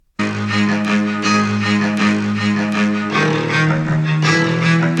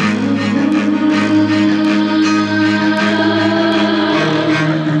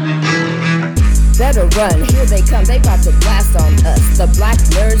Here they come, they about to blast on us. The black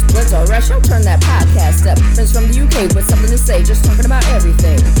nerds, blitz or rush, I'll turn that podcast up. Friends from the UK with something to say, just talking about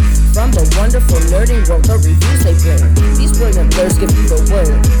everything. From the wonderful nerding world, the reviews they bring. These brilliant nerds give you the word.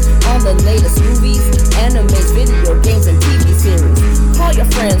 On the latest movies, animes, video games, and TV series. Call your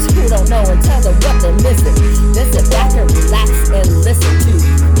friends who don't know and tell them what they're missing. Then sit back and relax and listen to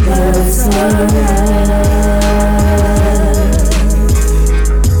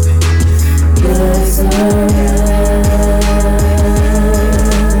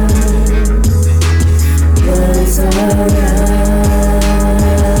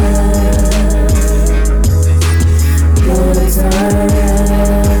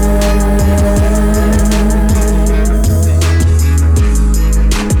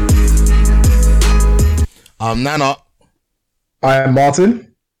I'm Nana. I am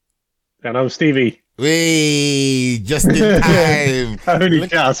Martin. And I'm Stevie. Wee, just in time. Only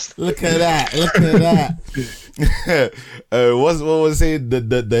just. Look at that. Look at that. What was saying?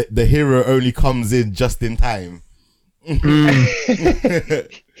 The hero only comes in just in time. Octopus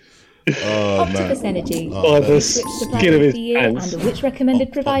Energy. The skin of his pants. Under which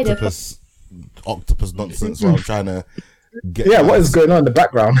recommended provider? Octopus nonsense. So I'm trying to get. Yeah, what is going on in the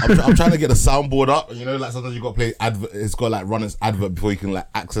background? I'm trying to get the soundboard up. You know, like sometimes you got to play advert. It's got like run its advert before you can like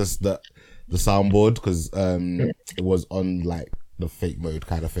access the soundboard because it was on like the fake mode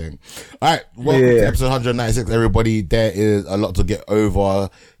kind of thing. All right, welcome to episode 196, everybody. There is a lot to get over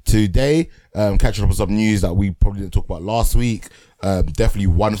today. Catching up on some news that we probably didn't talk about last week. Definitely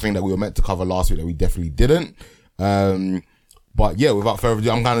one thing that we were meant to cover last week that we definitely didn't. But yeah, without further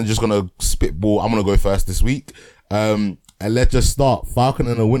ado, I'm kind of just gonna spitball. I'm gonna go first this week. And let's just start. Falcon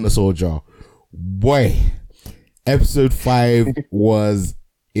and the Winter Soldier. Boy, episode 5 was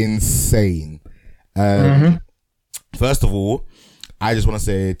insane. First of all, I just want to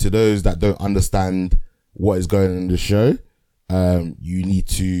say to those that don't understand what is going on in the show, you need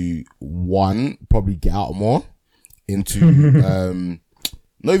to probably get out more into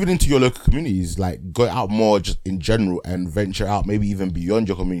not even into your local communities, like go out more just in general and venture out, maybe even beyond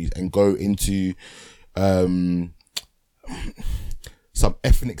your communities and go into some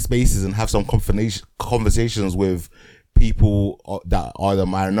ethnic spaces and have some conversations with people that are the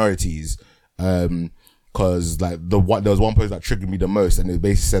minorities. Cause like there was one post that triggered me the most, and it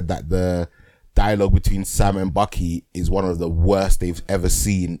basically said that the dialogue between Sam and Bucky is one of the worst they've ever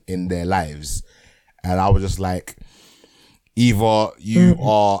seen in their lives. And I was just like, either you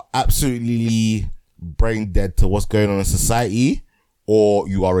are absolutely brain dead to what's going on in society, or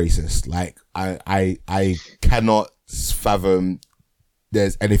you are racist. Like I cannot fathom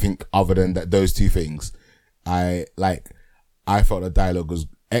there's anything other than those two things. I felt the dialogue was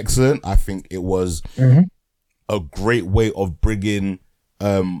excellent. I think it was a great way of bringing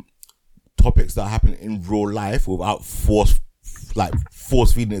topics that happen in real life without force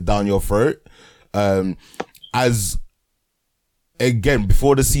feeding it down your throat. As again,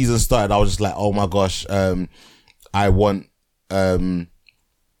 before the season started, I was just like, oh my gosh, I want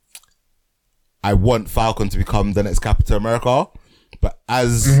Falcon to become the next Captain America. But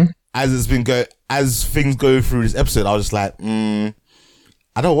as things go through this episode, I was just like,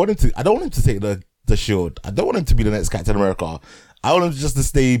 I don't want him to take the shield. I don't want him to be the next Captain America. I want him just to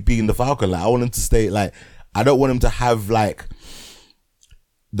stay being the Falcon. Like, I want him to stay like, I don't want him to have like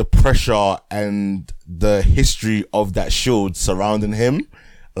the pressure and the history of that shield surrounding him.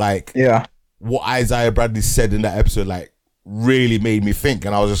 Like, yeah, what Isaiah Bradley said in that episode, like, really made me think.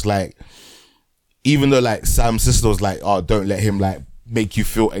 And I was just like, even though like Sam's sister was like, oh, don't let him like make you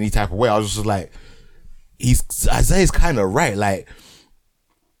feel any type of way, I was just like, Isaiah's kind of right. Like,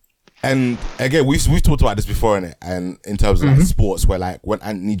 and again, we've talked about this before, innit? And in terms of like sports, where like when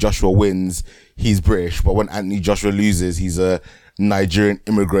Anthony Joshua wins, he's British, but when Anthony Joshua loses, he's a Nigerian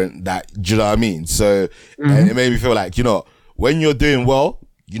immigrant. Do you know what I mean? So, and it made me feel like, you know, when you're doing well,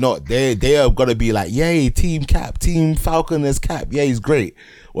 you know, they are gonna be like, yay, team Falcon is Cap, yeah, he's great.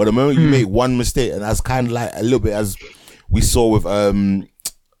 Well, the moment you make one mistake, and that's kind of like a little bit as we saw with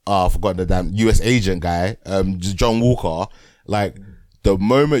I forgot the damn US agent guy, John Walker, like, the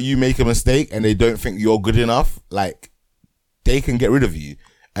moment you make a mistake and they don't think you're good enough, like, they can get rid of you.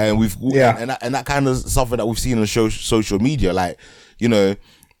 And and that kind of something that we've seen on social media. Like, you know,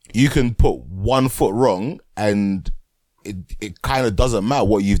 you can put one foot wrong and it kind of doesn't matter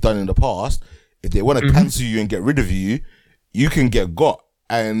what you've done in the past. If they want to cancel you and get rid of you, you can get got.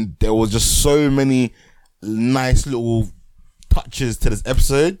 And there was just so many nice little touches to this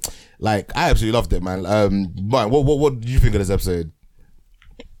episode. Like, I absolutely loved it, man. Man, what did you think of this episode?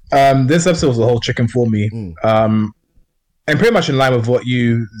 This episode was a whole chicken for me. And pretty much in line with what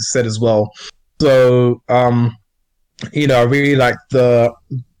you said as well. So, I really like the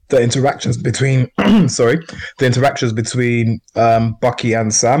interactions between the interactions between Bucky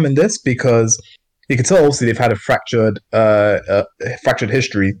and Sam in this, because you can tell obviously they've had a fractured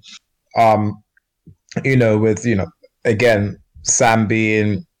history. With again, Sam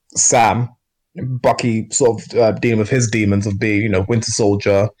being Sam, Bucky sort of dealing with his demons of being Winter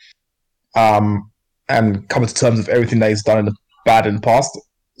Soldier, and coming to terms with everything that he's done in the bad in the past.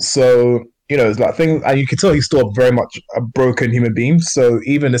 So it's like things, and you can tell he's still very much a broken human being. So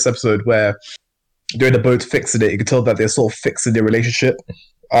even this episode where they're in the boat fixing it, you can tell that they're sort of fixing their relationship,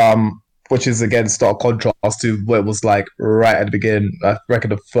 which is again stark contrast to what it was like right at the beginning. I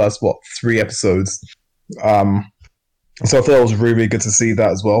reckon the first 3 episodes. So I thought it was really, really good to see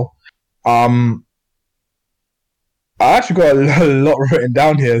that as well. I actually got a lot written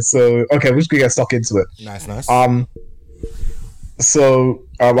down here, so okay, we're just gonna get stuck into it. Nice. So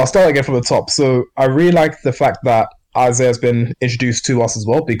I'll start again from the top. So I really like the fact that Isaiah's been introduced to us as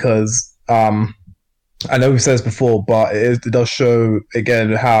well, because I know we've said this before, but it does show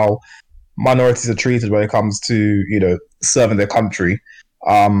again how minorities are treated when it comes to serving their country.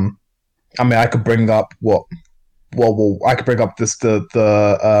 I could bring up I could bring up the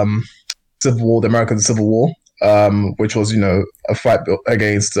Civil War, the American Civil War, which was a fight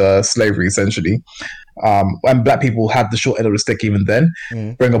against slavery essentially. And black people had the short end of the stick even then.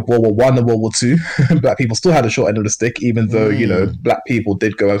 Bring up World War One and World War Two. Black people still had the short end of the stick, even though black people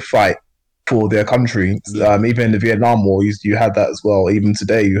did go and fight for their country. Even in the Vietnam War, you had that as well. Even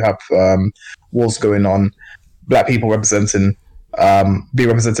today, you have wars going on. Black people being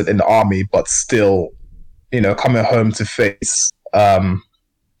represented in the army, but still, coming home to face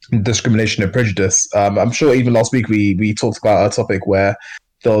discrimination and prejudice. I'm sure even last week we talked about a topic where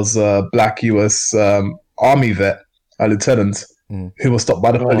there was a black US army vet, a lieutenant, who was stopped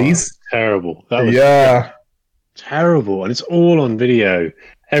by the police. Terrible. That was terrible. And it's all on video.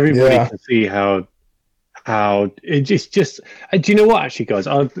 Everybody can see how it's just do you know what, actually, guys?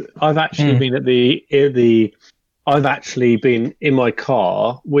 I've actually been I've actually been in my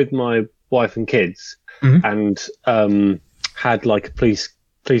car with my wife and kids, and had like a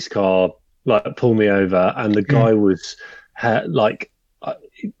police car like pull me over, and the guy was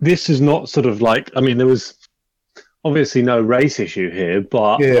this is not sort of like, I mean, there was obviously no race issue here,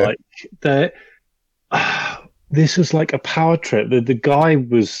 but this was like a power trip. The guy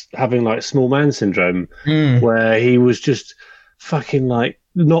was having like small man syndrome, where he was just fucking like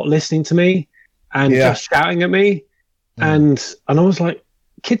not listening to me and just shouting at me, and I was like,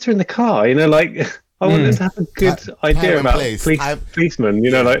 kids are in the car, like I wanted to have a good idea about policemen,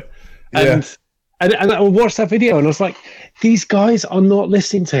 and I watched that video and I was like, these guys are not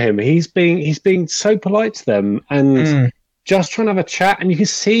listening to him. He's being so polite to them and just trying to have a chat, and you can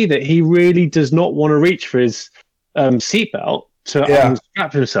see that he really does not want to reach for his seatbelt to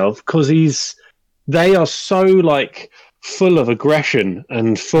unstrap himself, because they are so like full of aggression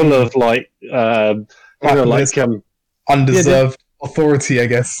and full of like undeserved authority, I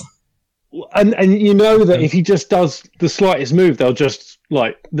guess. And that if he just does the slightest move, they'll just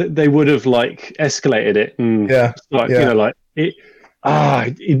like they would have like escalated it, and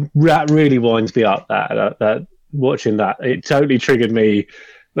that really winds me up. That watching that, it totally triggered me,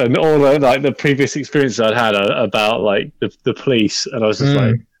 and all the previous experiences I'd had about like the police, and I was just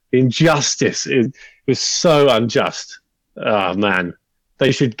like, injustice. It was so unjust. Oh man,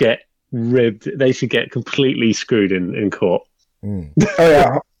 they should get ribbed. They should get completely screwed in court.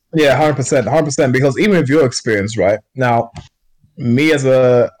 Yeah, 100%, because even with your experience, right now, me I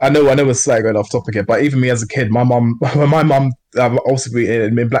know we're slightly going off topic here, but even me as a kid, my mom, also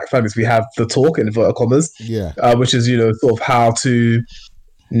in black families, we have the talk in inverted commas, which is sort of how to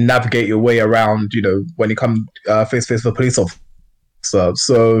navigate your way around, when you come face to face with a police officer.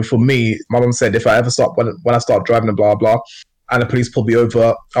 So for me, my mom said if I ever start when I start driving and blah blah, and the police pull me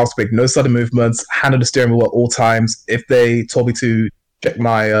over, I'll speak no sudden movements, handle the steering wheel at all times. If they told me to check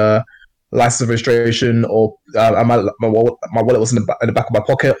my license registration, or my wallet was in the back of my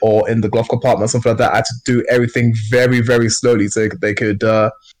pocket or in the glove compartment, something like that, I had to do everything very, very slowly so they could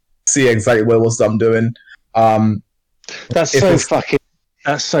see exactly what it was that I'm doing. That's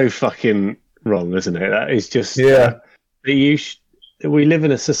so fucking wrong, isn't it? That is just we live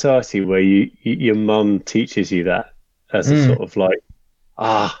in a society where your mum teaches you that as a sort of like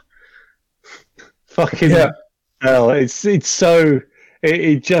fucking hell. It's so.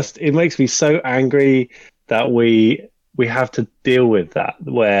 It makes me so angry that we have to deal with that,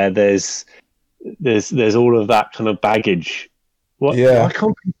 where there's all of that kind of baggage. Why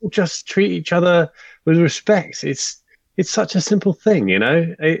can't people just treat each other with respect? it's such a simple thing, you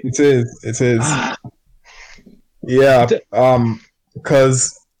know. It is. Yeah.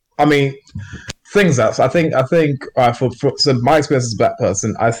 Because I mean, things that I think so my experience as a black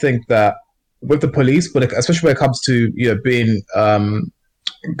person, I think that with the police, but especially when it comes to being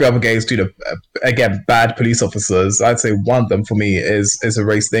go against again bad police officers, I'd say one of them for me is a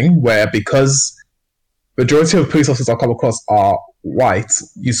race thing, where because majority of police officers I come across are white,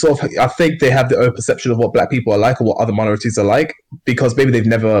 you sort of, I think they have their own perception of what black people are like or what other minorities are like, because maybe they've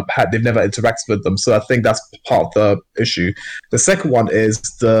never interacted with them. So I think that's part of the issue. The second one is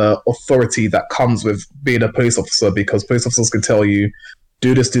the authority that comes with being a police officer, because police officers can tell you,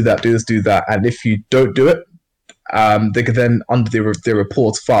 do this, do that, do this, do that, and if you don't do it, they can then, under their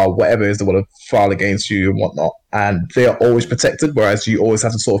report, file whatever it is they want to file against you and whatnot, and they are always protected, whereas you always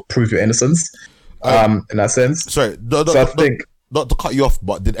have to sort of prove your innocence. In that sense. Sorry, I think, not to cut you off,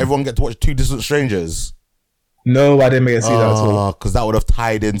 but did everyone get to watch Two Distant Strangers? No, I didn't make it see that at all. Because that would have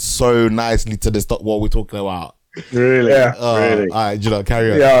tied in so nicely to this what we're talking about. Really? Yeah. Really? All right,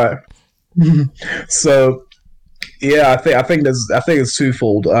 carry on. Yeah. So, yeah, I think it's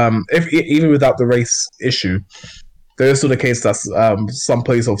twofold. Even without the race issue, there is still the case that some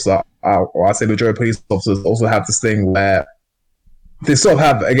police officers, or I say majority of police officers, also have this thing where they sort of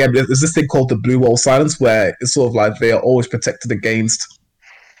have, again, there's this thing called the blue wall silence, where it's sort of like they are always protected against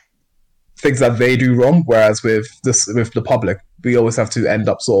things that they do wrong, whereas with the public, we always have to end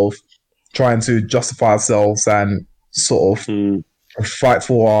up sort of trying to justify ourselves and sort of fight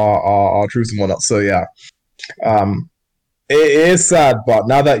for our truths and whatnot. So yeah, it is sad, but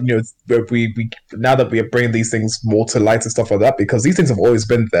now that we are bringing these things more to light and stuff like that, because these things have always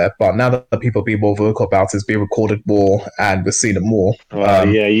been there, but now that people be more vocal about it, it's being recorded more and we're seeing it more.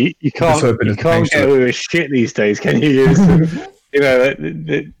 Yeah, you can't get away with shit these days, can you?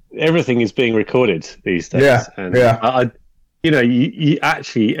 Everything is being recorded these days. Yeah, and yeah. You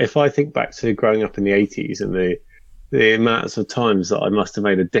actually, if I think back to growing up in the 80s and the amounts of times that I must have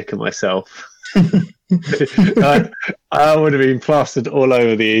made a dick of myself. I would have been plastered all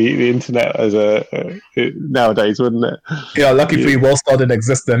over the internet as nowadays, wouldn't it? Yeah, lucky for you, Wallstar didn't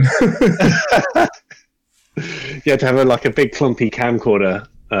exist then. You had to have a big clumpy camcorder,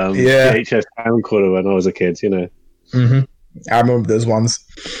 VHS camcorder when I was a kid. Mm-hmm. I remember those ones.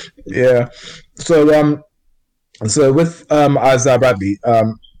 Yeah. So with Isaiah Bradley,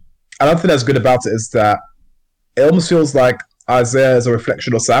 another thing that's good about it is that it almost feels like Isaiah is a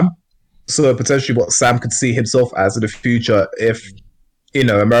reflection of Sam. So potentially what Sam could see himself as in the future if,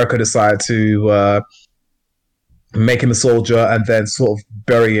 America decided to make him a soldier and then sort of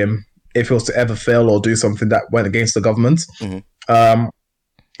bury him if he was to ever fail or do something that went against the government. Mm-hmm.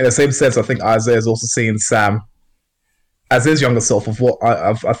 In the same sense, I think Isaiah is also seeing Sam as his younger self of what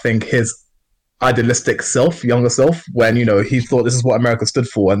I think his idealistic younger self, when, he thought this is what America stood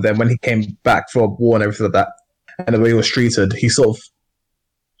for. And then when he came back from war and everything like that, and the way he was treated, he sort of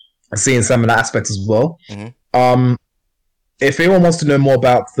seeing Sam in that aspect as well. Mm-hmm. If anyone wants to know more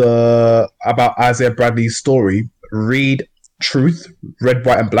about Isaiah Bradley's story, read Truth, Red,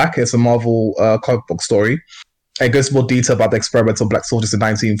 White, and Black. It's a Marvel comic book story. It goes into more detail about the experiments on black soldiers in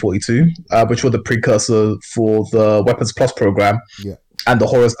 1942, which were the precursor for the Weapons Plus program, and the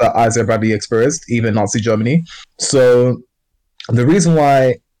horrors that Isaiah Bradley experienced, even in Nazi Germany. So the reason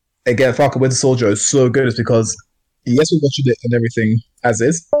why, again, Falcon Winter Soldier is so good is because, yes, we watched it and everything as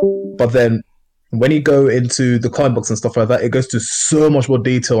is, but then when you go into the comic books and stuff like that, it goes to so much more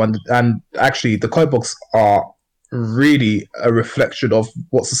detail, and actually the comic books are really a reflection of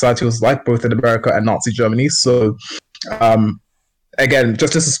what society was like both in America and Nazi Germany. So again,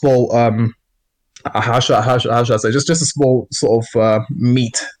 just a small how should I say, just a small sort of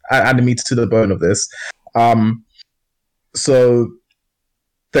meat to the bone of this. So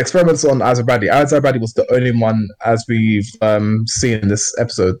the experiments on Isaiah Bradley was the only one, as we've seen in this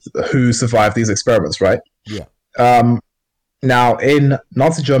episode, who survived these experiments, right? Yeah. Now, in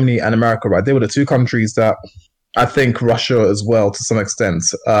Nazi Germany and America, right, they were the two countries that, I think Russia as well, to some extent,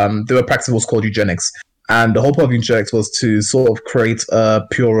 they were practicing what's called eugenics. And the whole point of eugenics was to sort of create a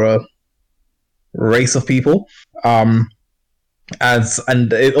purer race of people. And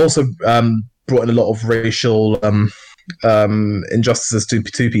it also brought in a lot of racial injustices to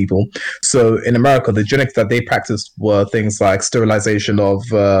people. So in America, the eugenics that they practiced were things like sterilization of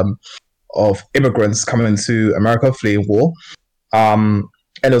immigrants coming into America fleeing war.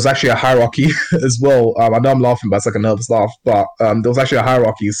 And there was actually a hierarchy as well. I know I'm laughing, but it's like a nervous laugh. But there was actually a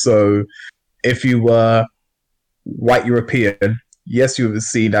hierarchy. So if you were white European, yes, you were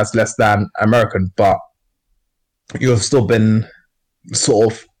seen as less than American, but you have still been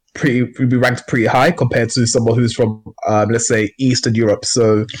sort of would be ranked pretty high compared to someone who's from let's say Eastern Europe.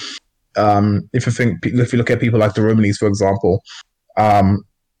 So if you look at people like the Romanis, for example,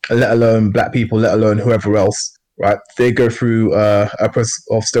 let alone black people, let alone whoever else, right? They go through a process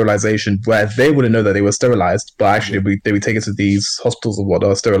of sterilization where they wouldn't know that they were sterilized, but actually they would take it to these hospitals and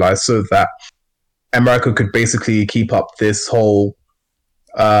whatnot, sterilized, so that America could basically keep up this whole,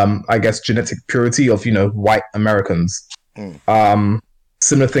 I guess, genetic purity of, white Americans.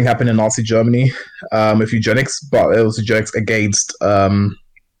 Similar thing happened in Nazi Germany with eugenics, but it was eugenics against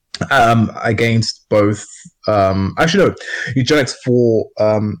both. Actually, no, eugenics for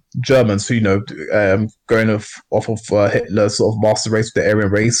Germans who, going off of Hitler's sort of master race, the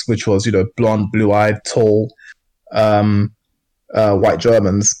Aryan race, which was, blonde, blue-eyed, tall, white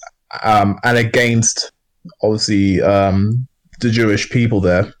Germans, and against obviously the Jewish people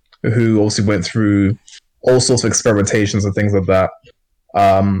there, who obviously went through all sorts of experimentations and things like that.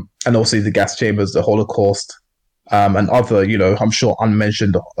 And also the gas chambers, the Holocaust, and other, I'm sure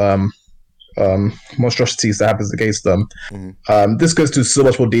unmentioned monstrosities that happens against them. This goes to so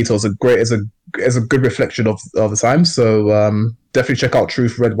much more detail. It's a good reflection of the time. So definitely check out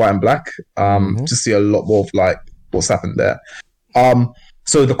Truth, Red, White, and Black to see a lot more of like what's happened there.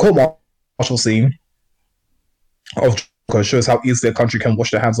 So the court martial scene of shows how easily a country can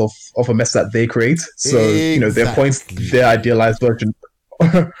wash their hands off a mess that they create. So their points, their idealized version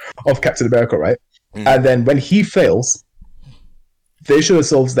of Captain America, right? And then when he fails, they show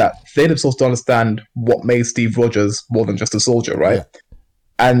themselves that they themselves don't understand what made Steve Rogers more than just a soldier, right? Yeah.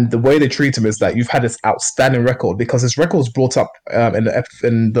 And the way they treat him is that you've had this outstanding record, because his record was brought up in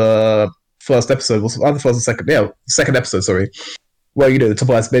the first episode, was either first or second episode, sorry. Well, the top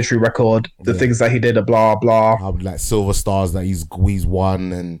of his military record, the things that he did, blah blah, like silver stars that he's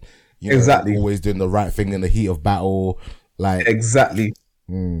won, and exactly always doing the right thing in the heat of battle, like exactly.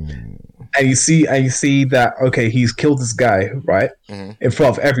 And you see that he's killed this guy right in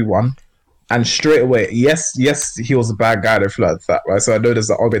front of everyone, and straight away, yes, he was a bad guy and like that, right? So I know there's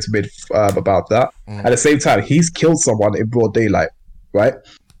an argument to be made about that. At the same time, he's killed someone in broad daylight, right?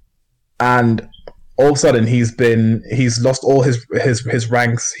 And all of a sudden, he's lost all his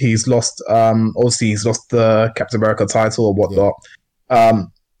ranks. He's lost obviously he's lost the Captain America title or whatnot. Yeah.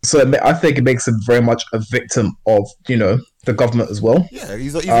 So I think it makes him very much a victim of the government as well. Yeah,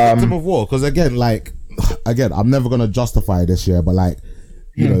 he's a victim of war. Because again, I'm never gonna justify this year, but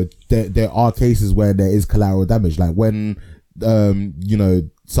there are cases where there is collateral damage. Like when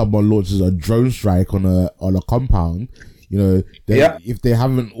someone launches a drone strike on a compound, if they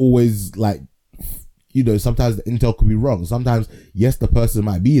haven't always sometimes the intel could be wrong. Sometimes, yes, the person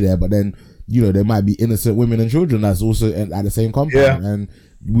might be there, but then, there might be innocent women and children that's also at the same compound. Yeah. And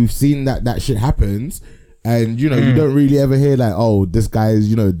we've seen that shit happens. And, you don't really ever hear this guy is,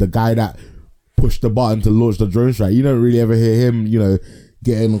 the guy that pushed the button to launch the drone strike. You don't really ever hear him,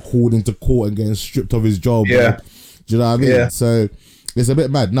 getting called into court and getting stripped of his job. Yeah. Do you know what I mean? Yeah. So it's a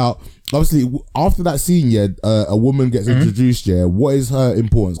bit mad. Now, obviously, after that scene, a woman gets introduced, what is her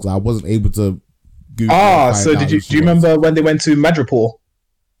importance? Because I wasn't able to so do you remember when they went to Madripoor?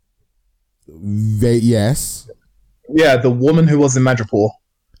 Yes. Yeah, the woman who was in Madripoor,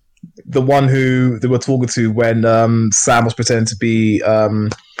 the one who they were talking to when Sam was pretending to be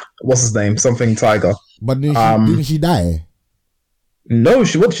what's his name, something Tiger. But didn't she die? No,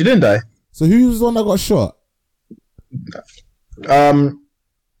 she didn't die. So who was the one that got shot?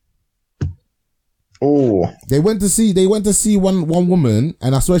 Oh, they went to see one woman,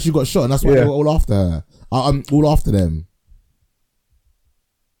 and I swear she got shot, and that's why they were all after her. All after them.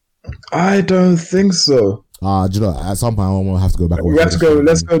 I don't think so. Do you know? At some point, I'm gonna have to go back. We have to go.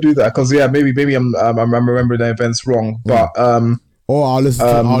 Let's go do that, because maybe I'm remembering the events wrong. But or I'll listen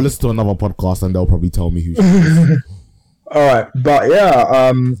to another podcast, and they'll probably tell me who she is. All right, but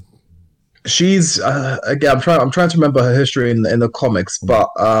she's again. I'm trying to remember her history in the comics, but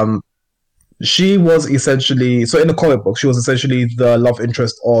she was essentially, so in the comic book, she was essentially the love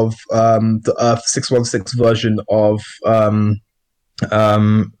interest of the Earth 616 version of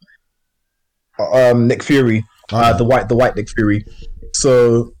Nick Fury, the white Nick Fury.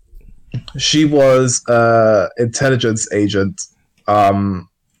 So she was intelligence agent.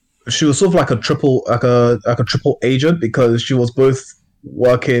 She was sort of like a triple agent, because she was both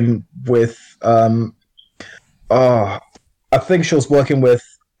working with I think she was working with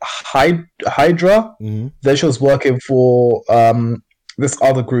Hydra. Then she was working for this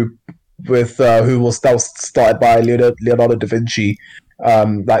other group with that was started by Leonardo da Vinci,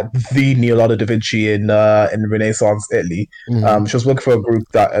 like the Leonardo da Vinci in Renaissance Italy. She was working for a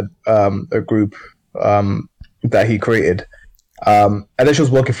group that he created. And then she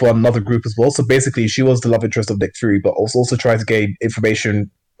was working for another group as well. So basically, she was the love interest of Nick Fury, but also trying to gain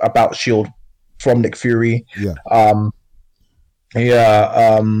information about Shield from Nick Fury. Yeah.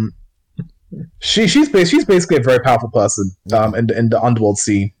 She's basically a very powerful person in the underworld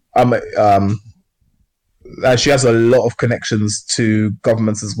scene. And she has a lot of connections to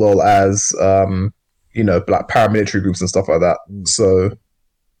governments as well as like paramilitary groups and stuff like that. So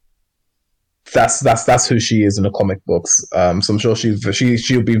that's who she is in the comic books. So I'm sure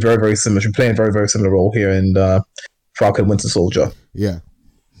she'll be very, very similar. She'll play a very, very similar role here in Falcon Winter Soldier. Yeah.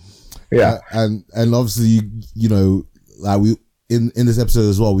 And obviously, like we in this episode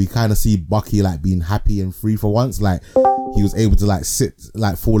as well, we kind of see Bucky like being happy and free for once. Like he was able to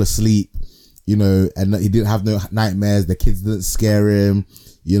like fall asleep, and he didn't have no nightmares. The kids didn't scare him.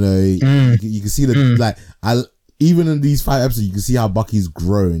 You can see the even in these 5 episodes, you can see how Bucky's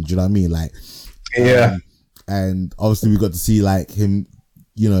grown. Do you know what I mean? Like, and obviously we got to see like him,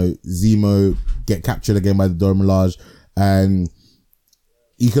 Zemo get captured again by the Dora Milaje, and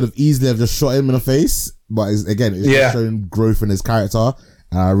he could have easily have just shot him in the face, but it's just showing growth in his character,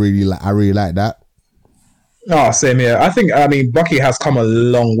 and I really like that. Oh, same here. I mean, Bucky has come a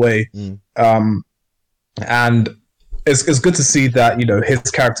long way, and it's good to see that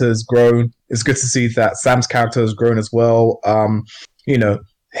his character has grown. It's good to see that Sam's character has grown as well.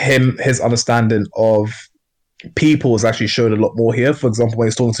 His understanding of people is actually shown a lot more here. For example, when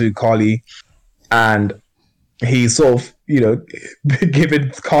he's talking to Carly, and he's sort of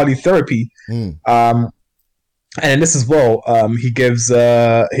giving Carly therapy. And in this as well, he gives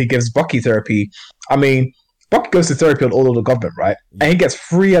Bucky therapy. I mean, Bucky goes to therapy on all of the government, right? And he gets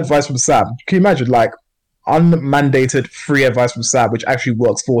free advice from Sam. Can you imagine, like, unmandated free advice from Sam, which actually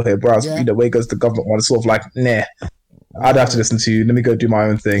works for him? Whereas, where he goes to the government one, it's sort of like, nah, I'd have to listen to you. Let me go do my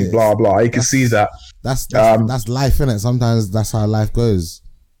own thing, blah, blah. You can see that. That's life, innit? Sometimes that's how life goes.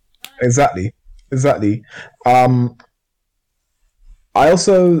 Exactly. I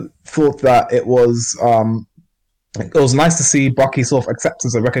also thought that it was nice to see Bucky sort of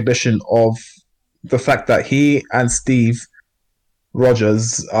acceptance and recognition of the fact that he and Steve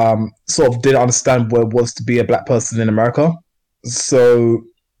Rogers sort of didn't understand what it was to be a black person in America. So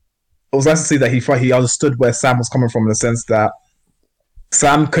it was nice to see that he understood where Sam was coming from, in the sense that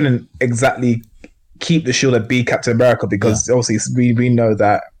Sam couldn't exactly keep the shield and be Captain America, because obviously we know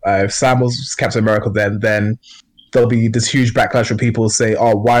that if Sam was Captain America, then there'll be this huge backlash from people say,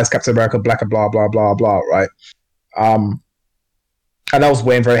 oh, why is Captain America black and blah, blah, blah, blah, right? And that was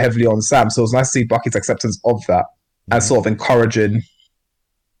weighing very heavily on Sam. So it was nice to see Bucky's acceptance of that and sort of encouraging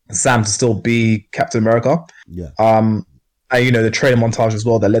Sam to still be Captain America. Yeah. And the training montage as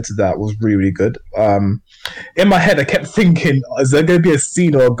well that led to that was really, really good. In my head, I kept thinking, is there going to be a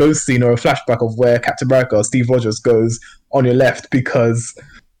scene or a ghost scene or a flashback of where Captain America or Steve Rogers goes on your left? Because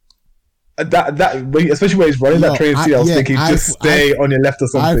that especially when he's running that training scene, I was thinking, stay on your left or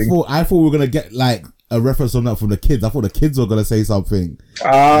something. I thought we were going to get like a reference on that from the kids. I thought the kids were going to say something.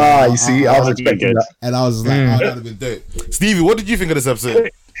 You see, I was expecting that. And I was like, that would have been dope. Stevie, what did you think of this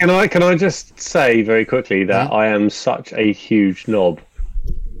episode? Can I just say very quickly that I am such a huge knob.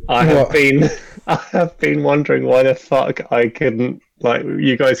 I have been wondering why the fuck I couldn't, like,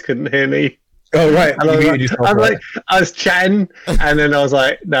 you guys couldn't hear me. Oh right. And I was chatting, and then I was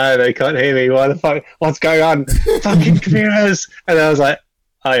like, no, they can't hear me. Why the fuck? What's going on? Fucking computers. And then I was like,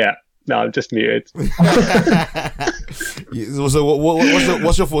 oh yeah, no, I'm just muted. So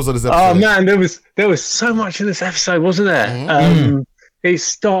what's your thoughts on this episode? Oh man, there was so much in this episode, wasn't there? It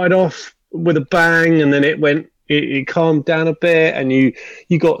started off with a bang, and then it calmed down a bit, and you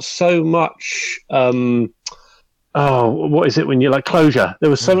got so much what is it when you're like closure? There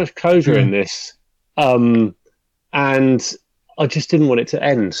was so much closure in this, and I just didn't want it to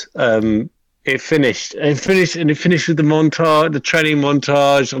end. It finished with the montage, the training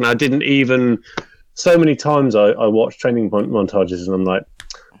montage, and I didn't even. So many times I watch training montages, and I'm like,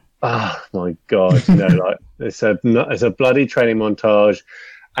 oh my god, like it's a bloody training montage,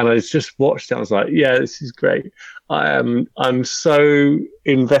 and I just watched it. I was like, yeah, this is great. I'm so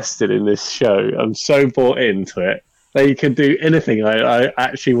invested in this show. I'm so bought into it. They could do anything. I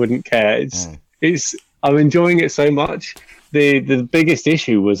actually wouldn't care. I'm enjoying it so much. The biggest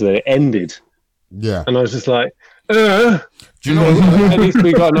issue was that it ended. Yeah, and I was just like, do you know? At least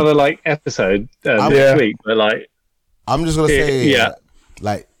we got another like episode this week. But like, I'm just gonna say,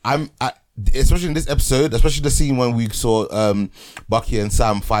 like especially in this episode, especially the scene when we saw Bucky and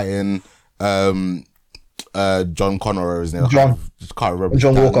Sam fighting John Connor, or his name, John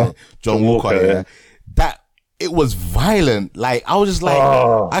Walker. John Walker. Yeah, that it was violent. Like I was just like,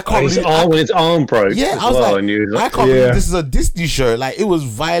 I can't his believe arm, when his arm broke. Yeah, as I was well, like, and you I can't believe this is a Disney show. Like it was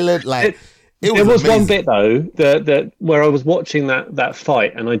violent. Like it was. There was amazing. one bit though that where I was watching that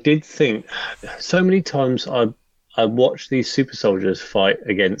fight, and I did think so many times I watched these super soldiers fight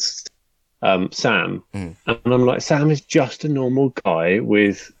against Sam, and I'm like, Sam is just a normal guy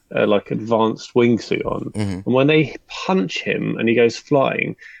with like advanced wingsuit on, and when they punch him and he goes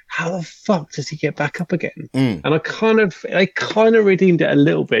flying, how the fuck does he get back up again? And I kind of redeemed it a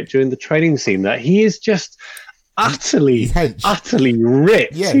little bit during the training scene that he is just utterly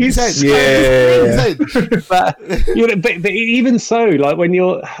ripped. Yeah, he's but even so, like when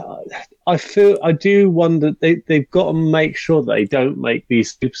you're, I do wonder they've got to make sure that they don't make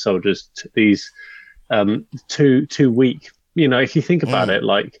these super soldiers these too weak. You know, if you think about it,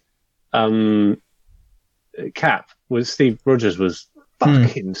 like Cap was Steve Rogers was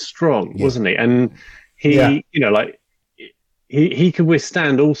fucking strong, wasn't he? And he, you know, like he could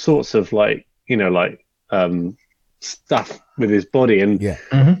withstand all sorts of like, you know, like stuff with his body, and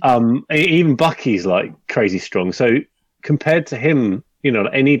even Bucky's like crazy strong. So compared to him, you know,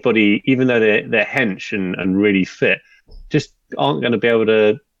 anybody, even though they're hench and really fit, just aren't going to be able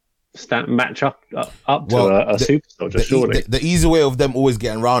to match up to a super soldier. Surely the easy way of them always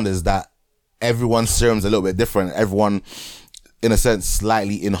getting around is that everyone's serum's a little bit different. Everyone, in a sense,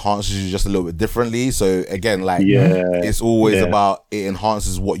 slightly enhances you just a little bit differently. So again, like it's always about it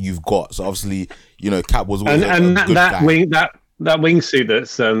enhances what you've got. So obviously, you know, Cap was always that wingsuit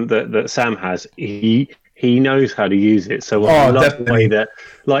that Sam has, he knows how to use it. So I love the way that,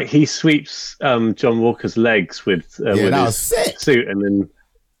 like, he sweeps John Walker's legs with his suit, and then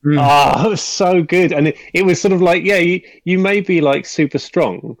it was so good. And it was sort of like, you may be like super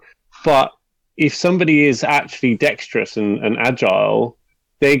strong, but if somebody is actually dexterous and agile,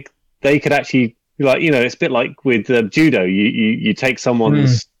 they could actually, like, you know, it's a bit like with judo. You take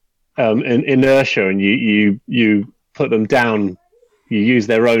someone's inertia and you put them down. You use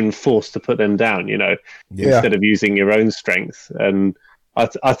their own force to put them down, you know, instead of using your own strength. And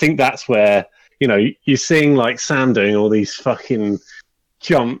I think that's where, you know, you're seeing like Sam doing all these fucking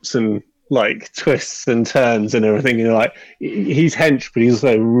jumps and like twists and turns and everything. And you're like, he's hench, but he's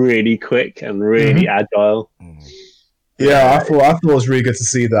also really quick and really agile. Yeah, I thought it was really good to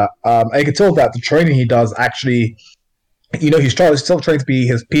see that. And you can tell that the training he does actually, you know, he's still trying to be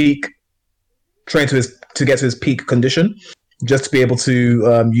his peak, trying to get to his peak condition, just to be able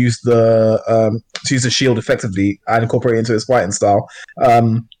to use the shield effectively and incorporate it into his fighting style.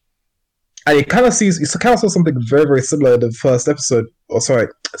 And you kind of saw something very, very similar in the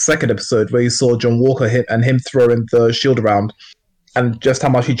second episode, where you saw John Walker hit and him throwing the shield around, and just how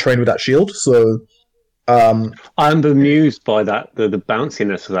much he trained with that shield. So I'm bemused by that, the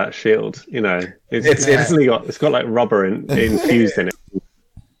bounciness of that shield. You know, it's got like rubber infused in it.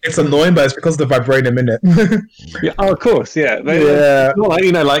 It's annoying, but it's because of the vibranium in it. Of course, yeah. It's not like,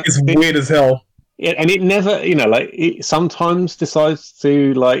 you know, like it's weird as hell. Yeah, and it never, you know, like it sometimes decides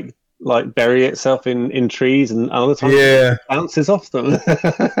to like bury itself in trees, and other times it bounces off them.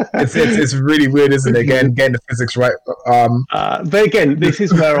 it's really weird, isn't it? Getting the physics right. But again, this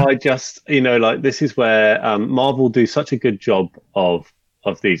is where I just, you know, like this is where Marvel do such a good job of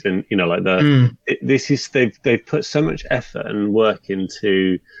these, and you know, like they've put so much effort and work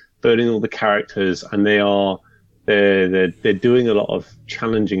into building all the characters, and they're doing a lot of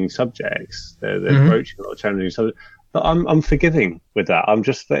challenging subjects. They're approaching a lot of challenging subjects. But I'm forgiving with that. I'm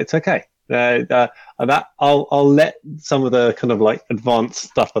just, it's okay. That I'll let some of the kind of like advanced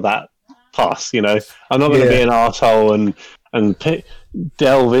stuff of that pass. You know, I'm not going to be an arsehole and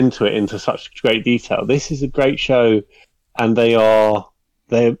delve into such great detail. This is a great show, and they're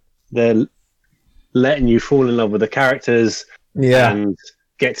letting you fall in love with the characters and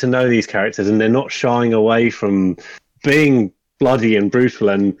get to know these characters, and they're not shying away from being bloody and brutal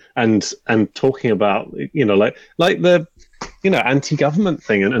and talking about, you know, like the, you know, anti-government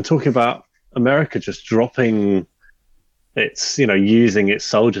thing, and talking about America just dropping its, you know, using its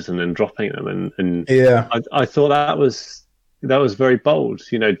soldiers and then dropping them, and I thought that was very bold.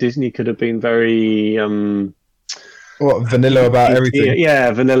 You know, Disney could have been very vanilla about everything. Yeah,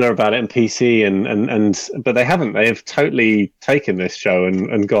 vanilla about it, and PC and but they haven't. They have totally taken this show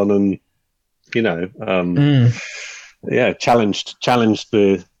and gone and, you know, challenged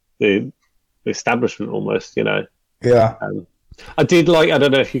the establishment almost, you know. Yeah. I did like, I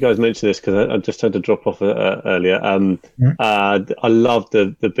don't know if you guys mentioned this because I just had to drop off earlier. I love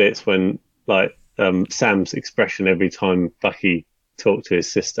the bits when like Sam's expression every time Bucky talk to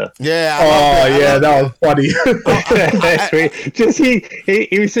his sister. Yeah. That was funny. Just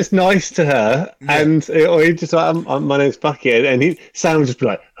he was just nice to her, and or he just like, my name's Bucky, and Sam would just be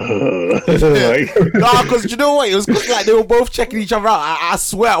like, like no, because you know what? It was like they were both checking each other out. I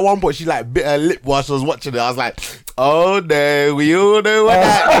swear at one point she like bit her lip while she was watching it. I was like, oh no, we all know what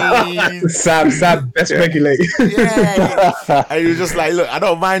that means. Sam, best speculate. Yeah. And he was just like, look, I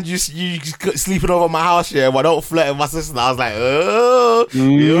don't mind you sleeping over my house here, but don't flirt with my sister. I was like, oh,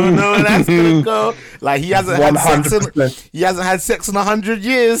 you don't know where that's gonna go. Like he hasn't had sex in 100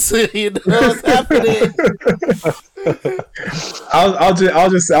 years. You know what's happening. I'll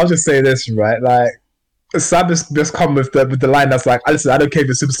just say this, right? Like Sam just come with the line that's like, listen, I don't care if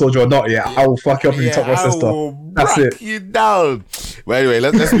you're super soldier or not. Yeah, I will fuck you up if you talk my sister. That's it. You down. Well, anyway,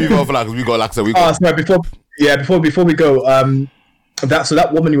 let's move on for that because we got like I said, we got. Sorry, before we go, that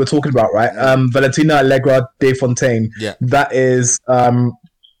woman you were talking about, right? Valentina Allegra de Fontaine. Yeah, that is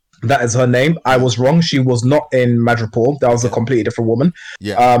her name. I was wrong. She was not in Madripoor. That was a completely different woman.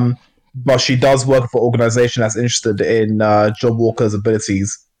 Yeah. But she does work for an organization that's interested in John Walker's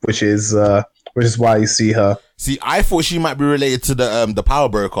abilities, which is why you see her. See, I thought she might be related to the power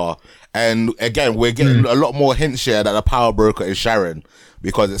broker, and again, we're getting a lot more hints here that the power broker is Sharon,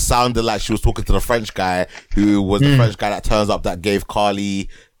 because it sounded like she was talking to the French guy who was the French guy that turns up that gave Carly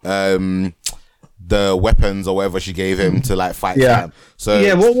the weapons or whatever she gave him to like fight them. So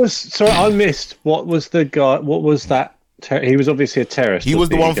I missed. What was the guy? What was that? He was obviously a terrorist. He was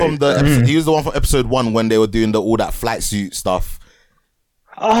the one from he was the one from episode 1 when they were doing all that flight suit stuff.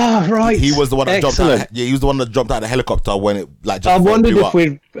 Ah, right. He was the one that jumped out. He was the one that jumped out of the helicopter when it like. Just I wondered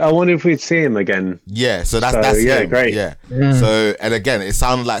if we'd see him again. Yeah, so that's him. Great. Yeah. So and again, it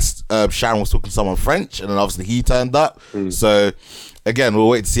sounded like Sharon was talking to someone French, and then obviously he turned up. So again, we'll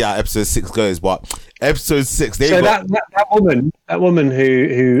wait to see how episode 6 goes. But episode 6, that woman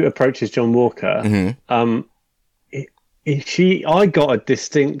who approaches John Walker, I got a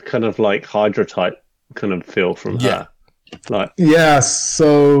distinct kind of like Hydra type kind of feel from her.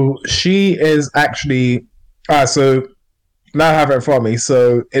 So she is actually so now I have it in front of me.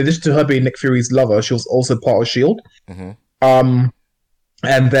 So in addition to her being Nick Fury's lover, she was also part of SHIELD. And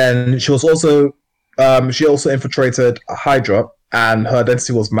then she was also she also infiltrated Hydra, and her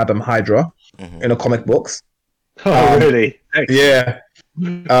identity was Madam Hydra in the comic books. Oh, really? Yeah.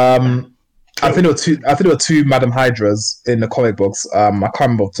 I think there were two Madam Hydras in the comic books. I can't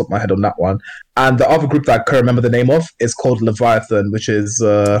remember off the top of my head on that one. And the other group that I can't remember the name of is called Leviathan, which is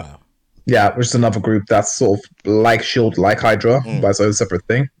which is another group that's sort of like SHIELD, like Hydra, but it's a separate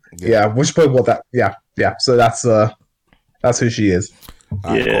thing. Which probably what that. Yeah. So that's who she is.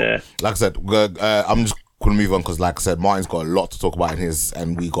 Right, cool. Like I said, I'm just gonna move on because, like I said, Martin's got a lot to talk about in his,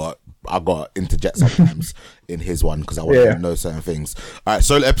 and I got to interject sometimes in his one because I want to know certain things. All right,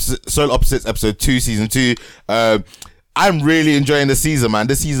 Soul Opposites, episode 2, season 2. I'm really enjoying the season, man.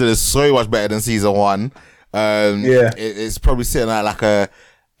 This season is so much better than season 1. It's probably sitting at like a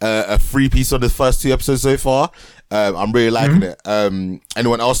 3-piece on the first 2 episodes so far. I'm really liking it.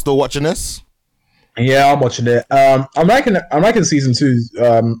 Anyone else still watching this? Yeah, I'm watching it. I'm liking season 2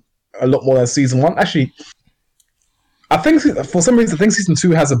 a lot more than season 1. Actually, I think for some reason, season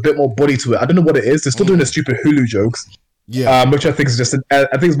 2 has a bit more body to it. I don't know what it is. They're still doing the stupid Hulu jokes, which I think is just I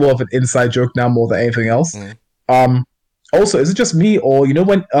think it's more of an inside joke now more than anything else. Also, is it just me, or you know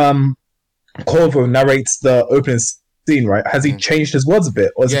when Corvo narrates the opening scene, right? Has he changed his words a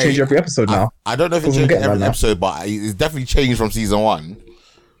bit, or has he changed every episode now? I don't know if it's changed every episode, but it's definitely changed from season 1.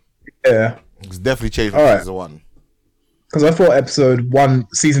 Yeah, it's definitely changed from season 1. Because I thought episode 1,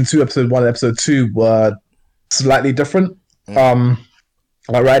 season 2, episode 1, and episode 2 were slightly different, like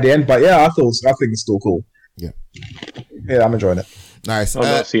right at the end. But yeah, I think it's still cool. Yeah, I'm enjoying it. Nice. I've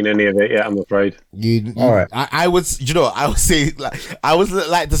not seen any of it yet, I'm afraid. All right. I would say I would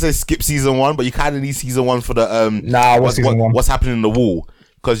like to say skip season 1, but you kind of need season 1 for the what's happening in the wall,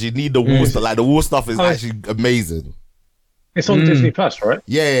 because you need the wall stuff. Like the wall stuff is actually amazing. It's on Disney Plus, right?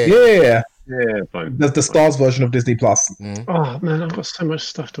 Yeah. Yeah, fine. There's the Stars version of Disney Plus. Oh man, I've got so much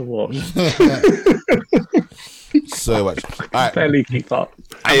stuff to watch. So much. All right. Barely keep up.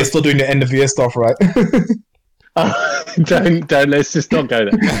 Hey, you're still doing the end of year stuff, right? Don't. Let's just not go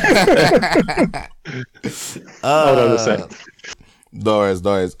there. Hold on a sec. No worries.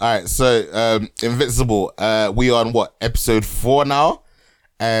 All right. So, Invincible. We on what, episode 4 now?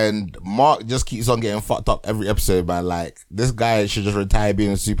 And Mark just keeps on getting fucked up every episode, man. Like, this guy should just retire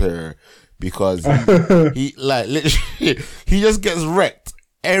being a superhero, because he like literally he just gets wrecked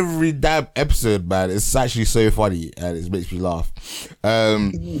every damn episode, man. It's actually so funny and it makes me laugh.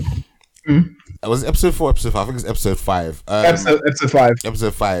 Was it episode 4, episode 5? I think it's episode 5. Episode 5.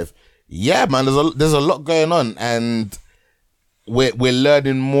 Episode 5. Yeah, man. There's a lot going on, and we're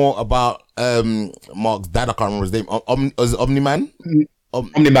learning more about Mark's dad. I can't remember his name. Was it Omni-Man?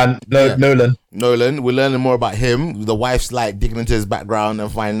 Omni-Man. Nolan. Nolan. We're learning more about him. The wife's like digging into his background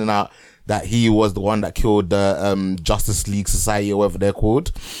and finding out that he was the one that killed the Justice League Society or whatever they're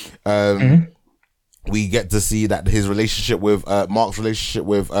called. We get to see that his relationship with Mark's relationship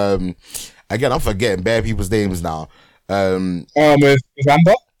with again, I'm forgetting bare people's names now. With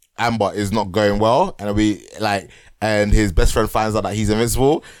Amber. Amber is not going well, and his best friend finds out that he's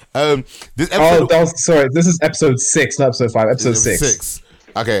invincible. This episode. This is episode 6, not episode 5. Episode 6.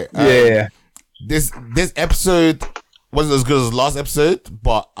 Okay. Yeah. This episode wasn't as good as the last episode,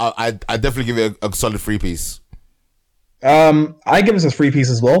 but I definitely give it a solid 3-piece. I give it a 3-piece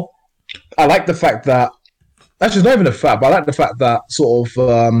as well. I like the fact that actually, not even a fact, but I like the fact that sort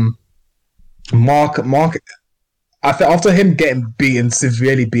of Mark. I think after him getting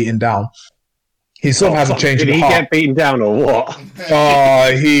severely beaten down, he sort of has a change in heart. Did he get beaten down or what?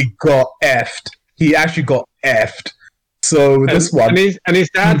 He got effed. He actually got effed. So this one, and his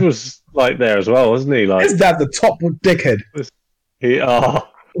dad was like there as well, wasn't he? Like his dad, the top dickhead.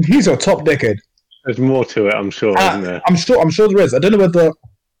 He's a top dickhead. There's more to it, I'm sure, isn't there? I'm sure there is. I don't know whether,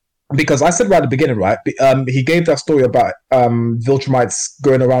 because I said right at the beginning, right? He gave that story about Viltrumites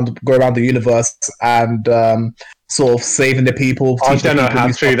going around the universe and sort of saving the people. I don't know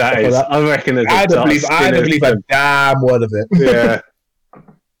how true that is. I reckon it's I don't believe a damn word of it. Yeah.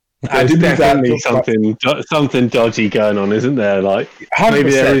 I do believe definitely something dodgy going on, isn't there? Like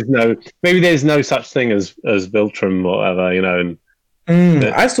 100%. maybe there's no such thing as Viltrum or whatever, you know. And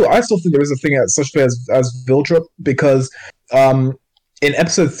I still think there is a thing such thing as Viltrum, because in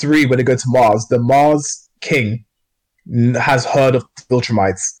episode 3 when they go to Mars, the Mars King has heard of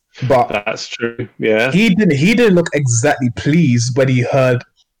Viltrumites, but that's true. Yeah, he didn't look exactly pleased when he heard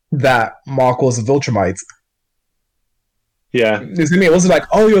that Mark was a Viltrumite. Yeah, it wasn't like,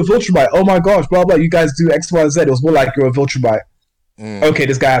 oh, you're a Viltrumite, oh my gosh, blah blah, you guys do X, Y, Z. It was more like, you're a Viltrumite. Okay,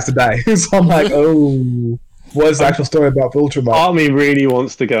 this guy has to die. So I'm like, oh, what is the actual story about Viltrumite? Part of me really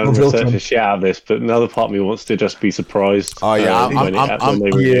wants to go and research the shit out of this, but another part of me wants to just be surprised. Oh yeah,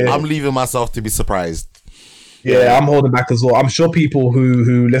 I'm leaving myself to be surprised. Yeah, I'm holding back as well. I'm sure people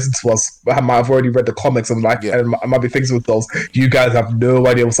who listen to us might have already read the comics and and I might be thinking with those, you guys have no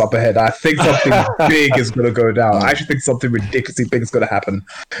idea what's up ahead. I think something big is going to go down. I actually think something ridiculously big is going to happen.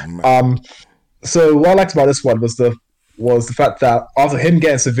 So what I liked about this one was the fact that after him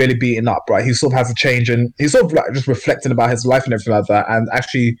getting severely beaten up, right, he sort of has a change, and he's sort of like just reflecting about his life and everything like that, and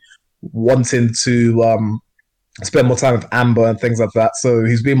actually wanting to spend more time with Amber and things like that. So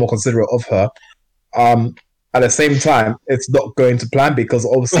he's being more considerate of her. At the same time, it's not going to plan, because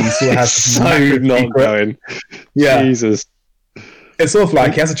obviously he still has going. Yeah, Jesus. It's sort of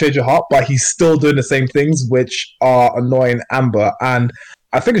like he has to change her heart, but he's still doing the same things which are annoying Amber. And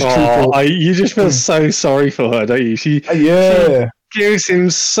I think it's true. You just feel so sorry for her, don't you? She gives him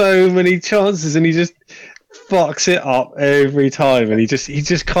so many chances, and he just fucks it up every time. And he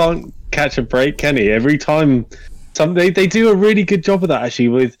just can't catch a break, can he? Every time, they do a really good job of that, actually.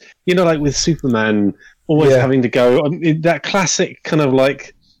 With with Superman. Always having to go that classic kind of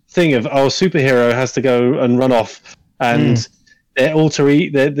like thing of superhero has to go and run off, and their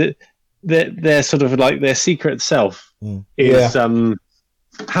their sort of like their secret self is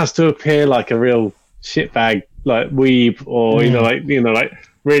has to appear like a real shitbag, like weeb, or like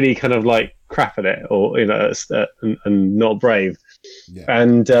really kind of like crap at it, or and not brave,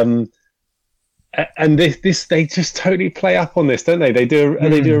 and this they just totally play up on this, don't they? They do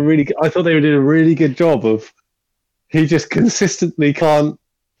a really. I thought they did a really good job of. He just consistently can't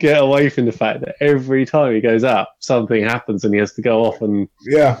get away from the fact that every time he goes out, something happens, and he has to go off and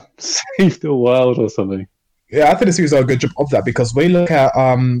save the world or something. Yeah, I think the series does a good job of that, because when you look at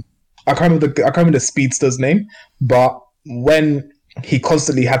I can't remember the speedster's name, but when he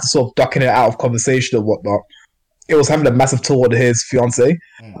constantly had to sort of duck in and out of conversation or whatnot, it was having a massive toll on his fiance.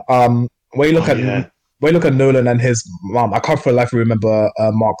 When you look at Nolan and his mom, I can't for the life remember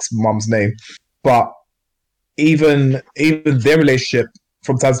Mark's mom's name, but even their relationship,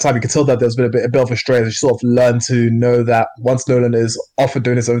 from time to time, you can tell that there's been a bit of a stray. She sort of learned to know that once Nolan is off and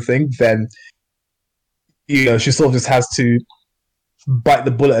doing his own thing, then she sort of just has to bite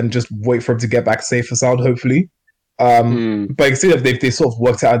the bullet and just wait for him to get back safe and sound, hopefully. But you can see that they sort of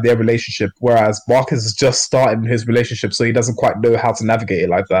worked out their relationship, whereas Marcus is just starting his relationship, so he doesn't quite know how to navigate it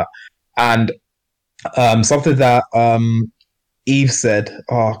like that. And something that Eve said,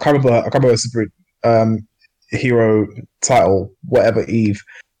 I can't remember her super hero title, whatever Eve.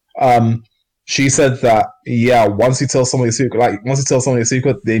 She said that once you tell someone your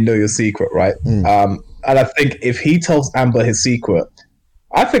secret, they know your secret, right? And I think if he tells Amber his secret,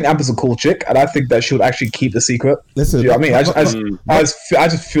 I think Amber's a cool chick, and I think that she would actually keep the secret. Listen, do you know what I mean? I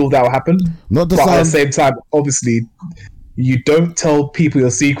just feel that will happen. At the same time, obviously, you don't tell people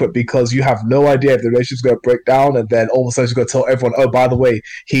your secret because you have no idea if the relationship's going to break down, and then all of a sudden she's going to tell everyone, oh, by the way,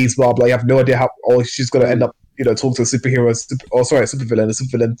 he's blah blah. You have no idea how, or she's going to end up, talking to a supervillain. The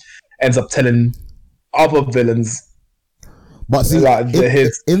supervillain ends up telling other villains. But see,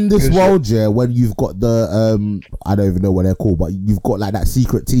 in this world, when you've got the I don't even know what they're called, but you've got like that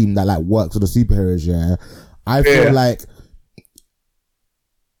secret team that like works with the superheroes. I feel like,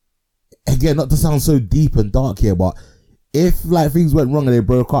 again, not to sound so deep and dark here, but if like things went wrong and they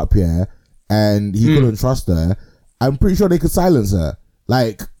broke up, and he couldn't trust her, I'm pretty sure they could silence her.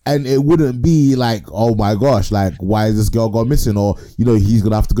 Like, and it wouldn't be like, oh my gosh, like, why is this girl gone missing? Or, he's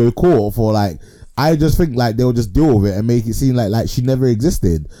gonna have to go to court for like, I just think like they'll just deal with it and make it seem like she never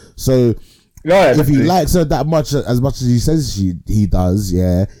existed. So if he likes her that much, as much as he says he does,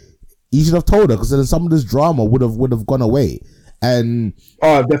 he should have told her, because then some of this drama would have gone away. And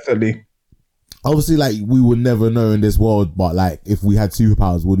definitely. Obviously, like, we would never know in this world, but like, if we had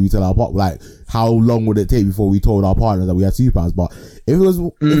superpowers, would we tell our partner? Like, how long would it take before we told our partner that we had superpowers? But if it was,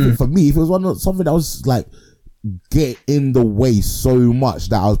 for me, if it was something that was like get in the way so much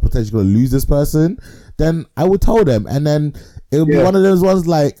that I was potentially going to lose this person, then I would tell them, and then it would be one of those ones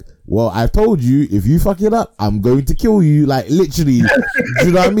like, well, I've told you, if you fuck it up, I'm going to kill you. Like, literally, do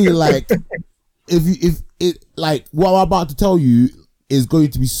you know what I mean? Like, if it, like, what I'm about to tell you is going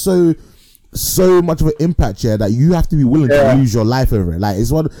to be so much of an impact that you have to be willing to lose your life over it. Like,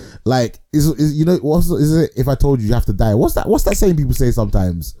 it's one, like, is is it, if I told you you have to die? What's that saying people say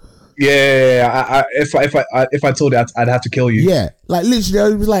sometimes? If I told you, I'd have to kill you. Yeah, like, literally, I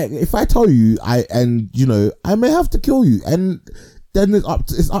was like, if I tell you, I may have to kill you, and then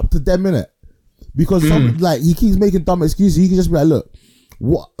it's up to them, innit? Because like, he keeps making dumb excuses. He can just be like, look,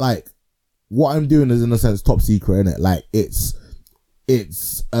 what I'm doing is in a sense top secret, innit? Like, it's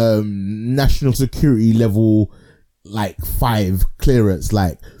national security level, like 5 clearance,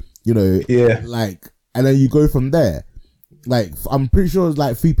 like, like, and then you go from there. Like, I'm pretty sure it's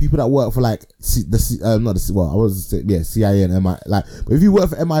like 3 people that work for like CIA and MI. Like, but if you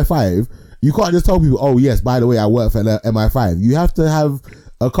work for MI5, you can't just tell people, oh yes, by the way, I work for MI5. You have to have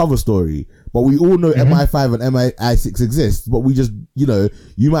a cover story. But we all know MI5 and MI6 exist. But we just,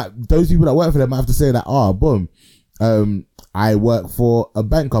 those people that work for them might have to say that, boom, I work for a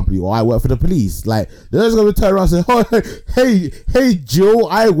bank company, or I work for the police. Like, they're just going to turn around and say, oh, hey, Jill,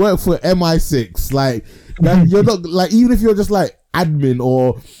 I work for MI6. Like, you're not, like, even if you're just like admin,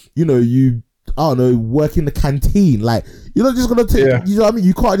 or, you, I don't know, work in the canteen, like, you're not just going to take, you know what I mean?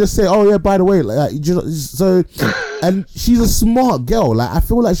 You can't just say, oh yeah, by the way, like, so, and she's a smart girl. Like, I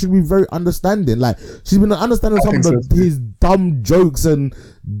feel like she'd be very understanding. Like, she's been understanding some of his dumb jokes and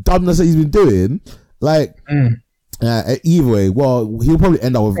dumbness that he's been doing. Like, either way, well, he'll probably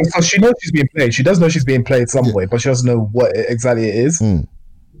end up with. Because she knows she's being played. She does know she's being played some way, but she doesn't know what exactly it is.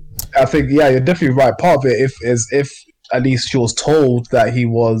 I think, you're definitely right. Part of it, if at least she was told that he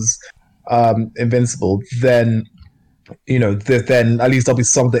was invincible, then then at least there'll be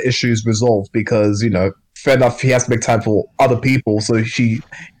some of the issues resolved, because fair enough, he has to make time for other people, so she's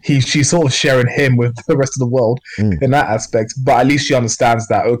sort of sharing him with the rest of the world in that aspect. But at least she understands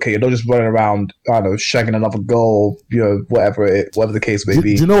that, okay, you're not just running around, I don't know, shagging another girl, whatever the case may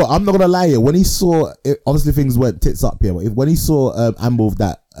be. Do you know what? I'm not gonna lie here. When he saw it, obviously things went tits up here. When he saw Amber with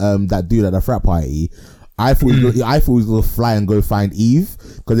that dude at the frat party, I thought he was gonna fly and go find Eve,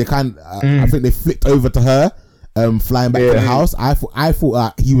 because they I think they flicked over to her, flying back to the house. I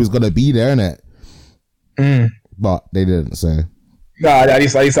thought he was gonna be there, innit? But they didn't. So at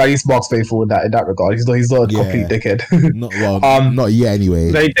least Mark's faithful in that regard. He's not a complete dickhead. Not yet. Anyway,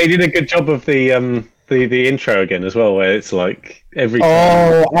 they did a good job of the intro again as well, where it's like every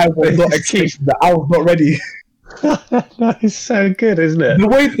time. I was not expecting that. I was not ready. That is so good, isn't it? The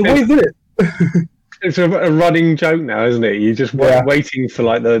way he did it. It's a running joke now, isn't it? You're just waiting for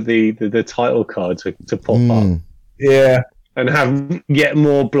like the title card to pop up. Yeah. And have yet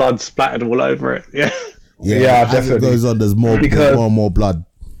more blood splattered all over it. Yeah, definitely. As it goes on, there's more and more blood.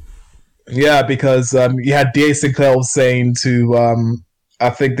 Yeah, because you had D.A. Sinclair was saying to I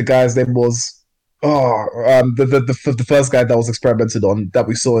think the guy's name was the first guy that was experimented on, that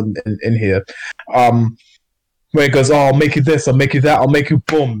we saw in here. Where he goes, I'll make you this, I'll make you that, I'll make you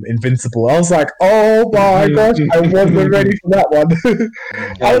boom, invincible. I was like, oh my gosh, I wasn't ready for that one.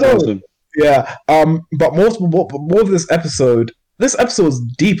 I don't know. Yeah, but more of this episode, this episode was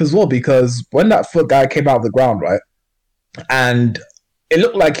deep as well, because when that foot guy came out of the ground, right, and it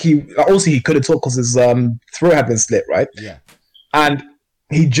looked like he couldn't talk because his throat had been slit, right? Yeah. And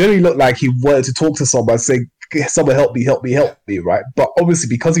he generally looked like he wanted to talk to someone, say, "Someone help me, right? But obviously,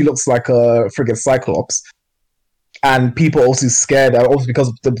 because he looks like a friggin' Cyclops, and people are also scared, also because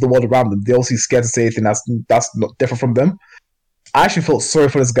of the world around them, they're also scared to say anything that's not different from them. I actually felt sorry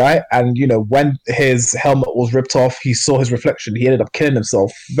for this guy, and when his helmet was ripped off, he saw his reflection. He ended up killing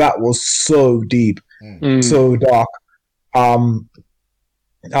himself. That was so deep, so dark.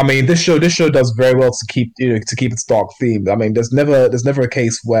 I mean, this show does very well to keep its dark theme. I mean, there's never a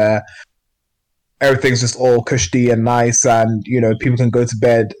case where everything's just all cushy and nice, and people can go to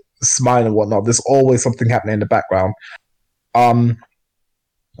bed smiling and whatnot. There's always something happening in the background.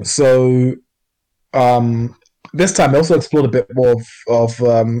 This time, I also explored a bit more of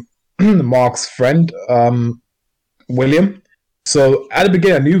Mark's friend, William. So at the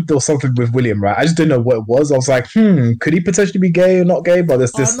beginning, I knew there was something with William, right? I just didn't know what it was. I was like, could he potentially be gay or not gay? But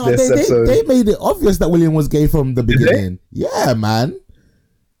this episode, they made it obvious that William was gay from the beginning. Yeah, man.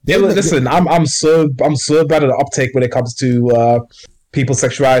 Listen, I'm so bad at the uptake when it comes to people's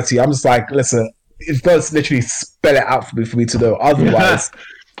sexuality. I'm just like, listen, you've got to literally spell it out for me to know. Otherwise,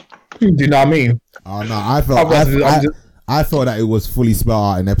 do you know what I mean? Oh no, I felt that it was fully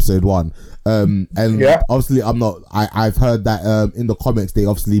spelled out in episode 1. Obviously I've heard that in the comics they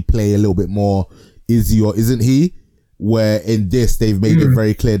obviously play a little bit more is he or isn't he, where in this they've made it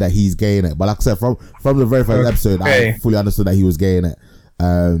very clear that he's gay in it. But like I said, from the very first episode, I fully understood that he was gay in it.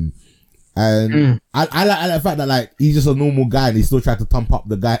 I like the fact that like he's just a normal guy and he still tried to thump up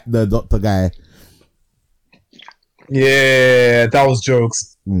the doctor guy. Yeah, that was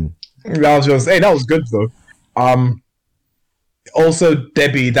jokes. That was jokes. Hey, that was good though. Also,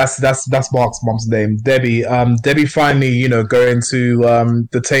 Debbie, that's Mark's mom's name. Debbie. Debbie finally, going to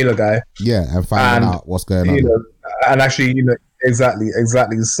the Taylor guy. Yeah, and finding out what's going on. And actually, exactly.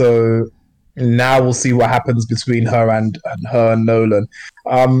 So now we'll see what happens between her and Nolan.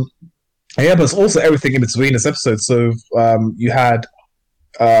 But it's also everything in between this episode. So you had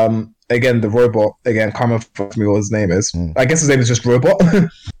again the robot again. Can't remember what his name is. I guess his name is just Robot.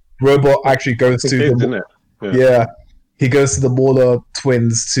 Robot actually goes to isn't it? Yeah. He goes to the Mauler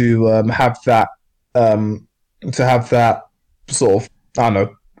twins to have that sort of, I don't know,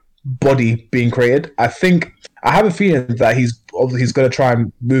 body being created. I have a feeling that he's going to try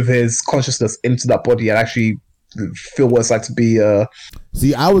and move his consciousness into that body and actually feel what it's like to be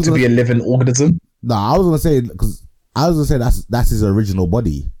be a living organism. No, I was gonna say that's his original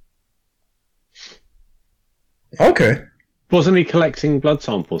body. Okay. Wasn't he collecting blood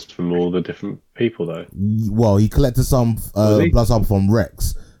samples from all the different people though? Well, he collected some blood sample from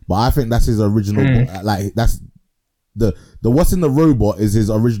Rex, but I think that's his original. Like that's the what's in the robot is his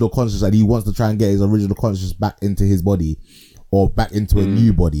original consciousness, and he wants to try and get his original consciousness back into his body or back into a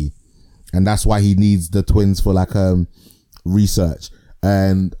new body, and that's why he needs the twins for like research.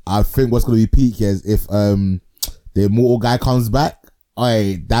 And I think what's going to be peak here is if the immortal guy comes back.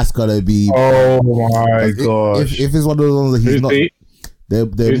 Hey, that's gonna be. Oh my gosh! If it's one of those ones that he's not,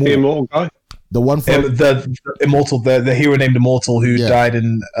 who's the immortal guy? The one from the immortal, the hero named Immortal who died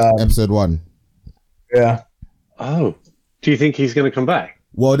in episode 1. Yeah. Oh, do you think he's gonna come back?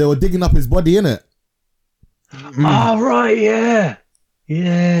 Well, they were digging up his body, innit? Oh right,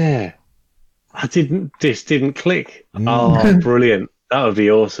 yeah. This didn't click. Oh, brilliant! That would be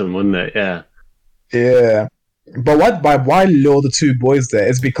awesome, wouldn't it? Yeah. Yeah. But why lure the two boys there?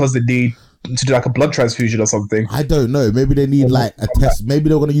 It's because they need to do like a blood transfusion or something. I don't know. Maybe they need like a test. Maybe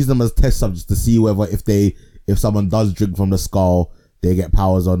they're going to use them as test subjects to see whether if someone does drink from the skull, they get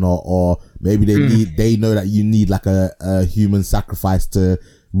powers or not. Or maybe they know that you need like a human sacrifice to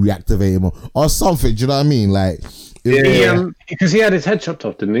reactivate him or something. Do you know what I mean? Like, because he had his head chopped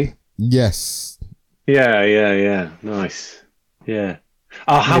off, didn't he? Yes. Yeah. Nice. Yeah.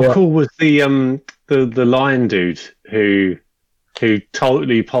 Oh, how cool was the lion dude who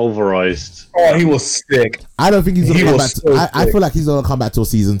totally pulverized? Oh, he was sick. I don't think he's gonna come back. I feel like he's gonna come back till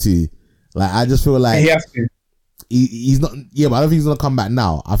season 2. Like I just feel like he has to. He's not. Yeah, but I don't think he's gonna come back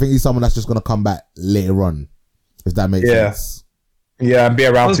now. I think he's someone that's just gonna come back later on, if that makes sense. Yeah, and be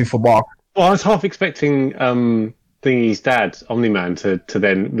around for Mark. Well, I was half expecting Thingy's dad, Omni-Man, to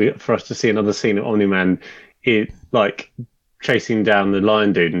then for us to see another scene of Omni-Man, chasing down the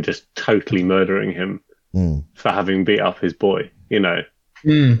lion dude and just totally murdering him for having beat up his boy, I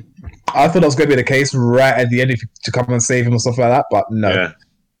thought that was going to be the case right at the end to come and save him or stuff like that, but no,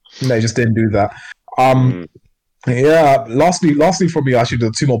 he just didn't do that. Lastly from me, actually, there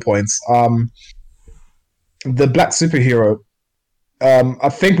are 2 more points. The black superhero, I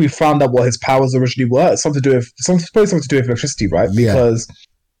think we found out what his powers originally were. It's something to do with electricity, right? Yeah. Because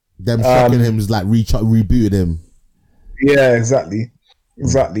them shocking him is like rebooted him. Yeah, exactly.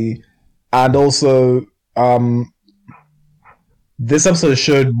 And also, this episode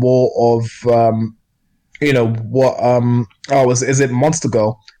showed more of is it Monster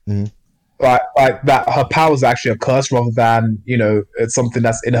Girl? Mm-hmm. Like that her powers are actually a curse rather than it's something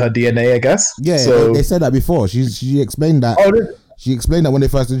that's in her DNA, I guess. Yeah, so they said that before. She explained that. She explained that when they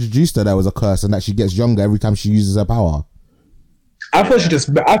first introduced her, there was a curse, and that she gets younger every time she uses her power. I thought she just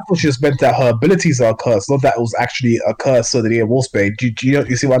meant that her abilities are a curse, not that it was actually a curse so that they get Wolfsbane. Do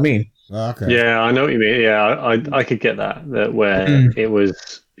you see what I mean? Okay. Yeah, I know what you mean. Yeah, I could get that where it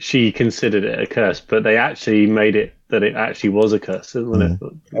was she considered it a curse, but they actually made it that it actually was a curse, wasn't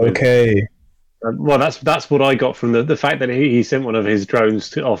it? Okay. Well, that's what I got from the fact that he sent one of his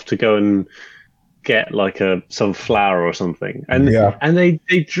drones off to go and get like some flour or something, and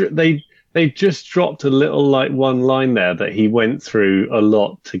they just dropped a little like one line there that he went through a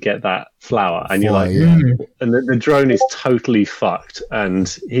lot to get that flour, and you're like, and the drone is totally fucked,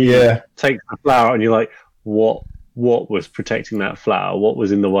 and he takes the flour, and you're like, what was protecting that flour? What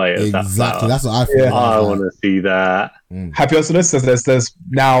was in the way of that flour? Exactly, that's what I feel. I want to see that. Have you also noticed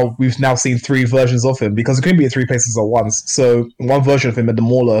that we've now seen 3 versions of him, because it couldn't be in 3 places at once. So one version of him at the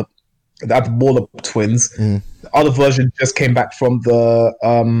Mauler twins. The other version just came back from the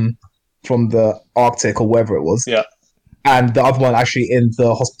Arctic or wherever it was. Yeah. And the other one actually in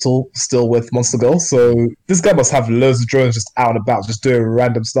the hospital still with Monster Girl. So this guy must have loads of drones just out and about, just doing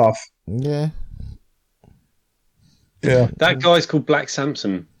random stuff. Yeah. Yeah. That guy's called Black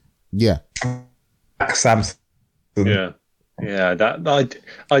Samson. Yeah. Black Samson. Yeah. Yeah. That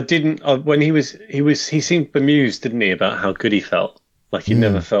I didn't when he seemed bemused, didn't he, about how good he felt. Like he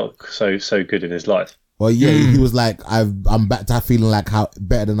never felt so good in his life. Well, yeah, he was like, I'm back to feeling like how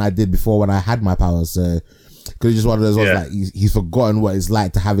better than I did before when I had my powers. So, because he's just one of those ones like he's forgotten what it's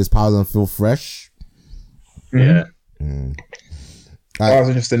like to have his powers and feel fresh. Yeah. That was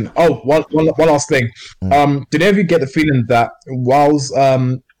interesting. Oh, one last thing. Did any of you get the feeling that whilst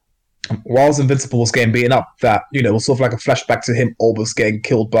Invincible was getting beaten up, that it was sort of like a flashback to him almost getting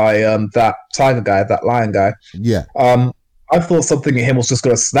killed by that tiger guy, that lion guy? Yeah. I thought something in him was just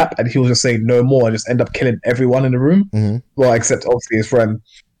going to snap, and he was just saying no more and just end up killing everyone in the room. Well, except obviously his friend.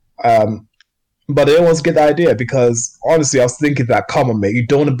 But I didn't want to get the idea, because honestly, I was thinking that, come on, mate, you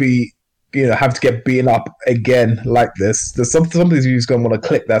don't want to be, have to get beaten up again like this. There's something he's going to want to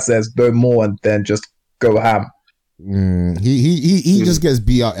click that says no more, and then just go ham. He just gets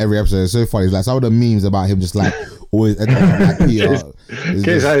beat up every episode. It's so funny. It's like some of the memes about him just like always ending up like Gets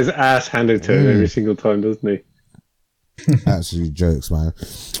his ass handed to him every single time, doesn't he? Absolute jokes, man.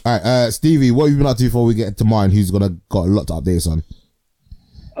 All right, Stevie, what have you been up to before we get to mine? Who's got a lot to update us on?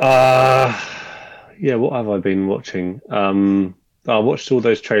 Yeah, what have I been watching? I watched all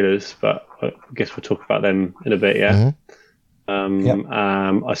those trailers, but I guess we'll talk about them in a bit. Yeah.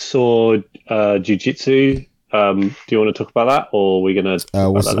 I saw Jiu-Jitsu. Do you want to talk about that, or are we gonna?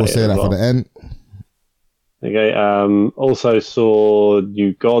 We'll say that for the end. Okay. Also saw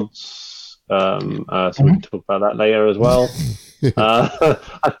New Gods. So we can talk about that later as well.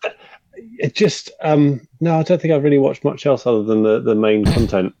 It just no, I don't think I've really watched much else other than the main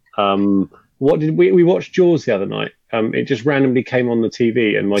content. What did we watched Jaws the other night? It just randomly came on the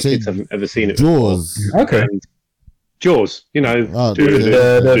TV, and my kids haven't ever seen it. Jaws, before. Okay. And Jaws, And it's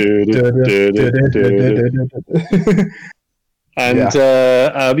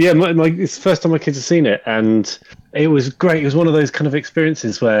the first time my kids have seen it, and it was great. It was one of those kind of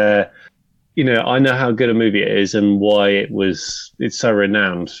experiences where, I know how good a movie it is and why it's so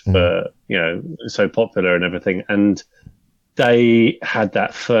renowned for, so popular and everything. And they had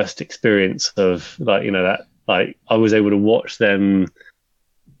that first experience of that I was able to watch them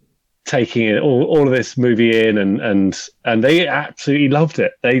taking it all of this movie in, and they absolutely loved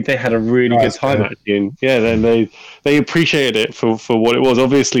it. They had a really good time actually, and then they appreciated it for what it was.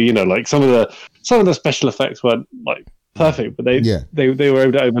 Obviously, some of the special effects weren't like perfect, but they were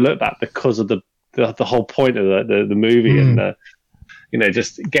able to overlook that because of the whole point of the movie, and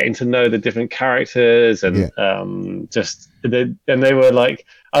just getting to know the different characters, and they were like,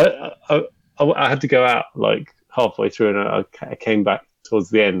 I had to go out like halfway through, and I came back towards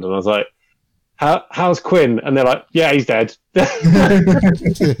the end, and I was like, how's Quinn? And they're like, yeah, he's dead.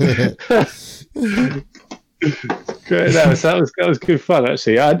 Great. No, so that was good fun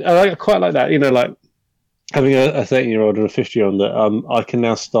actually. I quite like that, like having a 13-year-old and a 50-year-old that I can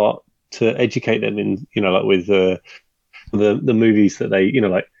now start to educate them in, like with the movies that they,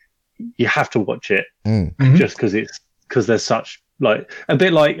 like you have to watch it just because there's such like a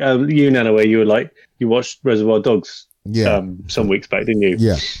bit like you, Nana, where you were like you watched Reservoir Dogs some weeks back, didn't you?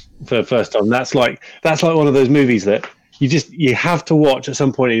 Yeah. For the first time. That's like one of those movies that you have to watch at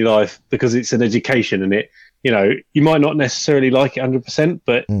some point in your life because it's an education, and it, you know, you might not necessarily like it 100%,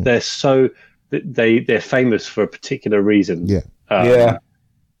 but they're famous for a particular reason. Yeah.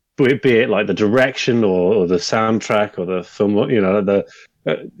 Be it like the direction or the soundtrack or the film, you know, the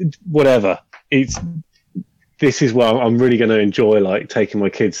whatever. This is where I'm really going to enjoy, like, taking my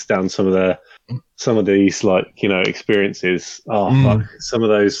kids down some of these, like, you know, experiences. Fuck. Some of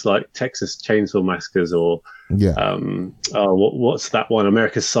those, like, Texas Chainsaw Massacres or what's that one,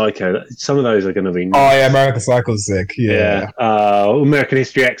 American Psycho. Some of those are going to be nice. American Psycho's sick. American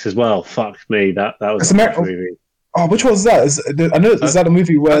History X as well. Fuck me, that was a nice movie. Oh, which one was that? Is that a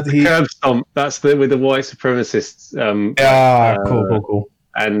movie where he Curb Stomp? That's with the white supremacists. Cool.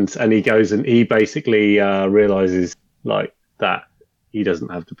 And he goes and he basically realizes, like, that he doesn't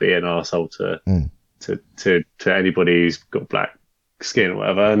have to be an arsehole to anybody who's got black skin or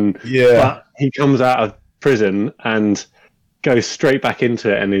whatever. And but he comes out of prison and goes straight back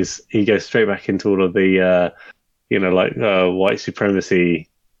into it, and he goes straight back into all of the white supremacy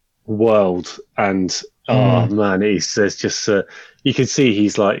world. And oh man, there's just you can see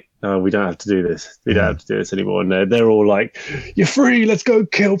he's like, no, we don't have to do this. We don't have to do this anymore. And they're all like, "You're free. Let's go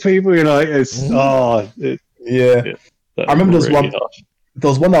kill people." You know, it's I remember there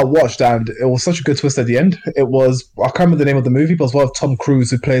was one that I watched, and it was such a good twist at the end. It was, I can't remember the name of the movie, but it was one of Tom Cruise,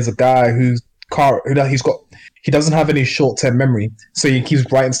 who plays a guy he doesn't have any short-term memory, so he keeps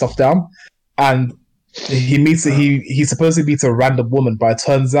writing stuff down, and he supposedly meets a random woman, but it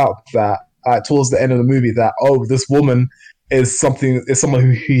turns out that towards the end of the movie that this woman is someone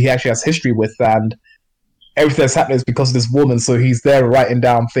who he actually has history with, and everything that's happening is because of this woman. So he's there writing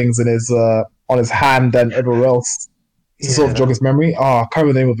down things in his on his hand and everywhere else to sort of jog his memory. I can't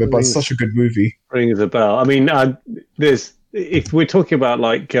remember the name of it, but it's such a good movie. Rings a bell. I mean, if we're talking about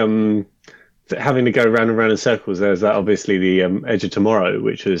like having to go round and round in circles, there's that obviously the Edge of Tomorrow,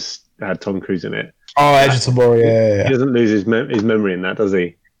 which had Tom Cruise in it. Edge of Tomorrow, yeah. He doesn't lose his memory in that, does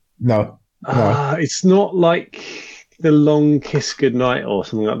he? No. It's not like The Long Kiss Goodnight or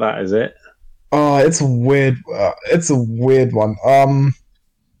something like that, is it? It's a weird. It's a weird one. I'm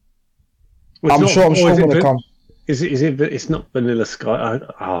sure when it comes. Is it? It's not Vanilla Sky.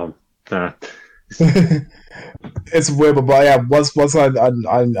 Nah. It's weird, but yeah. Once I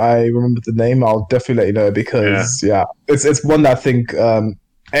remember the name, I'll definitely let you know, because it's one that I think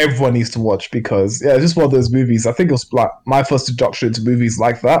everyone needs to watch, because it's just one of those movies. I think it was like my first introduction to movies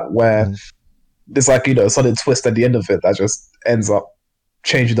like that, where there's like, you know, a sudden twist at the end of it that just ends up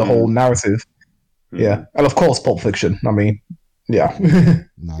changing the whole narrative. Yeah, and of course, Pulp Fiction. I mean,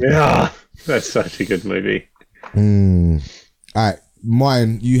 that's such a good movie. All right,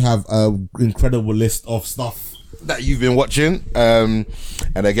 mine. You have an incredible list of stuff that you've been watching, and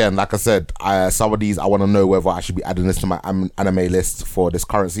again, like I said, some of these I want to know whether I should be adding this to my anime list for this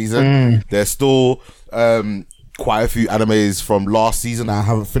current season. There's still quite a few animes from last season that I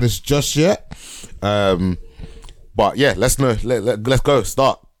haven't finished just yet, but yeah, let's go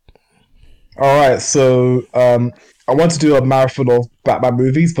start. All right, so I want to do a marathon of Batman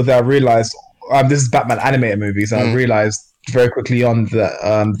movies, but then I realized this is Batman animated movies, and I realized very quickly on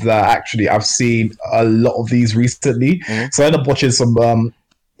that actually I've seen a lot of these recently. So I ended up watching some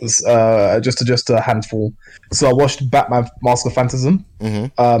just a handful. So I watched Batman Mask of Phantasm,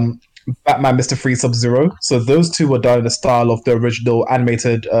 Batman Mr. Freeze Sub-Zero. So those two were done in the style of the original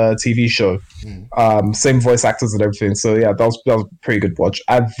animated TV show. Same voice actors and everything. So yeah, that was a pretty good watch.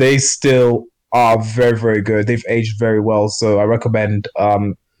 And they still are very, very good. They've aged very well. So I recommend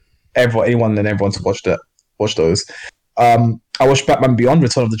anyone to watch those. I watched Batman Beyond: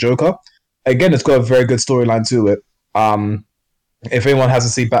 Return of the Joker. Again, it's got a very good storyline to it. If anyone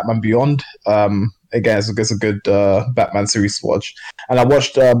hasn't seen Batman Beyond, again, it's a good Batman series to watch. And I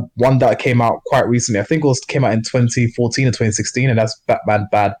watched one that came out quite recently. I think came out in 2014 or 2016, and that's Batman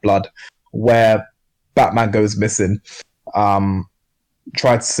Bad Blood, where Batman goes missing.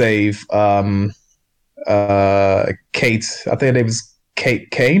 Tried to save Kate. I think her name is Kate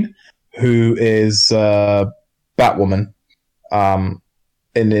Kane, who is Batwoman.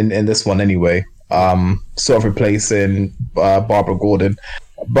 In this one anyway. Sort of replacing Barbara Gordon.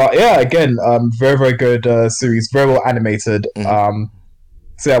 But yeah, again, very, very good series, very well animated. So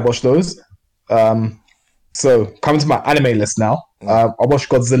yeah, I watched those. So coming to my anime list now, I watched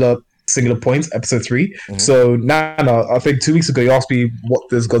Godzilla Singular Point, episode 3. So Nana, I think 2 weeks ago you asked me what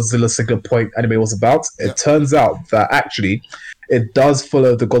this Godzilla Singular Point anime was about. It turns out that actually it does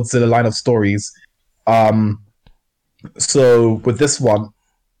follow the Godzilla line of stories. So with this one,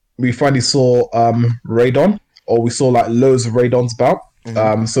 we finally saw radon, or we saw like loads of radons about.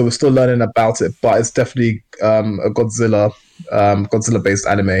 So we're still learning about it, but it's definitely a Godzilla based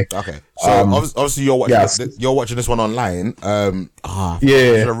anime. Okay, so obviously you're watching this one online. I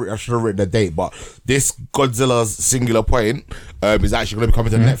should have written the date, but this Godzilla's Singular Point is actually going to be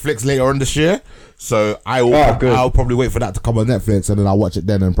coming to Netflix later on this year. So I'll probably wait for that to come on Netflix, and then I'll watch it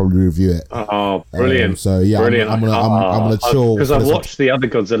then and probably review it. Oh, brilliant! So yeah, brilliant. I'm gonna chill because I've watched the other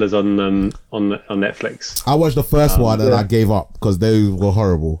Godzillas on Netflix. I watched the first one and I gave up because they were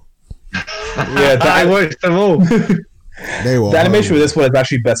horrible. I watched them all. The animation with this one is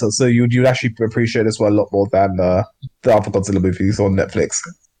actually better, so you'd actually appreciate this one a lot more than the other Godzilla movies on Netflix.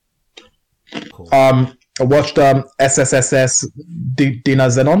 Cool. I watched SSSS Dina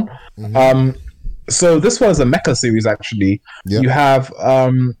Zenon. So this one is a mecha series actually. Yep. You have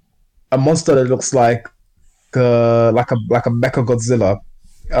a monster that looks like a mecha Godzilla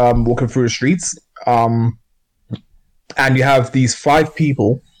walking through the streets, and you have these 5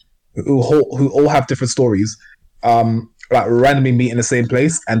 people who all have different stories. Like randomly meet in the same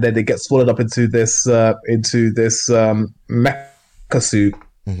place, and then they get swallowed up into this mecha suit,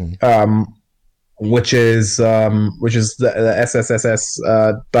 which is the SSSS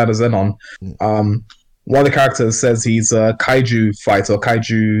Dino Zenon. One of the characters says he's a kaiju fighter,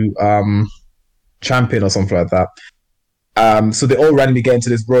 kaiju champion, or something like that. So they all randomly get into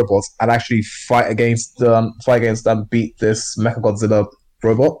this robot and actually fight against them, beat this Mechagodzilla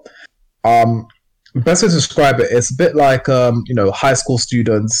robot. Best way to describe it, it's a bit like high school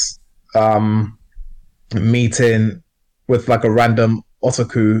students meeting with like a random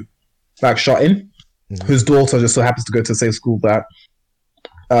otaku like shot-in, whose daughter just so happens to go to the same school that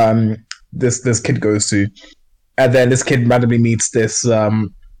this kid goes to, and then this kid randomly meets this the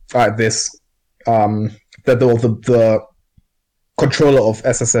controller of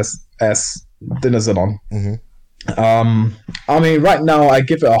SSSS Dinozenon. I mean, right now I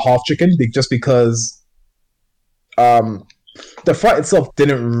give it a half chicken just because the fight itself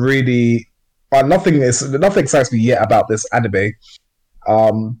didn't really. Nothing excites me yet about this anime.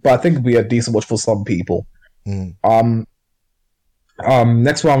 But I think it'll be a decent watch for some people. Next one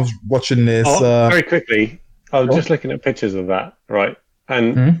I was watching is very quickly. I was just looking at pictures of that, right?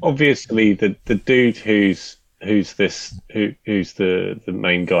 And obviously the dude who's the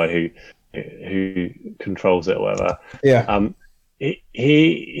main guy who controls it or whatever. Yeah.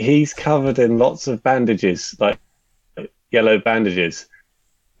 He's covered in lots of bandages, like yellow bandages.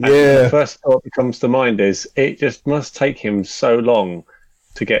 And the first thought that comes to mind is it just must take him so long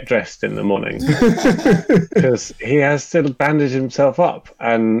to get dressed in the morning because he has to bandage himself up,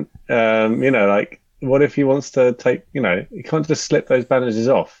 and like what if he wants to take, he can't just slip those bandages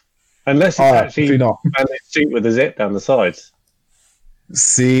off unless it's actually not bandaged suit with a zip down the sides.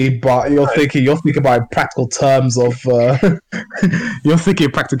 See, but you're thinking about practical terms of you're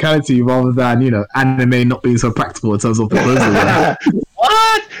thinking practicality rather than anime not being so practical in terms of the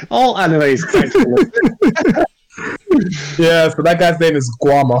What? All anime is practical. Yeah, so that guy's name is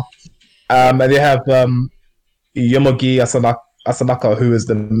Guama, and they have Yomogi Asanaka, who is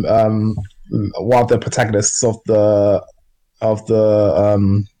the one of the protagonists of the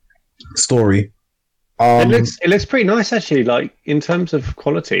story. It looks pretty nice actually, like in terms of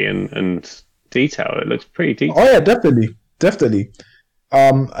quality and detail. It looks pretty detailed. Oh yeah, definitely.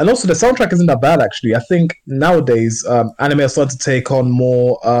 And also the soundtrack isn't that bad actually. I think nowadays anime are starting to take on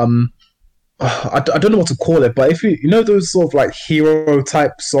more. I don't know what to call it, but if you those sort of like hero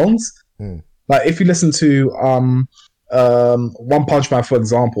type songs, like if you listen to One Punch Man for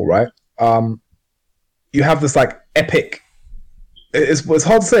example, right? You have this like epic. It's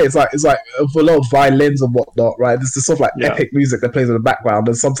hard to say. It's like a lot of violins and whatnot, right? There's this sort of like epic music that plays in the background,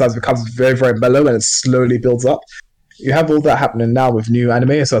 and sometimes becomes very, very mellow, and it slowly builds up. You have all that happening now with new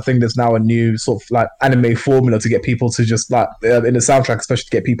anime, so I think there's now a new sort of like anime formula to get people to just like in the soundtrack, especially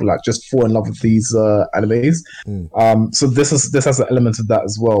to get people like just fall in love with these animes. So this has an element of that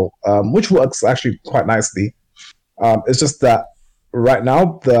as well, which works actually quite nicely. It's just that right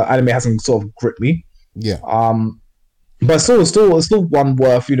now the anime hasn't sort of gripped me. Yeah. But it's still one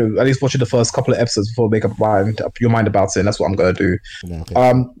worth, at least watching the first couple of episodes before you make up your mind about it, and that's what I'm gonna do. Yeah,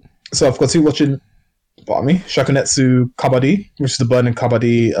 okay. So I've continued watching Shakunetsu Kabaddi, which is the Burning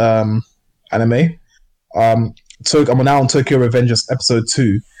Kabaddi anime. I'm now on Tokyo Revengers episode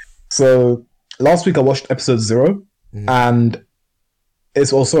 2. So last week I watched episode 0, and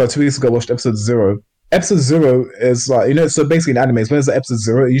it's also 2 weeks ago I watched episode 0. Episode 0 is like, so basically in anime, when it's episode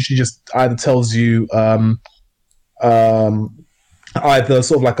 0, it usually just either tells you either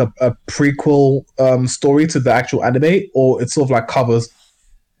sort of like a prequel story to the actual anime, or it sort of like covers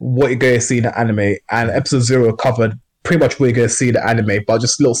what you're going to see in the anime. And episode 0 covered pretty much what you're going to see in the anime, but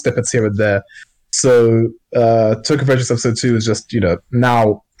just little snippets here and there. So Tokyo Revengers episode 2 is just,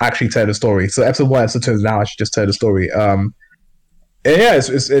 now actually telling the story. So episode 1, episode 2 is now actually just telling the story.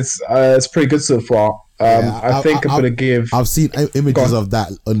 It's pretty good so far. I think I'm gonna give. I've seen images of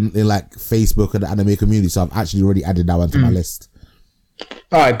that in like Facebook and the anime community, so I've actually already added that one to my list.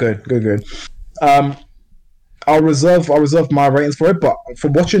 All right, good. I'll reserve my ratings for it, but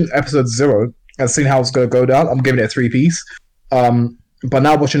from watching episode 0 and seeing how it's gonna go down, I'm giving it a 3-piece. But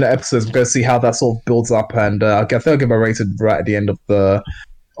now watching the episodes, I'm gonna see how that sort of builds up, and I think I'll give my rating right at the end of the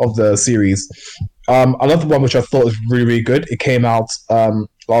series. Another one which I thought was really, really good, it came out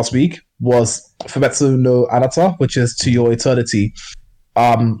last week, was Famitsu no Anata, which is To Your Eternity.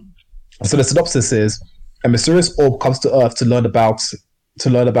 So the synopsis is: a mysterious orb comes to Earth to learn about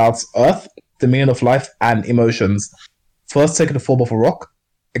Earth, the meaning of life, and emotions. First taking the form of a rock,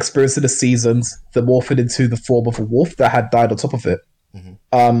 experiencing the seasons, then morphing into the form of a wolf that had died on top of it.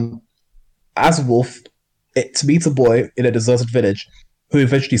 As a wolf, it meets a boy in a deserted village who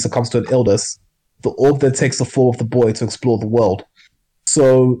eventually succumbs to an illness. The orb then takes the form of the boy to explore the world.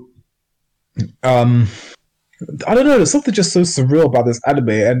 So, I don't know, there's something just so surreal about this anime,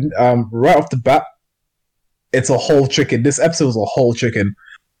 and right off the bat, it's a whole chicken. This episode was a whole chicken.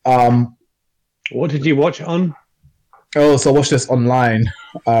 What did you watch on? Oh, so I watched this online.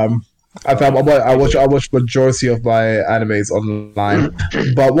 I watch majority of my animes online.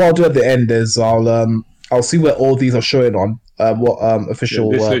 But what I'll do at the end is I'll see where all these are showing on. What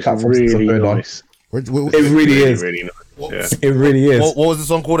official platforms really are going nice. on. It really is. Really nice. It really is. What was the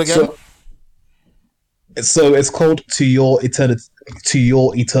song called again? So it's called To Your Eternity. To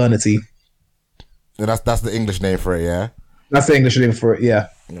Your Eternity. And that's the English name for it, yeah. That's the English name for it, yeah.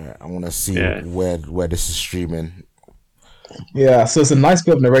 Yeah, I want to see where this is streaming. Yeah, so it's a nice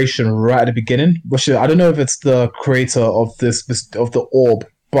bit of narration right at the beginning, which I don't know if it's the creator of the orb,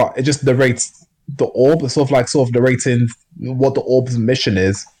 but it just narrates the orb. It's sort of narrating what the orb's mission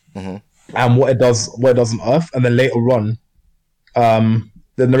is and what it does on Earth, and then later on,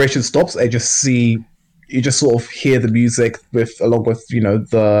 the narration stops. You just sort of hear the music along with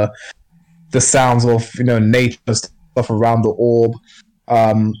the sounds of nature and stuff around the orb.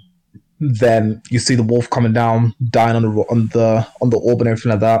 Then you see the wolf coming down, dying on the orb and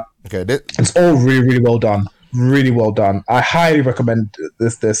everything like that. Okay, it's all really, really well done. Really well done. I highly recommend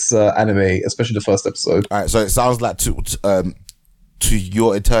this anime, especially the first episode. All right, so it sounds like To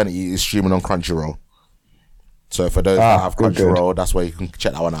Your Eternity is streaming on Crunchyroll. So for those that have Crunchyroll, that's where you can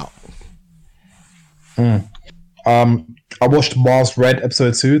check that one out. I watched Mars Red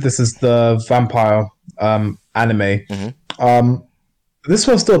episode 2. This is the vampire anime. This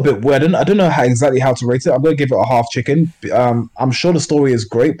one's still a bit weird. I don't know exactly how to rate it. I'm going to give it a half chicken. I'm sure the story is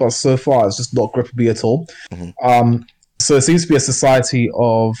great, but so far it's just not gripping me at all. So it seems to be a society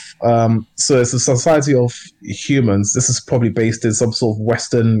of it's a society of humans. This is probably based in some sort of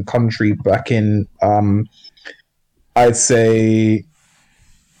Western country back in I'd say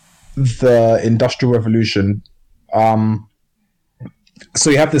the Industrial Revolution. So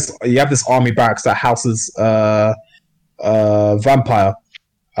you have this army barracks that houses vampire.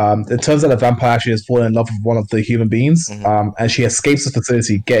 It turns out the vampire actually has fallen in love with one of the human beings, and she escapes the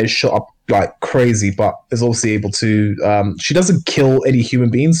facility, getting shot up like crazy, but is also able to. She doesn't kill any human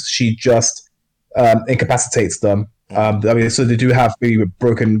beings; she just incapacitates them. So they do have maybe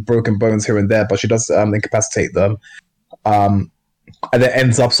broken bones here and there, but she does incapacitate them, and then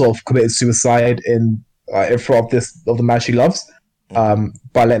ends up sort of committing suicide in front of the man she loves.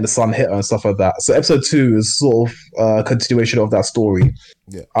 By letting the sun hit her and stuff like that. So episode 2 is sort of a continuation of that story.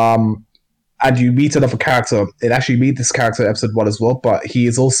 Yeah. And you meet another character. It actually meet this character in episode 1 as well, but he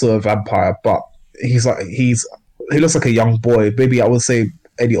is also a vampire. But he looks like a young boy. Maybe I would say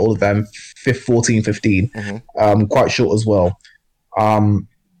any older than 14, 15. Quite short as well.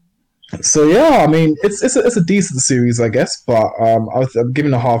 So yeah, I mean it's a decent series, I guess. But I'm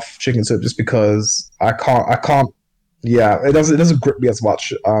giving a half chicken to it just because I can't. Yeah, it doesn't grip me as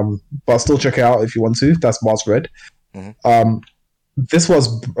much. But still check it out if you want to. That's Mars Red. This was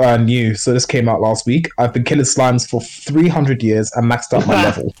brand new, so this came out last week. I've been killing slimes for 300 years and maxed out my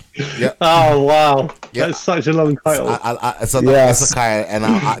level. Yeah. Oh wow, that's such a long title. That's a kind,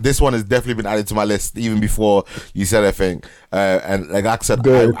 and this one has definitely been added to my list even before you said anything. And like I said,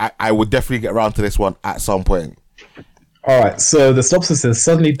 I would definitely get around to this one at some point. All right, so the synopsis is: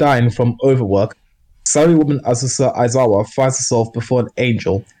 suddenly dying from overwork, Saudi woman Azusa Aizawa finds herself before an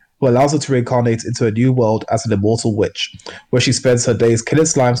angel, who allows her to reincarnate into a new world as an immortal witch, where she spends her days killing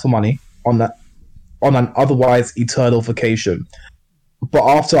slimes for money on an otherwise eternal vacation. But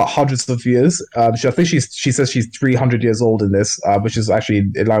after hundreds of years, I think she says she's 300 years old in this, which is actually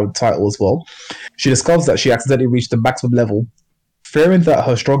in line with the title as well. She discovers that she accidentally reached the maximum level. Fearing that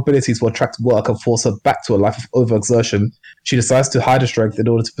her strong abilities will attract work and force her back to a life of overexertion, she decides to hide her strength in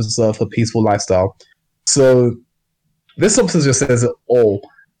order to preserve her peaceful lifestyle. So this synopsis just says it all.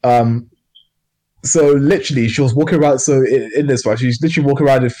 So literally, she was walking around. So in this one, she's literally walking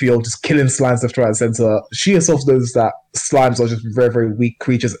around in the field, just killing slimes left, right, and center. She herself knows that slimes are just very, very weak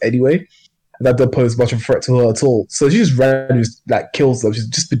creatures anyway, and that don't pose much of a threat to her at all. So she just randomly kills them. She's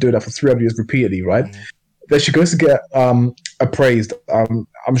just been doing that for 300 years repeatedly, right? Mm-hmm. Then she goes to get appraised. When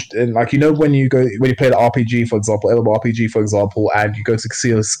you play the RPG, for example, MMORPG, for example, and you go to see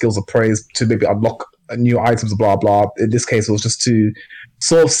her skills appraised to maybe unlock new items, blah blah. In this case, it was just to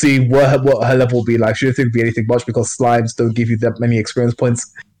sort of see what her level will be like. She didn't think it'd be anything much because slimes don't give you that many experience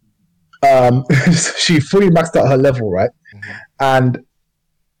points. She fully maxed out her level, right? Mm-hmm.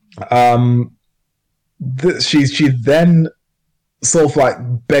 And she then sort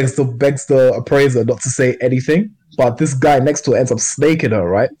of begs the appraiser not to say anything, but this guy next to her ends up snaking her,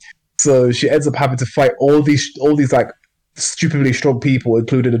 right? So she ends up having to fight all these stupidly strong people,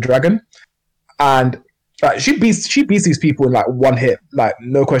 including a dragon, and she beats these people in one hit,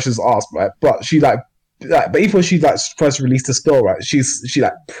 no questions asked, right? But she but even when she tries to release the spell, right, she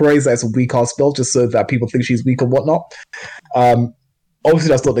prays that it's a weak ass spell just so that people think she's weak and whatnot. Obviously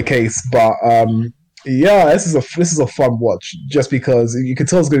that's not the case, but yeah, this is a fun watch just because you can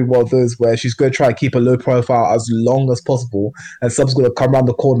tell it's going to be one of those where she's going to try and keep a low profile as long as possible, and someone's going to come around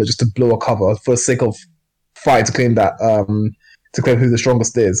the corner just to blow a cover for the sake of fighting to claim that to claim who the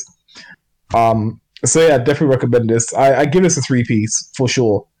strongest is. So yeah, definitely recommend this. I give this a 3-piece for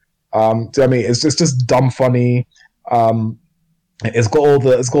sure. It's just dumb funny. It's got all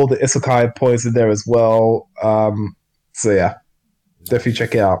the isekai points in there as well. So yeah, definitely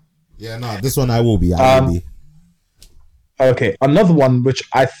check it out. Yeah, no, this one I will be. Okay, another one which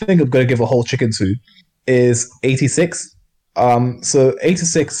I think I'm going to give a whole chicken to is 86. So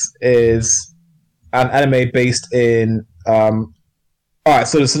 86 is an anime based in Alright,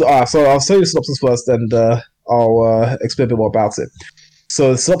 so I'll tell you the synopsis first, and I'll explain a bit more about it.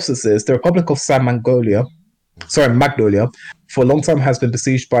 So the synopsis is: the Republic of Magnolia, for a long time has been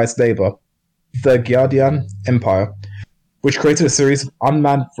besieged by its neighbor, the Gyardian Empire, which created a series of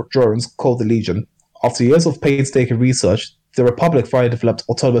unmanned drones called the Legion. After years of painstaking research, the Republic finally developed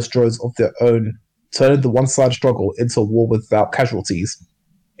autonomous drones of their own, turning the one-sided struggle into a war without casualties.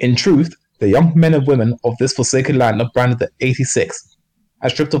 In truth, the young men and women of this forsaken land are branded the 86,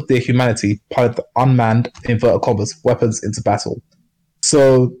 and stripped of their humanity, pilot the unmanned, inverted commas, weapons into battle.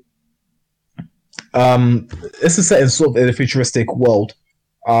 So, this is set in sort of in a futuristic world,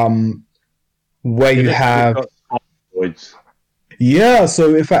 where you have... Yeah,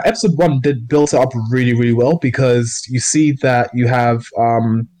 so in fact, episode 1 did build it up really, really well, because you see that you have...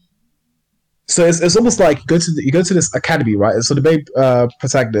 So it's almost like you go to this academy, right? So the main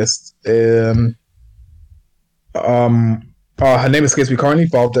protagonist... her name escapes me currently,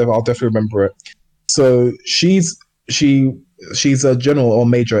 but I'll definitely remember it. So she's a general or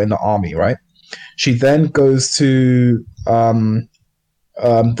major in the army, right? She then goes to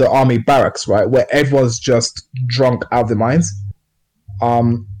the army barracks, right, where everyone's just drunk out of their minds.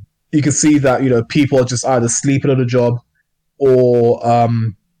 You can see that people are just either sleeping on the job, or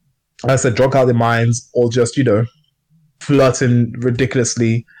like I said, drunk out of their minds, or just flirting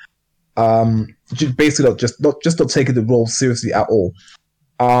ridiculously. Basically not taking the role seriously at all.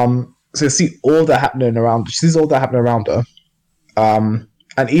 So you see all that happening around. She sees all that happening around her, and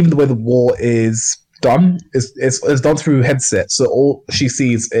even the way the war is done is done through headset. So all she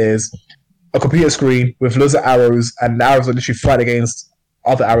sees is a computer screen with loads of arrows, and the arrows are literally fighting against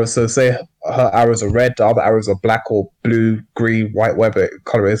other arrows. So say her arrows are red, the other arrows are black or blue, green, white, whatever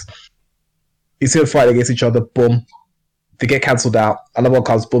color is. You see them fighting against each other. Boom. They get cancelled out. Another one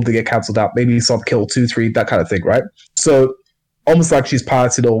comes, boom, they get cancelled out. Maybe some kill 2, 3, that kind of thing, right? So almost like she's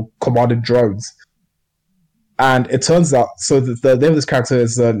piloted or commanded drones. And it turns out, so the name of this character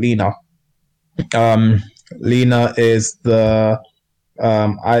is Lena. Lena is the,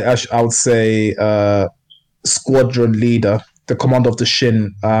 I would say, squadron leader, the commander of the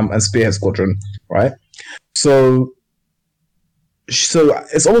Shin and Spearhead Squadron, right? So it's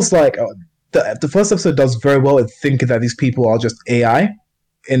almost like... The first episode does very well at thinking that these people are just AI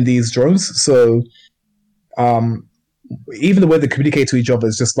in these drones. So even the way they communicate to each other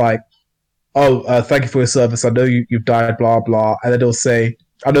is just like, oh, thank you for your service. I know you've died, blah, blah. And then they'll say,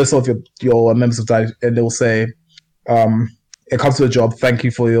 I know some of your members have died, and they'll say, "It comes to a job. Thank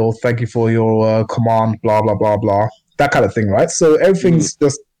you for your command. Blah blah blah blah." That kind of thing, right? So everything's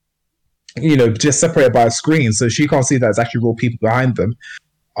just just separated by a screen, so she can't see that it's actually real people behind them.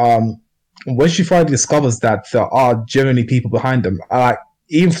 When she finally discovers that there are genuinely people behind them,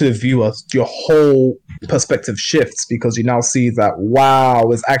 even for the viewer, your whole perspective shifts because you now see that, wow,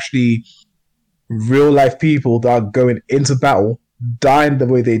 it's actually real life people that are going into battle, dying the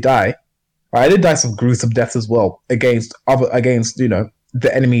way they die. Right? They die some gruesome deaths as well against the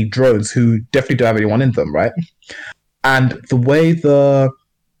enemy drones who definitely don't have anyone in them, right? And the way the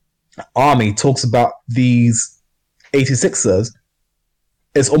army talks about these 86ers,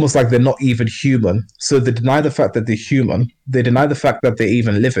 it's almost like they're not even human. So they deny the fact that they're human. They deny the fact that they're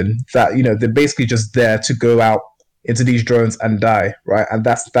even living. That they're basically just there to go out into these drones and die, right? And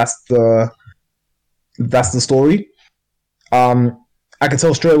that's the story. I can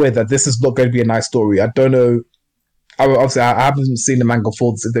tell straight away that this is not going to be a nice story. I don't know. Obviously, I haven't seen the manga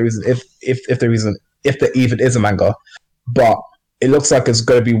for this, if there even is a manga, but it looks like it's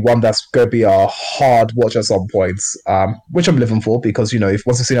going to be one that's going to be a hard watch at some points, which I'm living for because if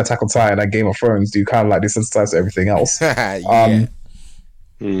once you've seen Attack on Titan and Game of Thrones, you kind of like desensitize to everything else.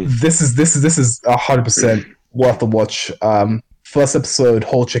 This is 100% worth the watch. First episode,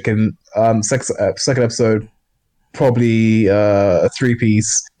 whole chicken. Second episode, probably a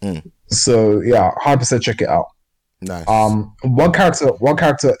 3-piece. So yeah, 100% check it out. Nice. One character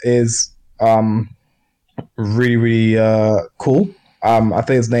is really, really cool. I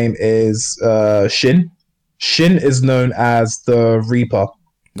think his name is Shin. Shin is known as the Reaper.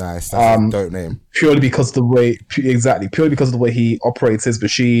 Nice. That's a dope name. Purely because of the way he operates his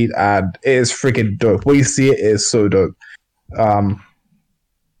machine, and it is freaking dope. When you see it, it is so dope.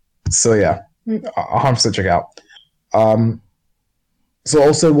 So yeah, 100% check it out. So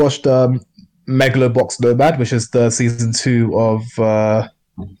also watched Megalobox Nomad, which is the season 2 of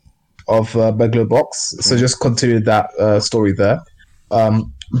Megalobox. So just continued that story there.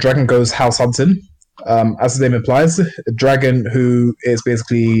 Dragon goes house hunting. As the name implies, a dragon who is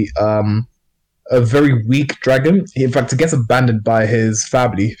basically a very weak dragon. He, in fact, gets abandoned by his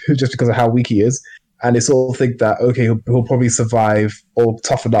family just because of how weak he is. And they sort of think that, okay, he'll probably survive or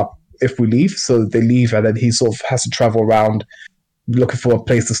toughen up if we leave. So they leave, and then he sort of has to travel around looking for a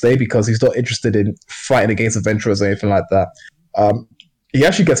place to stay because he's not interested in fighting against adventurers or anything like that. He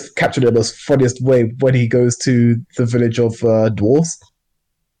actually gets captured in the most funniest way when he goes to the village of dwarves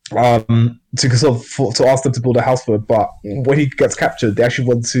to ask them to build a house for him. But when he gets captured, they actually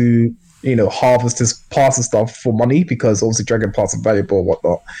want to harvest his parts and stuff for money because obviously dragon parts are valuable and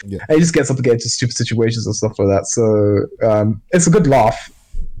whatnot. Yeah. And he just gets up to get into stupid situations and stuff like that. So it's a good laugh.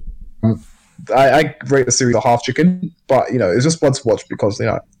 I rate the series a half chicken, but it's just one to watch because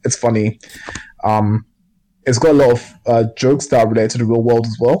it's funny. It's got a lot of jokes that are related to the real world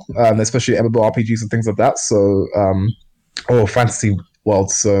as well, especially MMORPGs and things like that. So, or fantasy world.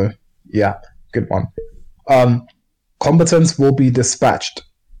 So, yeah, good one. Combatants will be dispatched.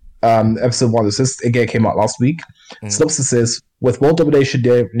 Episode 1. This again came out last week. Synopsis is: with world domination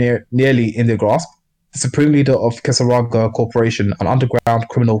nearly in their grasp, the supreme leader of Kesaraga Corporation, an underground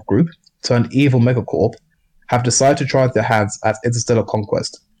criminal group turned evil megacorp, have decided to try their hands at interstellar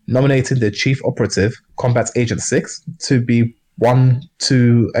conquest, nominating their chief operative, Combat Agent 6, to be one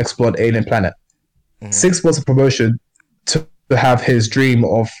to explore an alien planet. 6 was a promotion to have his dream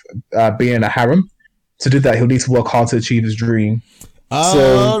of being in a harem. To do that, he'll need to work hard to achieve his dream.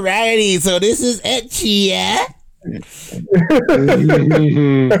 Alrighty, so this is ecchi, yeah?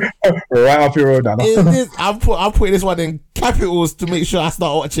 Right off your road, Nana. I'm putting this one in capitals to make sure I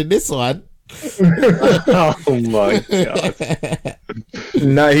start watching this one. Oh my god!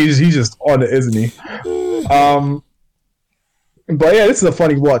 Nah, he's just on it, isn't he? But yeah, this is a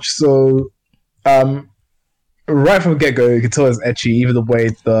funny watch. So, right from the get go, you can tell it's ecchi. Even the way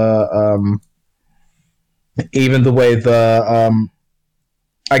the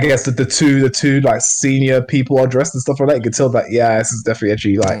I guess the two like senior people are dressed and stuff like that. You can tell that this is definitely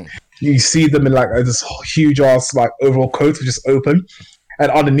ecchi. Like you see them in like this huge ass like overall coat which is open. And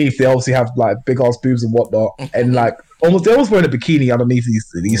underneath, they obviously have like big ass boobs and whatnot, and like they're almost wearing a bikini underneath these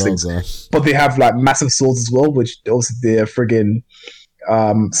things. Gosh. But they have like massive swords as well, which obviously they're friggin'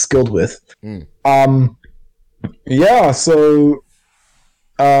 skilled with. Yeah. So,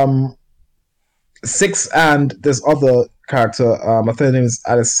 6 and this other character, I think her name is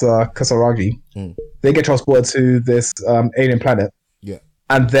Alice Kasaragi. They get transported to this alien planet,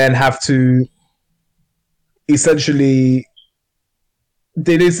 and then have to essentially.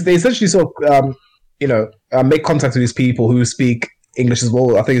 They essentially sort of make contact with these people who speak English as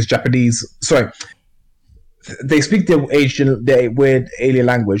well. I think it's Japanese. Sorry, they speak their weird alien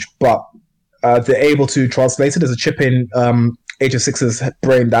language, but they're able to translate it. There's a chip in Agent 6's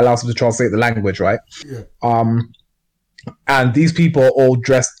brain that allows them to translate the language, right? Yeah. And these people are all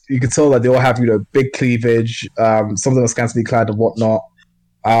dressed. You can tell that they all have, big cleavage. Some of them are scantily clad and whatnot.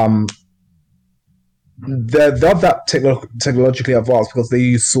 They're not that technologically advanced because they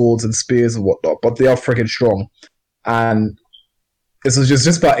use swords and spears and whatnot, but they are freaking strong. And it's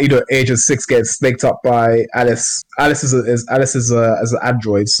just about Agent 6 gets snaked up by Alice. Alice is an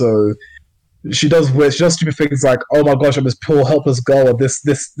android, so she does stupid things like, oh my gosh, I'm this poor helpless girl, or this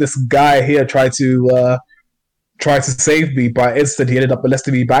guy here tried to save me, but instead he ended up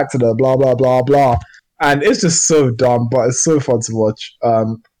molesting me back to the blah blah blah blah, and it's just so dumb, but it's so fun to watch.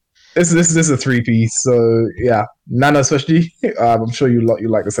 This is a 3-piece, so yeah, Nana especially. I'm sure you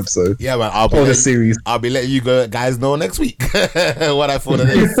like this episode. Yeah, man. This series. I'll be letting you guys know next week what I thought of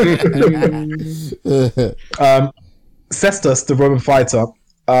this. Cestus, the Roman fighter.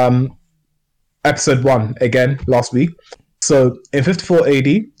 Episode 1 again last week. So in 54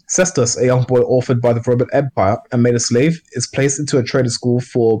 AD, Cestus, a young boy orphaned by the Roman Empire and made a slave, is placed into a training school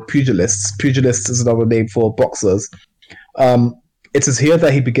for pugilists. Pugilists is another name for boxers. It is here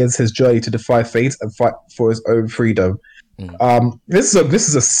that he begins his journey to defy fate and fight for his own freedom. This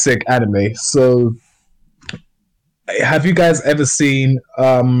is a sick anime. So, have you guys ever seen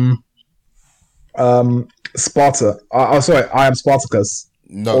Sparta? Sorry, I Am Spartacus.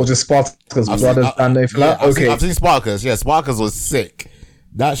 No, or just Spartacus Brothers and anything like that. Okay, I've seen Spartacus. Yeah, Spartacus was sick.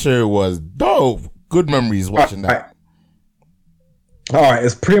 That show was dope. Good memories watching that. All right,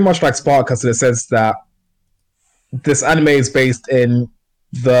 it's pretty much like Spartacus in the sense that this anime is based in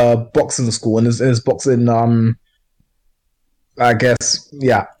the boxing school, and it's boxing. I guess,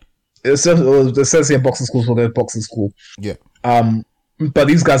 yeah. It's essentially a boxing school for the boxing school. Yeah. But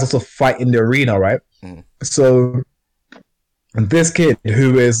these guys also fight in the arena, right? So this kid,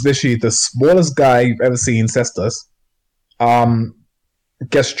 who is literally the smallest guy you've ever seen, Cestus,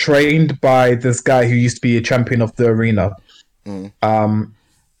 gets trained by this guy who used to be a champion of the arena.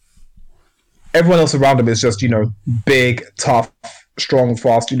 Everyone else around him is just, big, tough, strong,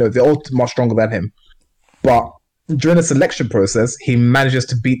 fast. They're all much stronger than him. But during the selection process, he manages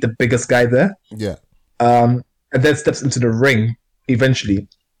to beat the biggest guy there. Yeah. And then steps into the ring eventually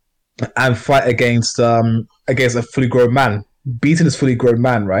and fight against a fully grown man, beating this fully grown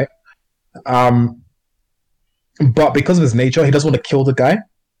man, right? But because of his nature, he doesn't want to kill the guy.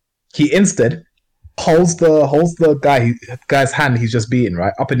 He instead holds the guy's hand he's just beaten,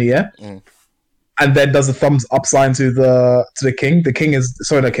 right, up in the air. And then does a thumbs up sign to the king. The king is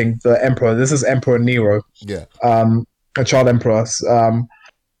the emperor. This is Emperor Nero. Yeah. A child emperor.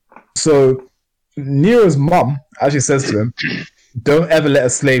 So Nero's mom actually says to him, "Don't ever let a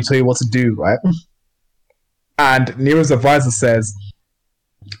slave tell you what to do," right? And Nero's advisor says,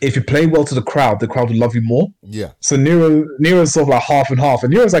 "If you play well to the crowd will love you more." Yeah. So Nero's sort of like half and half,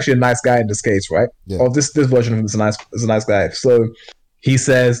 and Nero's actually a nice guy in this case, right? Yeah. Or this version of him is a nice guy. So he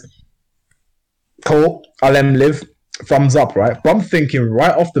says, "Cool, I'll let him live. Thumbs up," right? But I'm thinking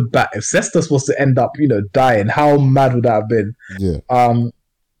right off the bat, if Cestus was to end up, dying, how mad would that have been? Yeah.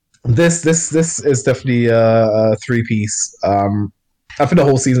 This is definitely a 3-piece. I think the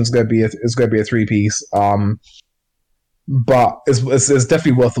whole season is going to be a 3-piece. But it's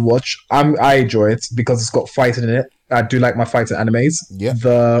definitely worth the watch. I enjoy it because it's got fighting in it. I do like my fighting animes. Yeah.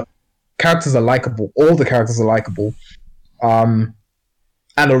 The characters are likable. All the characters are likable. And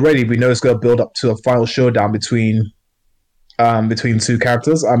already we know it's going to build up to a final showdown between two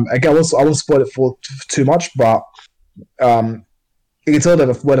characters. Again, I won't spoil it for too much, but you can tell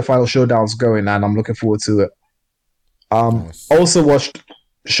that where the final showdown's going, and I'm looking forward to it. Nice. Also watched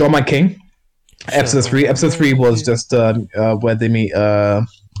Shaman King, episode 3. Episode 3 was just where they meet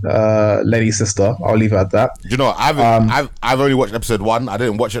Lenny's sister. I'll leave it at that. You know, I've only watched episode 1. I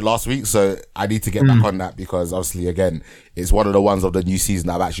didn't watch it last week, so I need to get back on that because obviously, again, it's one of the ones of the new season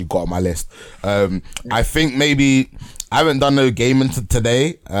that I've actually got on my list. I think maybe I haven't done no gaming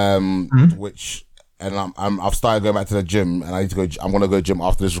today, which. And I've started going back to the gym, and I need to go. I'm gonna go gym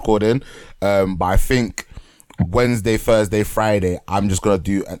after this recording. But I think Wednesday, Thursday, Friday, I'm just gonna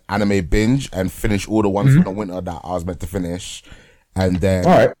do an anime binge and finish all the ones from the winter that I was meant to finish, and then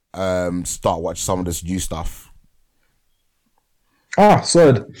start watch some of this new stuff.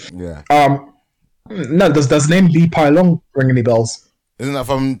 Solid. Yeah. No, does the name Lee Pai Long ring any bells? Isn't that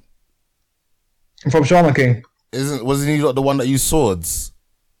from Shaman King? Wasn't he not the one that used swords?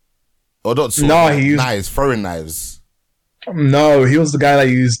 Or not swords? No, he used knives, throwing knives. No, he was the guy that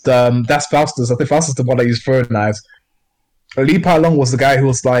used that's Faustus. I think Faustus is the one that used throwing knives. Lee Pai Long was the guy who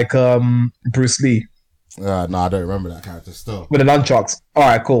was like Bruce Lee. No, I don't remember that character still. With the nunchucks. All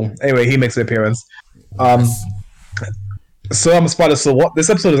right, cool. Anyway, he makes an appearance. So I'm a spider. So what? This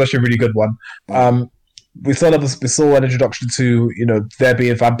episode is actually a really good one. We saw an introduction to there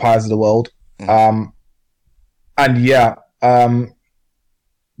being vampires in the world. And yeah,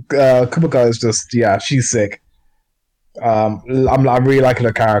 Kumiko is just she's sick. I'm really liking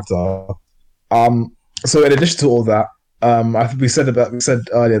her character. So in addition to all that, I think we said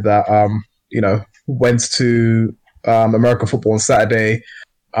earlier that went to American football on Saturday.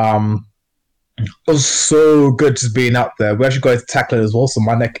 It was so good just being out there. We actually got to tackle it as well, so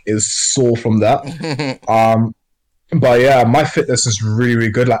my neck is sore from that. But yeah, my fitness is really, really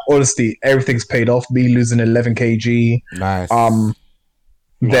good. Like honestly, everything's paid off. Me losing 11 kg. Nice.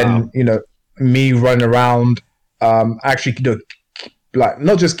 Then me running around. Actually, like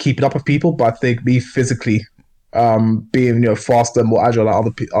not just keeping up with people, but I think me physically being faster, more agile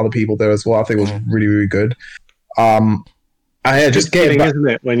than other people there as well. I think it was really, really good. And yeah, just getting back, isn't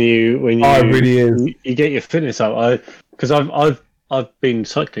it? When you it really is. You get your fitness up. Because I've been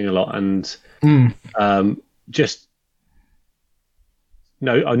cycling a lot, and just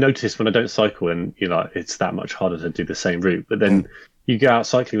I notice when I don't cycle, and it's that much harder to do the same route. But then you go out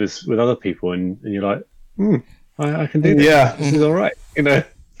cycling with other people, and you're like, I can do this. Yeah, this is all right.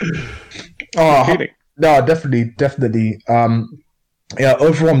 Oh no, definitely. Yeah,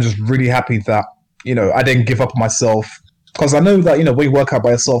 overall, I'm just really happy that I didn't give up on myself. Because I know that, when you work out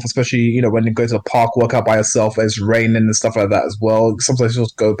by yourself, especially, when you go to the park, work out by yourself, it's raining and stuff like that as well. Sometimes you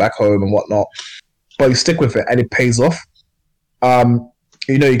just go back home and whatnot. But you stick with it and it pays off.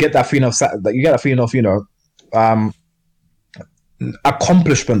 You get that feeling of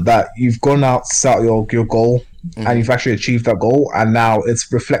accomplishment that you've gone out, set out your goal, and you've actually achieved that goal. And now it's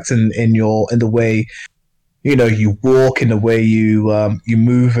reflecting in the way, you walk, in the way you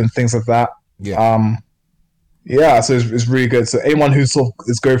move and things like that. Yeah. Yeah, so it's really good. So anyone who sort of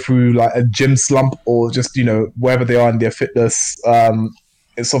is going through like a gym slump or just wherever they are in their fitness,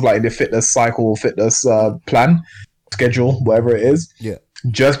 it's sort of like in their fitness cycle, fitness plan, schedule, whatever it is. Yeah,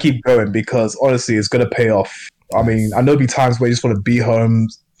 just keep going because honestly, it's gonna pay off. I mean, I know there'll be times where you just want to be home,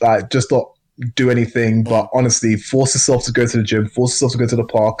 like just not do anything, but honestly, force yourself to go to the gym, force yourself to go to the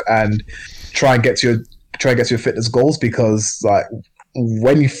park, and try and get to your fitness goals because like.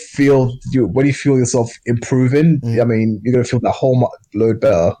 When you feel yourself improving, I mean, you're gonna feel that whole load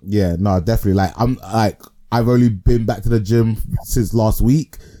better. Yeah, no, definitely. I've only been back to the gym since last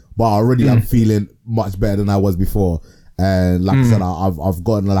week, but already I'm feeling much better than I was before. And like I said, I've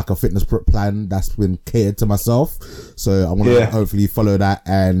gotten like a fitness plan that's been catered to myself, so I want to hopefully follow that.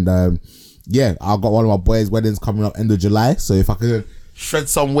 And I've got one of my boys' weddings coming up end of July, so if I could shred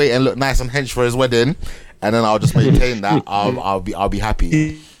some weight and look nice and hench for his wedding. And then I'll just maintain that. I'll be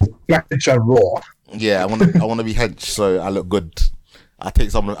happy. Black and raw. Yeah, I want to be hench, so I look good. I'll take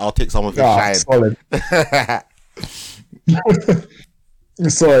some of his shine. Solid.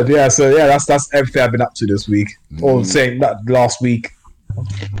 Solid. Yeah. So yeah, that's everything I've been up to this week, or saying that last week.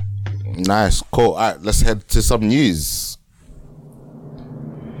 Nice, cool. All right, let's head to some news.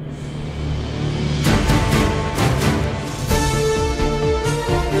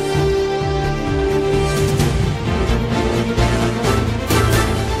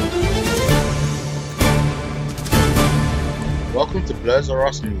 Welcome to Beltza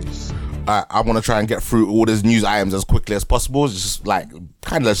Ross News. I want to try and get through all these news items as quickly as possible. It's just like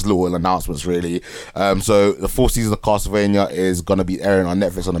kind of just little announcements, really. So the fourth season of Castlevania is going to be airing on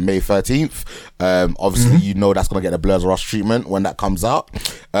Netflix on the May 13th. Obviously, that's going to get a Beltza Ross treatment when that comes out.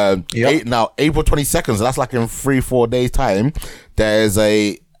 Now, April 22nd, so that's like in 3-4 days' time, there's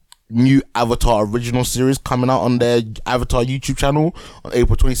a new Avatar original series coming out on their Avatar YouTube channel on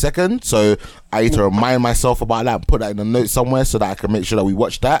April 22nd. So I need to remind myself about that and put that in the notes somewhere so that I can make sure that we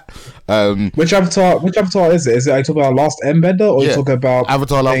watch that. Which Avatar is it? Are you talking about Last Airbender or are you talking about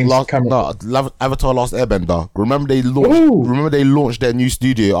Avatar Last Airbender? Remember they launched their new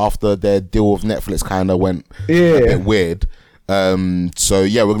studio after their deal with Netflix kind of went a bit weird. So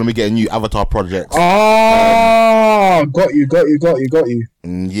yeah, we're gonna be getting new Avatar projects. Got you.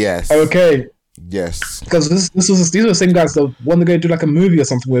 Yes. Okay. Yes. Because these are the same guys that want to go do like a movie or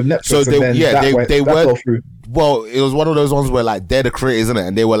something with Netflix. So they were. Well, it was one of those ones where like they're the creators, isn't it?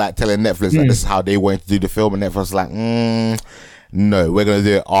 And they were like telling Netflix that this is how they wanted to do the film, and Netflix was like, no, we're gonna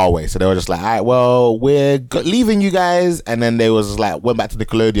do it our way. So they were just like, all right, well, we're leaving you guys, and then they was like went back to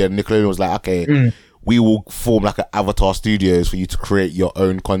Nickelodeon. And Nickelodeon was like, okay. We will form like an Avatar Studios for you to create your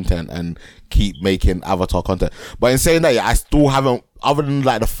own content and keep making Avatar content. But in saying that, I still haven't, other than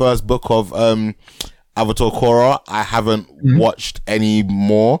like the first book of Avatar Korra. I haven't watched any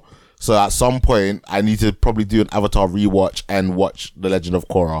more. So at some point, I need to probably do an Avatar rewatch and watch The Legend of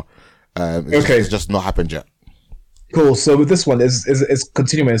Korra. It's just not happened yet. Cool. So with this one, it's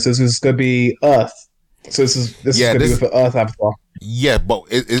continuing. So this is going to be Earth. So this is going to be with the Earth Avatar. Yeah, but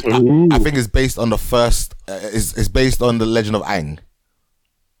I think it's based on the first. It's based on The Legend of Aang.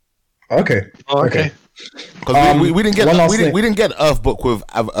 Okay. Okay. Because we didn't get Earth book with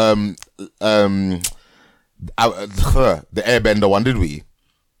the Airbender one, did we?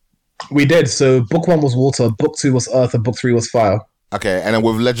 We did. So book 1 was water, book 2 was earth, and book 3 was fire. Okay, and then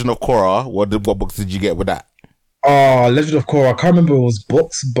with Legend of Korra, what books did you get with that? Oh, Legend of Korra. I can't remember it was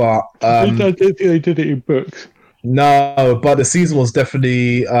books, but I don't think they did it in books. No, but the season was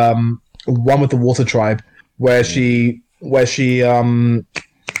definitely one with the Water Tribe, where she basically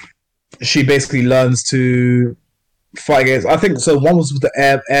learns to fight against. I think so. One was with the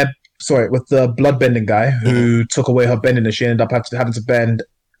with the bloodbending guy who took away her bending, and she ended up having to bend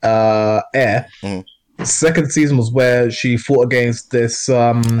air. The second season was where she fought against this.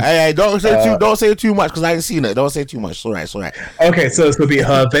 Hey, don't say too much because I ain't seen it. Don't say too much. It's all right. Okay, so it's gonna be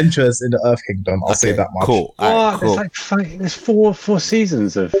her adventures in the Earth Kingdom. I'll say that much. Cool. Cool. There's four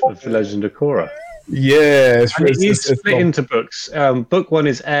seasons of The Legend of Korra. Yeah, it's split into books. Book 1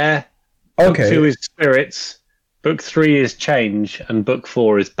 is air. Book 2 is spirits. Book 3 is change, and book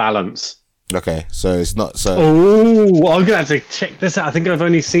 4 is balance. Okay, so it's not so. Oh, I'm gonna have to check this out. I think I've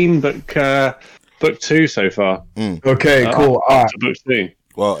only seen book 2 so far. Okay, cool. All right. Book 2.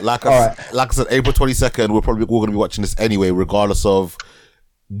 Well, like I said, April 22nd, we're probably all going to be watching this anyway, regardless of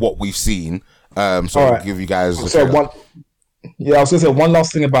what we've seen. So I'll give you guys. I was going to say one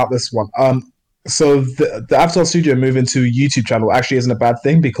last thing about this one. So the Avatar Studio moving to YouTube channel actually isn't a bad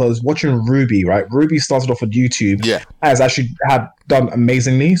thing, because watching Ruby, right? Ruby started off on YouTube, has actually done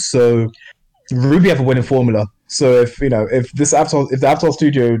amazingly. So Ruby have a winning formula. So if the Avatar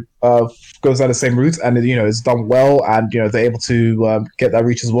Studio goes down the same route and it's done well, and they're able to get that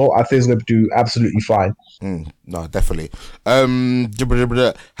reach as well, I think it's going to do absolutely fine. No, definitely.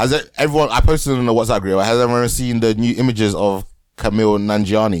 Has everyone? I posted in the WhatsApp group. Has everyone seen the new images of Camille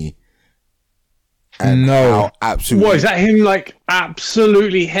Nanjiani? No, absolutely. What is that? Him like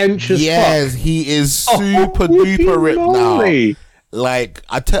absolutely hench as fuck? Yes, he is super duper ripped now. Like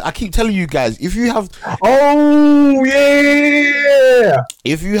I keep telling you guys, if you have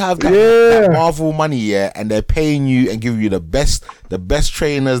that Marvel money, and they're paying you and giving you the best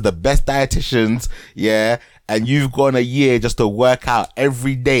trainers, the best dietitians, and you've gone a year just to work out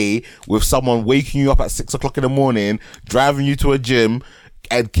every day with someone waking you up at 6 o'clock in the morning, driving you to a gym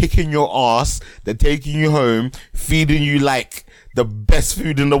and kicking your ass, then taking you home, feeding you like the best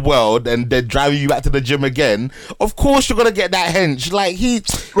food in the world, and then driving you back to the gym again, of course you're gonna get that hench. Like he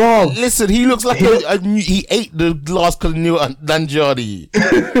looks like he ate the last Camille Nanjiani.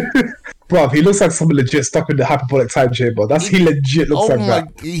 Bro, he looks like someone legit stuck in the hyperbolic time chamber. He legit looks like that.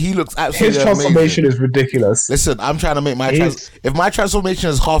 He looks absolutely His transformation amazing. is ridiculous. Listen, I'm trying to make my if my transformation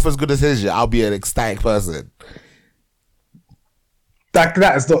is half as good as his, I'll be an ecstatic person. That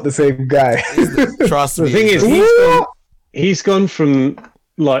is not the same guy. Trust me. The thing is, he's gone from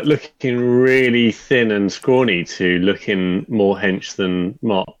like looking really thin and scrawny to looking more hench than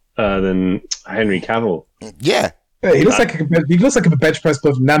Henry Cavill. Yeah. He looks like a bench press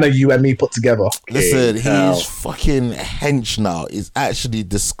both Nana, you, and me put together. Listen, he's fucking hench now. It's actually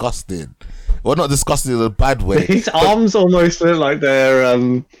disgusting. Well, not disgusting in a bad way. His arms almost look like they're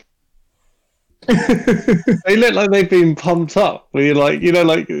they look like they've been pumped up. Where you're like,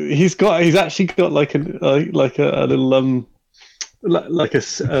 he's actually got like a little like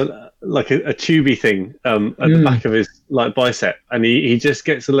a tubey thing at the back of his like bicep, and he just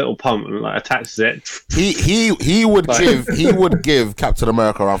gets a little pump and like attaches it. He would give Captain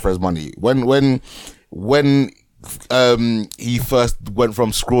America a run for his money when he first went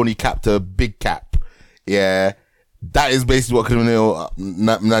from scrawny cap to big cap. Yeah. That is basically what Camille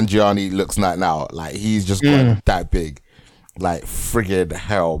Nanjiani looks like now. Like, he's just got that big. Like, friggin'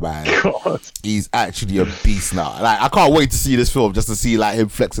 hell, man. God. He's actually a beast now. Like, I can't wait to see this film just to see, like, him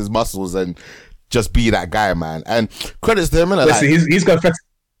flex his muscles and just be that guy, man. And credits to him, innit? Listen, he's got to flex.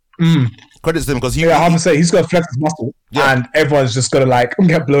 Credits to him because I have to say, he's got to flex his muscle, and everyone's just going to, like,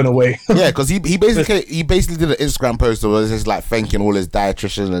 get blown away. Yeah, because he basically did an Instagram post where he's like thanking all his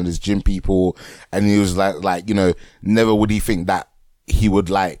dietitians and his gym people, and he was like never would he think that he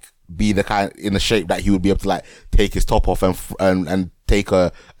would like be the kind in the shape that he would be able to like take his top off and take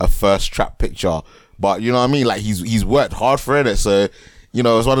a first trap picture. But you know what I mean? Like he's worked hard for it, so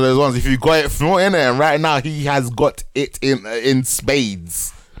it's one of those ones. If you got it from in there, and right now he has got it in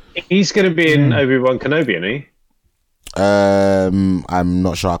spades. He's going to be in Obi-Wan Kenobi, isn't he? I'm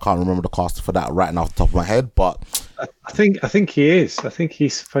not sure. I can't remember the cast for that right now off the top of my head, but I think he is. I think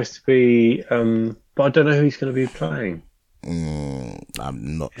he's supposed to be, but I don't know who he's going to be playing.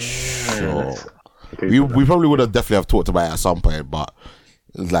 I'm not sure. We probably would have definitely have talked about it at some point, but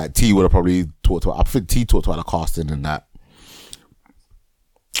like T would have probably talked about. I think T talked about the casting and that.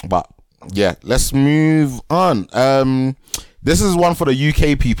 But yeah, let's move on. This is one for the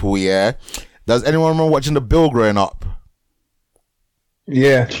UK people. Yeah, does anyone remember watching The Bill growing up?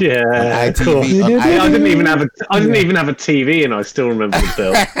 Yeah, of course. I didn't even have a TV, and I still remember The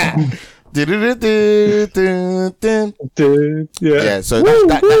Bill. Yeah, so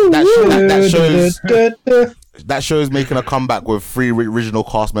that show is making a comeback with 3 original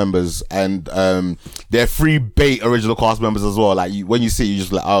cast members, and they're 3 bait original cast members as well. Like when you see it, you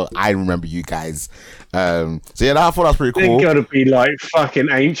just like, oh, I remember you guys. So yeah, I thought that was pretty cool. They've got to be like fucking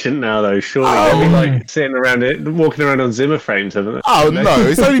ancient now, though. Surely they'll be like sitting around it, walking around on Zimmer frames, haven't they? Oh no,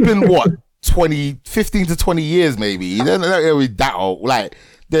 it's only been what 15 to 20 years, maybe. They're not really that old. Like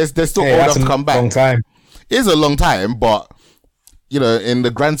they're still old enough to come back. Long time. It is a long time, but you know, in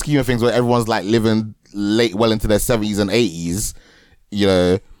the grand scheme of things, where everyone's like living well into their 70s and 80s, you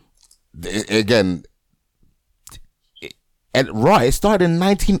know, again, it started in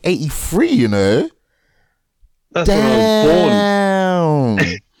 1983, you know. That's when I was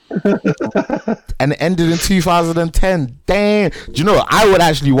born. And it ended in 2010. Damn. Do you know what? I would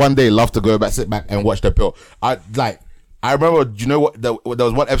actually one day love to go back, sit back and watch The Bill. I remember, do you know what? There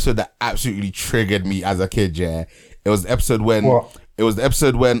was one episode that absolutely triggered me as a kid, yeah. It was the episode when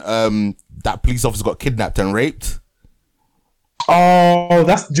that police officer got kidnapped and raped. Oh,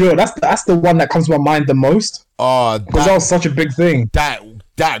 that's the one that comes to my mind the most. Oh, because that was such a big thing.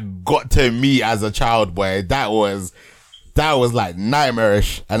 That got to me as a child, boy. That was like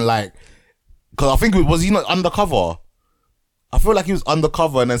nightmarish, and like, because I think was he not undercover? I feel like he was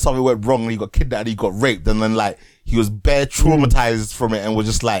undercover, and then something went wrong, and he got kidnapped, and he got raped, and then like he was bare traumatized from it, and was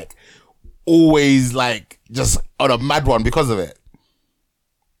just like always like just on a mad one because of it.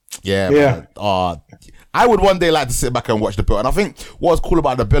 Yeah. I would one day like to sit back and watch The Bill, and I think what was cool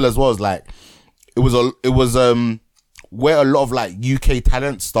about The Bill as well is like it was where a lot of like UK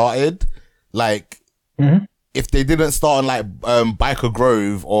talent started. Like if they didn't start on like Biker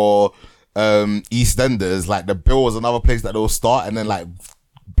Grove or EastEnders, like The Bill was another place that they'll start and then like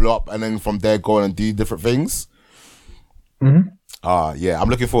blow up, and then from there go on and do different things. Yeah, I'm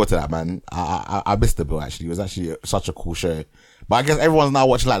looking forward to that, man. I missed The Bill actually. It was actually such a cool show. But I guess everyone's now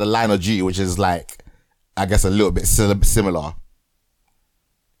watching like The Line of Duty, which is like, I guess a little bit similar.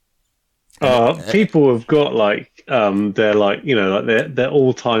 People have got like they're like, you know, like their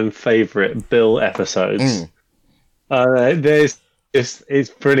all-time favorite Bill episodes. It's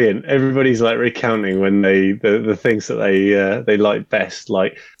brilliant. Everybody's like recounting when the things that they like best,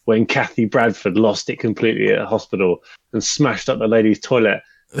 like when Kathy Bradford lost it completely at a hospital and smashed up the lady's toilet,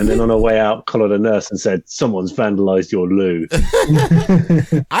 and then on her way out collared a nurse and said, "Someone's vandalized your loo."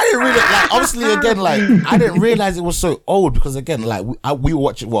 I didn't really like. Obviously, again, like I didn't realize it was so old because again, like we were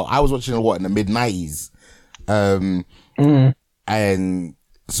watching. Well, I was watching in the mid 90s, and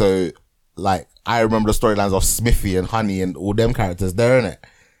so like I remember the storylines of Smithy and Honey and all them characters there in it.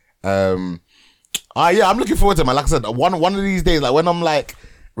 Yeah, I'm looking forward to it, man. Like I said, one of these days, like when I'm like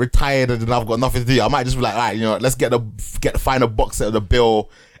retired and I've got nothing to do, I might just be like, all right, you know, let's find a box set of The Bill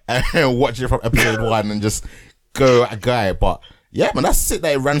and watch it from episode 1 and just go at a guy. But yeah, man, that's it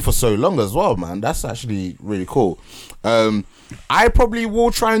that it ran for so long as well, man. That's actually really cool. I probably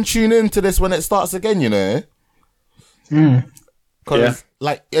will try and tune into this when it starts again, you know. Because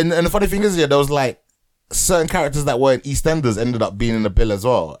like, and the funny thing is, yeah, there was like certain characters that were in EastEnders ended up being in The Bill as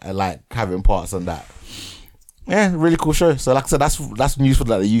well, and like having parts on that. Yeah, really cool show. So like I said, that's news for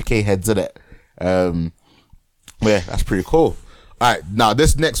like the UK heads, isn't it? Yeah, that's pretty cool. All right, now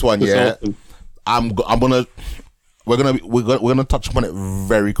this next one, yeah, awesome. We're gonna touch upon it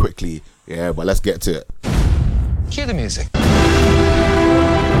very quickly, yeah, but let's get to it. Cue the music.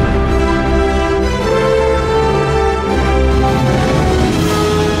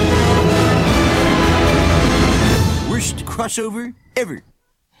 Worst crossover ever.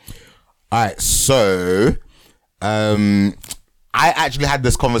 All right, so I actually had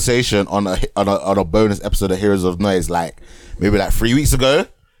this conversation on a bonus episode of Heroes of Noise like maybe like 3 weeks ago,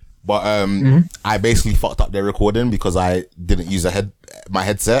 but I basically fucked up their recording because I didn't use my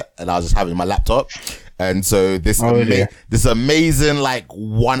headset and I was just having my laptop, and so this amazing like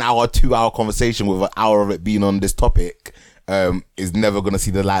 1 hour 2 hour conversation with an hour of it being on this topic is never gonna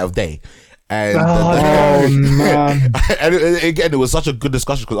see the light of day. And man. and again, it was such a good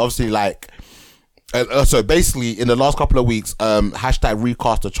discussion because obviously, like, so basically, in the last couple of weeks, hashtag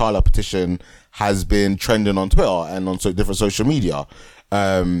recast T'Challa petition has been trending on Twitter and on different social media.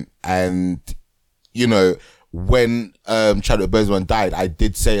 And you know, when Chadwick Boseman died, I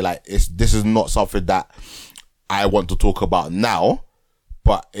did say like this is not something that I want to talk about now,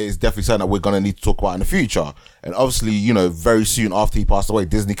 but it's definitely something that we're gonna need to talk about in the future. And obviously, you know, very soon after he passed away,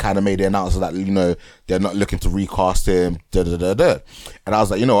 Disney kind of made the announcement that, you know, they're not looking to recast him. And I was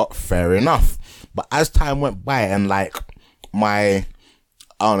like, you know what, fair enough. But as time went by and like my, I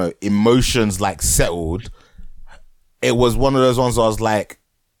don't know, emotions like settled, it was one of those ones where I was like,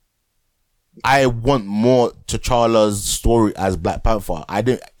 I want more T'Challa's story as Black Panther. I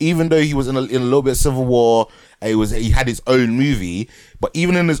didn't, even though he was in a little bit of Civil War, he had his own movie, but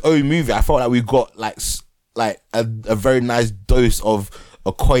even in his own movie, I felt like we got like a very nice dose of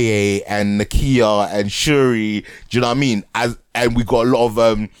Okoye and Nakia and Shuri. Do you know what I mean? And we got a lot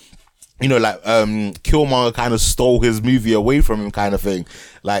of you know, like Killmonger kind of stole his movie away from him, kind of thing.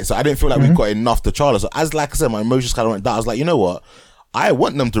 Like, so I didn't feel like we got enough T'Challa. So as like I said, my emotions kind of went down. I was like, you know what? I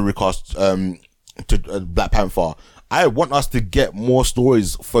want them to recast Black Panther. I want us to get more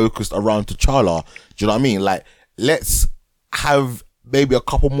stories focused around T'Challa. Do you know what I mean? Like, let's have maybe a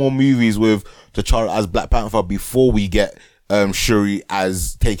couple more movies with T'Challa as Black Panther before we get Shuri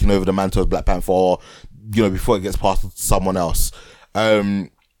as taking over the mantle of Black Panther, or, you know, before it gets passed to someone else.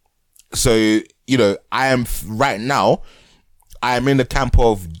 So, you know, right now, I am in the camp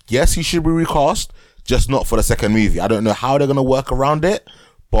of, yes, he should be recast, just not for the second movie. I don't know how they're going to work around it,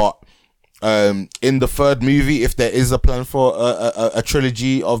 but in the third movie, if there is a plan for a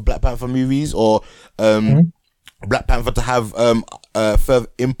trilogy of Black Panther movies, or Black Panther to have further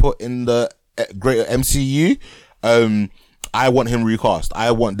input in the greater MCU, I want him recast.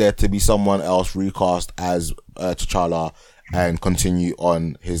 I want there to be someone else recast as T'Challa and continue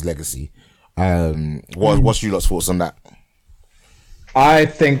on his legacy. What's your lot's thoughts on that? I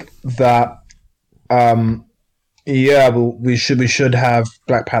think that we should have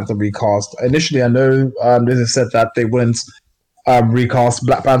Black Panther recast. Initially, I know Nehza said that they wouldn't recast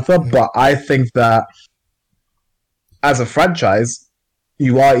Black Panther, but I think that as a franchise,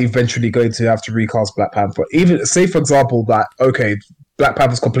 you are eventually going to have to recast Black Panther. Even say, for example, that okay, Black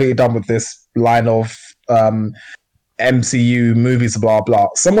Panther's completely done with this line of MCU movies, blah blah.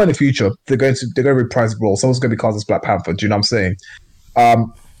 Somewhere in the future, they're going to reprise the role. Someone's going to be cast as Black Panther. Do you know what I'm saying? I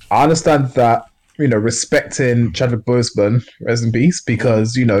understand that, you know, respecting Chadwick Boseman, rest in peace,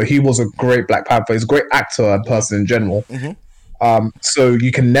 because, you know, he was a great Black Panther. He's a great actor and person in general. So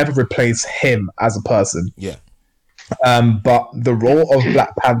you can never replace him as a person. Yeah. But the role of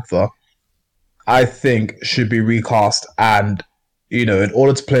Black Panther, I think, should be recast, and, you know, in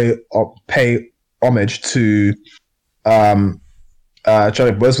order to pay homage to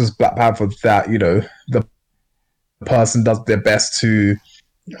Chadwick Boseman's Black Panther, that, you know, the person does their best to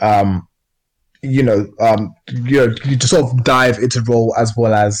you just sort of dive into role as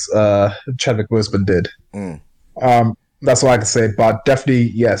well as Chadwick Boseman did. That's all I can say. But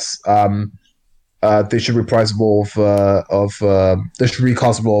definitely, yes, they should reprise the role they should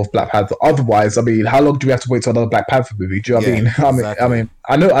recast the role of Black Panther. Otherwise, I mean, how long do we have to wait for another Black Panther movie? Do you know what I mean? Exactly.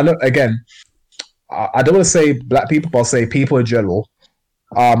 I know. Again, I don't want to say black people, but I'll say people in general.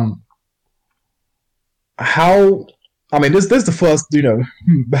 This is the first, you know,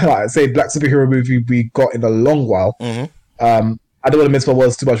 like, say, black superhero movie we got in a long while. I don't want to mince my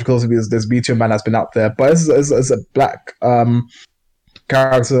words too much because there's Me Too Man that's been out there, but it's a black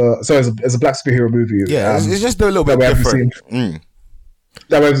character. So it's a black superhero movie. Yeah, it's just a little bit different.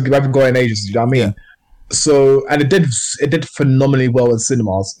 That we haven't got in ages. You know what I mean? Yeah. So, and it did phenomenally well in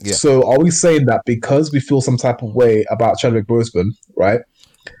cinemas. Yeah. So, are we saying that because we feel some type of way about Chadwick Boseman, right,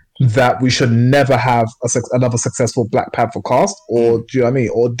 that we should never have another successful Black Panther cast? Or do you know what I mean?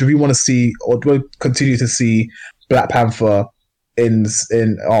 Or do we want to see, or do we continue to see Black Panther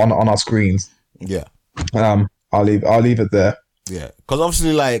on our screens? Yeah. I'll leave it there. Yeah, because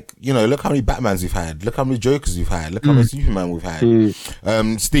obviously, like, you know, look how many Batmans we've had, look how many Jokers we've had, look how many Superman we've had.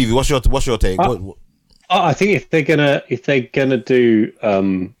 Stevie, what's your take? I think if they're gonna do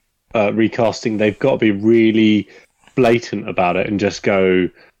recasting, they've got to be really blatant about it and just go,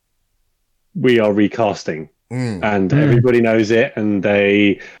 we are recasting, and everybody knows it, and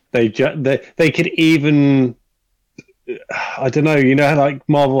they could even, I don't know, you know how like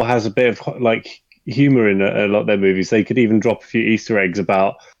Marvel has a bit of like humor in a lot of their movies. They could even drop a few Easter eggs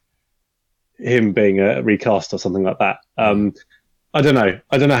about him being a recast or something like that. I don't know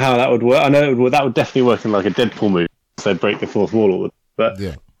how that would work. I know that would definitely work in like a Deadpool movie. So they'd break the fourth wall, but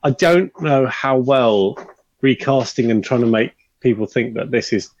yeah. I don't know how well recasting and trying to make people think that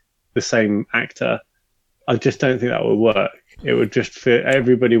this is the same actor. I just don't think that would work. It would just feel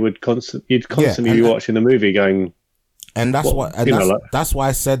everybody would you'd constantly be watching the movie going. And that's that's why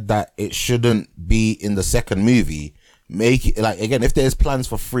I said that it shouldn't be in the second movie. Make it like, again, if there's plans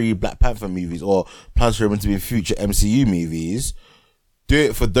for 3 Black Panther movies or plans for him to be future MCU movies, do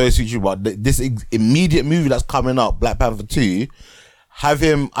it for those future. But this immediate movie that's coming up, Black Panther 2, have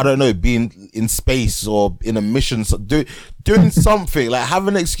him, I don't know, being in space or in a mission, doing something. Like, have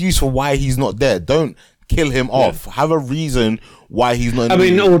an excuse for why he's not there. Don't kill him off. Have a reason why he's not.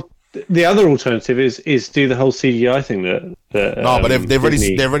 The other alternative is do the whole CGI thing that no, but they've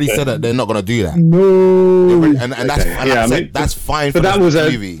already said that they're not going to do that. No, that's fine. But that was a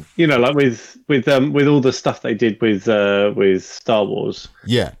movie, like with all the stuff they did with Star Wars,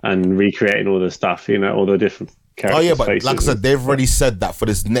 and recreating all the stuff, all the different characters. Oh yeah, but like I said, they've already said that for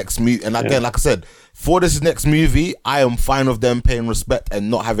this next movie, and again, like I said, for this next movie, I am fine with them paying respect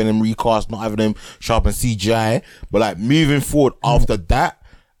and not having him recast, not having him sharpen CGI, but like moving forward after that.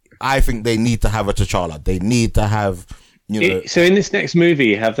 I think they need to have a T'Challa. They need to have, So in this next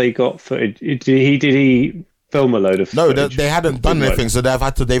movie, have they got footage? Did he film a load of footage? No, they hadn't done anything, so they've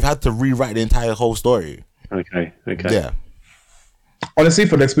had to rewrite the entire whole story. Okay. Yeah. Honestly,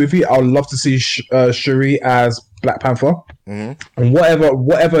 for next movie, I would love to see Shuri as Black Panther, and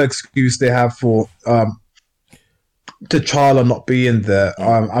whatever excuse they have for T'Challa not being there.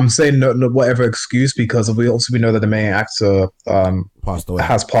 I'm saying no, whatever excuse, because we know that the main actor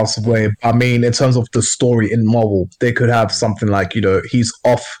has passed away. I mean, in terms of the story in Marvel, they could have something like, he's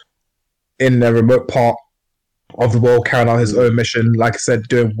off in a remote part of the world carrying out his own mission, like I said,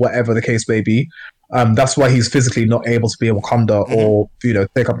 doing whatever the case may be. That's why he's physically not able to be in Wakanda or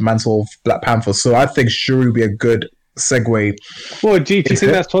take up the mantle of Black Panther. So I think Shuri would be a good segue. Well, do you think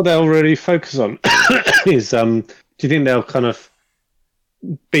that's what they'll really focus on? Do you think they'll kind of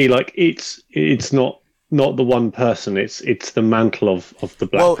be like, it's not the one person, it's the mantle of the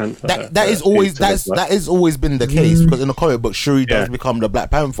Black Panther? That is always been the case, because in the comic book, Shuri does become the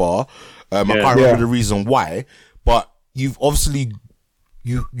Black Panther. I can't remember the reason why, but you've obviously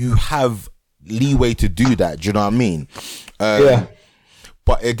you have leeway to do that. Do you know what I mean?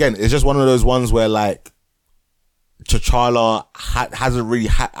 But again, it's just one of those ones where like T'Challa hasn't really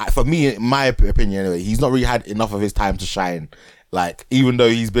had, for me, in my opinion anyway, he's not really had enough of his time to shine. Like, even though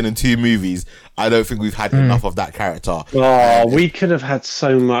he's been in 2 movies, I don't think we've had enough of that character. We could have had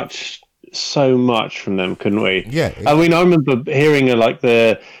so much from them, couldn't we? Yeah. I mean, I remember hearing like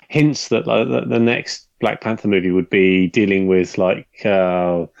the hints that like the next Black Panther movie would be dealing with like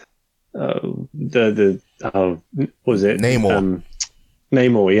was it Namor?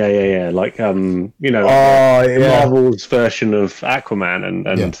 Namor, yeah. Like, Marvel's version of Aquaman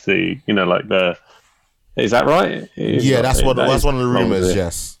and the, like the, is that right? That's one of the rumors.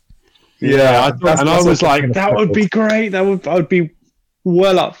 Yes. Yeah, I was like, that would be great. I would be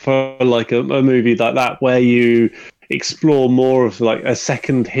well up for like a movie like that where you explore more of like a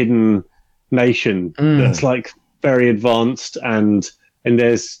second hidden nation that's like very advanced, and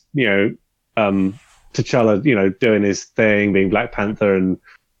there's T'Challa, doing his thing, being Black Panther, and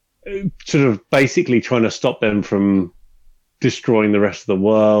sort of basically trying to stop them from destroying the rest of the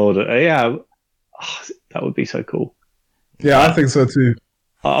world. That would be so cool. Yeah, I think so too.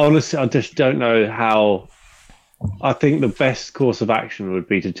 Honestly, I just don't know how. I think the best course of action would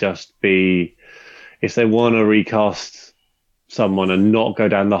be to just be, if they want to recast someone and not go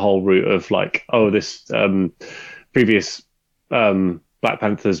down the whole route of like, this previous Black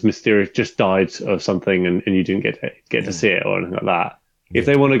Panther's mysterious just died of something and you didn't get to see it or anything like that. If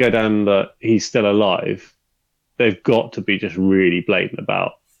they want to go down that he's still alive, they've got to be just really blatant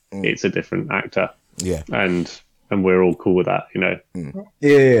about it's a different actor. Yeah. And we're all cool with that,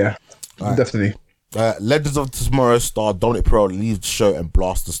 Yeah. Right. Definitely. Legends of Tomorrow star Dominic Pearl leaves the show and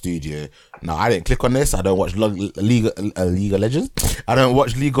blasts the studio. Now, I didn't click on this. I don't watch League of Legends. I don't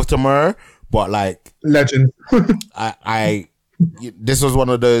watch League of Tomorrow, but like Legend. This was one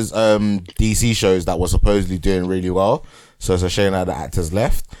of those DC shows that was supposedly doing really well. So it's a shame that the actors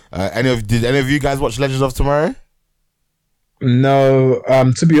left. Did any of you guys watch Legends of Tomorrow? No.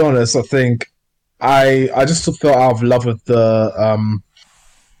 To be honest, I think I just fell out of love with the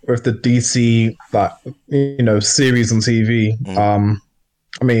DC series on TV.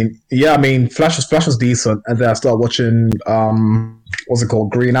 Flash was decent, and then I started watching what's it called,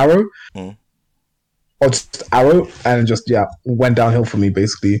 Green Arrow. Or just Arrow, and just went downhill for me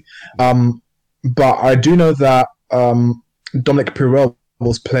basically. But I do know that Dominic Purell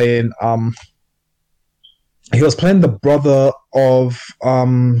was playing He was playing the brother of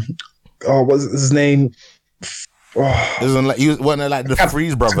what's his name? Isn't like he was one of like the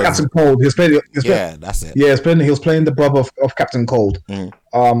Freeze brothers? Captain Cold. He was playing. That's it. Yeah, he was playing the brother of Captain Cold.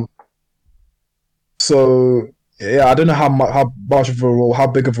 So yeah, I don't know how much of a role, how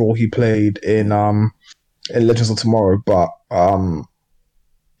big of a role he played in Legends of Tomorrow, but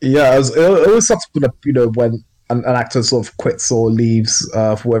yeah, it always sucks when an actor sort of quits or leaves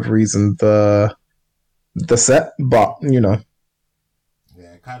for whatever reason the set, but yeah,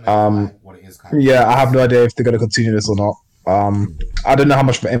 kind of like what it is. Yeah, I have no idea if they're going to continue this or not. I don't know how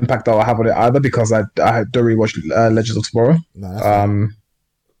much of an impact that will have on it either because I don't really watch Legends of Tomorrow. No,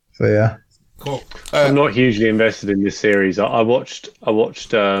 so yeah, cool. I'm not hugely invested in this series. I watched like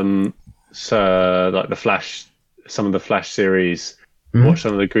the Flash, some of the Flash series, watched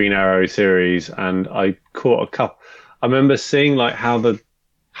some of the Green Arrow series, and I caught a couple. I remember seeing like how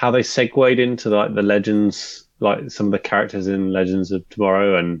they segued into like the Legends, like some of the characters in Legends of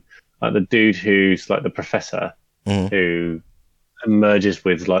Tomorrow, and like the dude who's like the professor who merges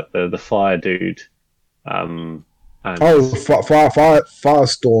with like the fire dude. Firestorm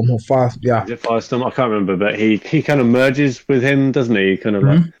or Fire, yeah. Is it Firestorm? I can't remember, but he kind of merges with him, doesn't he? Kind of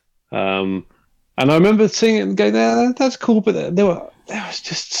like, and I remember seeing it and going, "Yeah, that's cool," but there was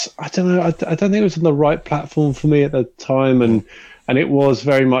just, I don't know, I don't think it was on the right platform for me at the time, and it was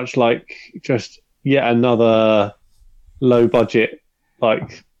very much like just yet another low budget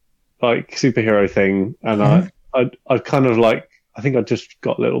like superhero thing, and I kind of like, I think I just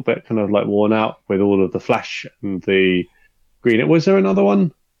got a little bit kind of like worn out with all of the Flash and the Green. Was there another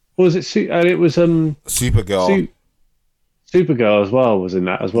one? Or was it? It was Supergirl. Supergirl as well was in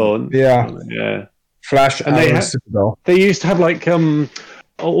that as well. Yeah. Flash and Supergirl. They used to have like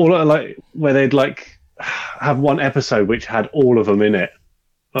all like where they'd like have one episode which had all of them in it,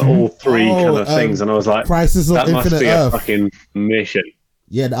 all three kind of things, and I was like, Crisis on that Infinite must be Earth. a fucking mission.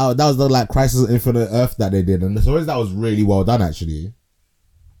 Yeah, that was the like Crisis on Infinite Earth that they did, and so that was really well done actually.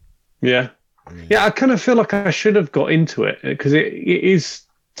 Yeah, I kind of feel like I should have got into it because it is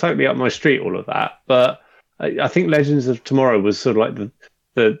totally up my street, all of that. But I think Legends of Tomorrow was sort of like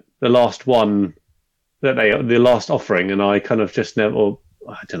the last one that the last offering, and I kind of just never,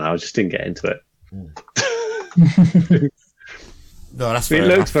 I don't know, I just didn't get into it. No, that's it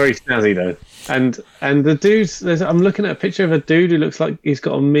looks very snazzy though, and the dudes. I'm looking at a picture of a dude who looks like he's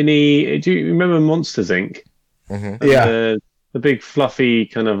got a mini. Do you remember Monsters Inc? Mm-hmm. Yeah, the big fluffy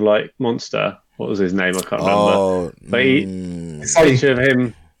kind of like monster. What was his name? I can't remember. But a picture of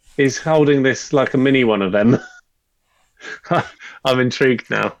him. He's holding this like a mini one of them. I'm intrigued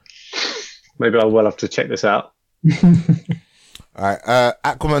now. Maybe I will have to check this out. All right,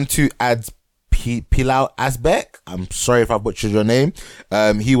 Aquaman 2 adds Pilau Asbeck. I'm sorry if I butchered your name.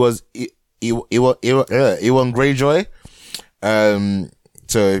 He was Ewan Greyjoy.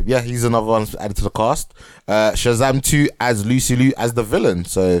 So yeah, he's another one added to the cast. Shazam 2 adds Lucy Liu as the villain.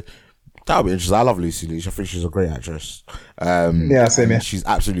 So that'll be interesting. I love Lucy Liu. I think she's a great actress. Yeah, same here. She's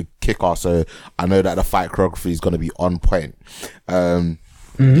absolutely kick-ass. So I know that the fight choreography is going to be on point.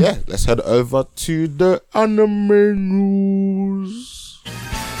 Yeah, let's head over to the anime news.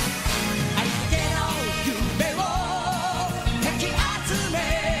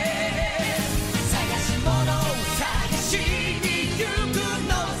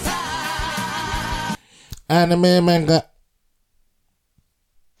 Anime manga.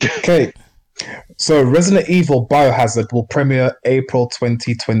 Okay, so Resident Evil Biohazard will premiere April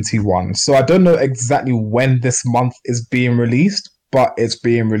 2021. So I don't know exactly when this month is being released, but it's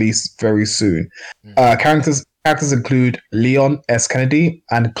being released very soon. Characters include Leon S. Kennedy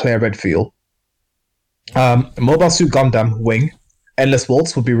and Claire Redfield. Mobile Suit Gundam Wing Endless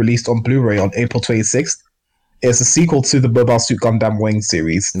Waltz will be released on Blu-ray on April 26th. It's a sequel to the Mobile Suit Gundam Wing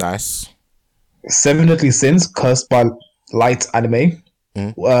series. Nice. Seven Deadly Sins Cursed by Light anime.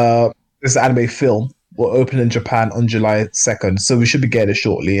 This anime film will open in Japan on July 2nd, so we should be getting it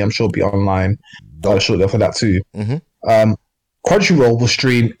shortly. I'm sure it'll be online shortly after that too. Crunchyroll will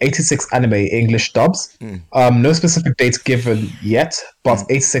stream 86 anime English dubs. No specific dates given yet, but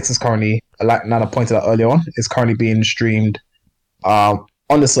 86 is currently, like Nana pointed out earlier on, is currently being streamed on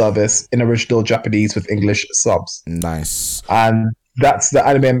the service in original Japanese with English subs. Nice. And that's the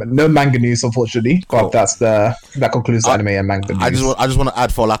anime. No manga news, unfortunately, but that concludes the anime and manga news. I just want to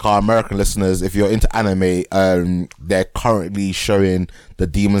add for like our American listeners, if you're into anime, they're currently showing the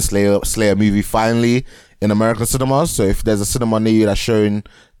Demon Slayer movie finally in American cinemas. So if there's a cinema near you that's showing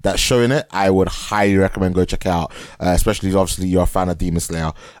that's showing it, I would highly recommend go check it out. Especially if obviously you're a fan of Demon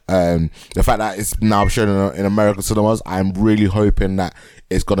Slayer. The fact that it's now shown in American cinemas, I'm really hoping that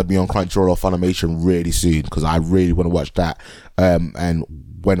it's gonna be on Crunchyroll or Funimation really soon, because I really want to watch that. And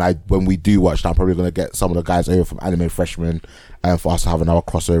when we do watch that, I'm probably gonna get some of the guys over from Anime Freshman for us to have another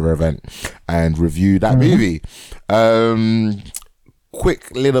crossover event and review that movie.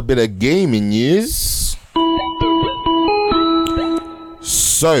 Quick little bit of gaming news.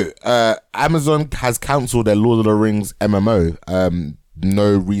 So, Amazon has cancelled their Lord of the Rings MMO.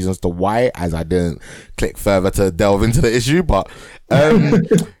 No reasons to why, as I didn't click further to delve into the issue, but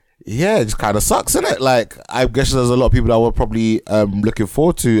yeah, it just kind of sucks, isn't it? Like, I guess there's a lot of people that were probably looking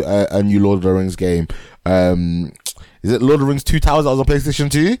forward to a new Lord of the Rings game. Is it Lord of the Rings 2 Towers that was on PlayStation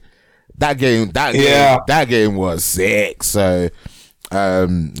 2? That game was sick. So,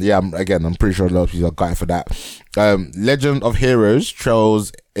 I'm pretty sure a lot of people are excited for that. Legend of Heroes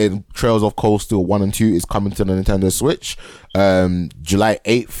Trails of Cold Steel 1 and 2 is coming to the Nintendo Switch. July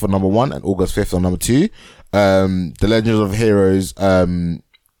 8th for number 1 and August 5th on number 2. The Legends of Heroes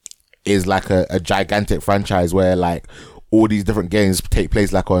is like a gigantic franchise where like all these different games take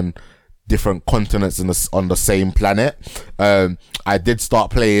place like on different continents on the same planet. I did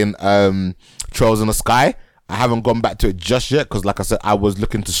start playing Trails in the Sky. I haven't gone back to it just yet because, like I said, I was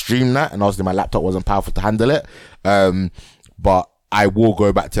looking to stream that, and obviously my laptop wasn't powerful to handle it. But I will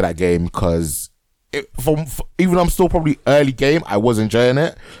go back to that game because even though I'm still probably early game, I was enjoying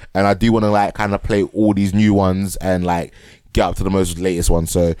it, and I do want to like kind of play all these new ones and like get up to the most latest one.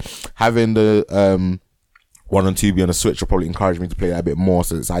 So having the 1 and 2 be on the Switch will probably encourage me to play that a bit more,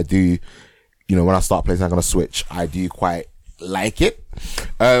 since I do, when I start playing something on the Switch, I do quite like it.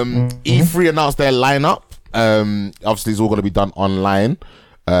 E3 announced their lineup. Obviously it's all going to be done online.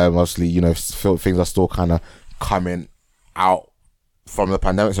 Obviously, things are still kind of coming out from the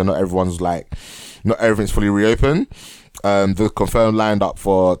pandemic, so not everything's fully reopened. The confirmed lineup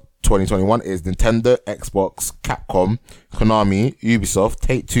for 2021 is Nintendo, Xbox, Capcom, Konami, Ubisoft,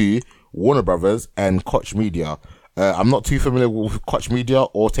 Take-Two, Warner Brothers, and Koch Media. I'm not too familiar with Koch Media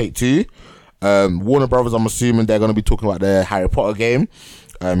or Take-Two. Warner Brothers, I'm assuming they're going to be talking about their Harry Potter game,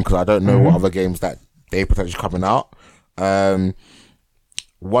 because I don't know what other games that they potentially coming out.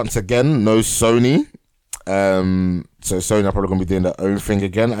 Once again, no Sony. So Sony are probably going to be doing their own thing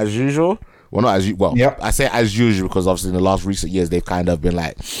again as usual. Well, not as yep. I say as usual because obviously in the last recent years they've kind of been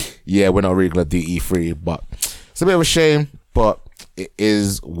like, yeah, we're not really going to do E3, but it's a bit of a shame, but it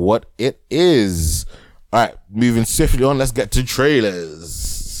is what it is. All right, moving swiftly on, let's get to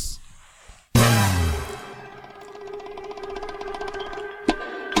trailers.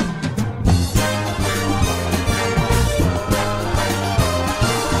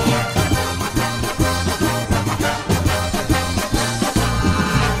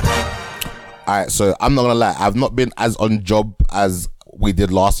 Alright, so I'm not gonna lie, I've not been as on job as we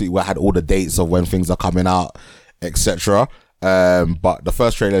did last week where I had all the dates of when things are coming out, etc. But the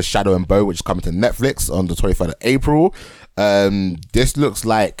first trailer is Shadow and Bow, which is coming to Netflix on the 23rd of April. This looks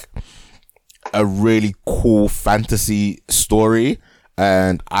like a really cool fantasy story,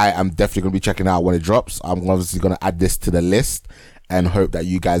 and I am definitely gonna be checking it out when it drops. I'm obviously gonna add this to the list and hope that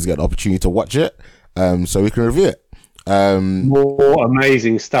you guys get the opportunity to watch it, so we can review it. More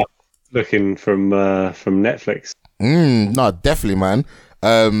amazing stuff looking from Netflix. No, definitely, man.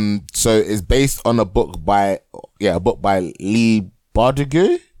 So it's based on a book by Lee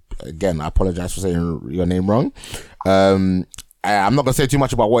Bardugo. Again, I apologize for saying your name wrong. I'm not gonna say too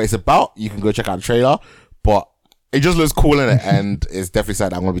much about what it's about. You can go check out the trailer, but it just looks cool in it, and it's definitely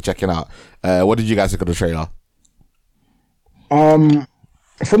something I'm gonna be checking out. What did you guys think of the trailer?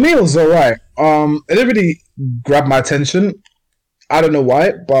 For me, it was alright. It didn't really grab my attention. I don't know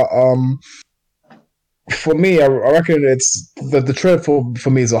why, but for me, I reckon it's the trailer for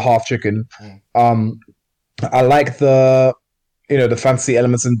me is a half chicken. I like the fantasy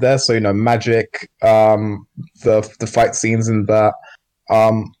elements in there, so magic, the fight scenes in that.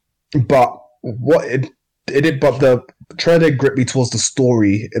 But what it did, but the trailer gripped me towards the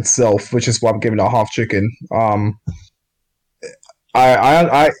story itself, which is why I'm giving it a half chicken.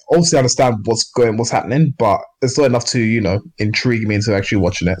 I obviously understand what's happening, but it's not enough to intrigue me into actually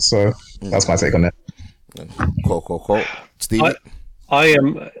watching it. So that's my take on it. Cool. Steve,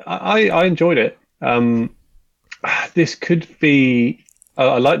 I enjoyed it. This could be.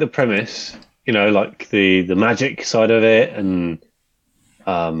 I like the premise. Like the magic side of it, and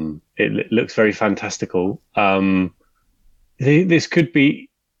it looks very fantastical. This could be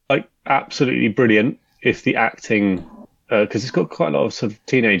like absolutely brilliant if the acting. Because it's got quite a lot of sort of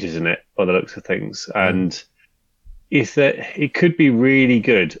teenagers in it by the looks of things, and is that it could be really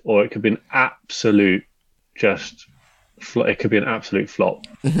good, or it could be an absolute it could be an absolute flop,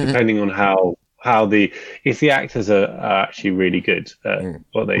 depending on how if the actors are actually really good at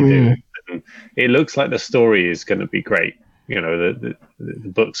what they do. And it looks like the story is going to be great. The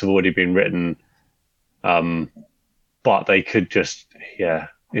books have already been written, but they could just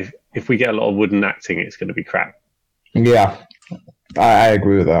if we get a lot of wooden acting, it's going to be crap. Yeah, I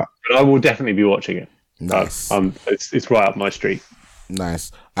agree with that. But I will definitely be watching it. Nice. It's right up my street.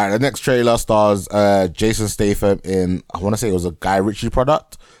 Nice. All right, the next trailer stars Jason Statham in, I want to say it was a Guy Ritchie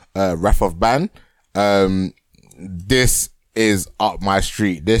product, Wrath of Man. This is up my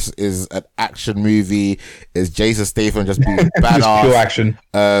street. This is an action movie. It's Jason Statham just being badass. Just pure action.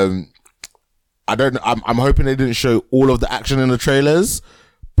 I don't know. I'm hoping they didn't show all of the action in the trailers,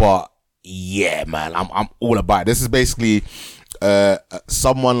 but yeah, man, I'm all about it. This is basically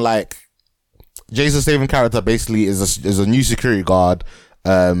someone like Jason Statham character basically is a new security guard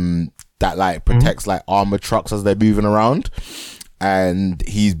that like protects like armored trucks as they're moving around, and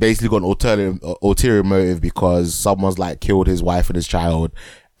he's basically got an ulterior motive because someone's like killed his wife and his child,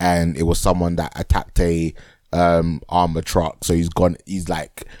 and it was someone that attacked a armored truck. So he's gone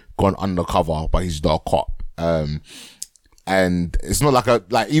undercover, but he's not a cop. And it's not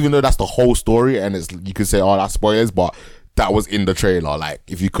like even though that's the whole story, and you could say, oh, that's spoilers, but that was in the trailer. Like,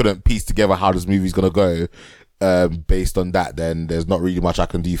 if you couldn't piece together how this movie's gonna go, based on that, then there's not really much I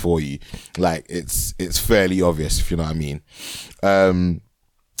can do for you. Like, it's fairly obvious, if you know what I mean.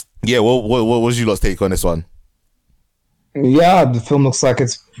 Yeah, what was your lot's take on this one? Yeah, the film looks like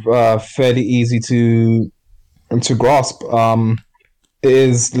it's fairly easy to grasp. It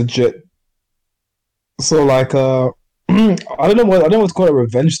is legit. So like I don't know what to call it, a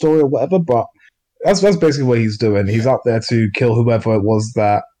revenge story or whatever, but that's basically what he's doing. He's out there to kill whoever it was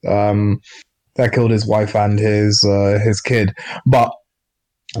that killed his wife and his kid. But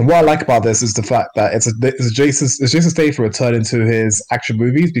what I like about this is the fact that it's Jason Statham returning to his action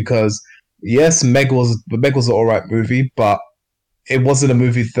movies, because yes, Meg was an alright movie, but it wasn't a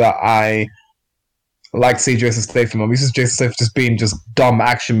movie that I like to see Jason Statham. This is Jason Statham just being just dumb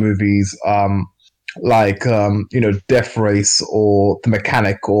action movies, like Death Race or The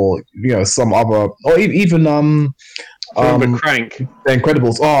Mechanic, or some other, or even Remember Crank? The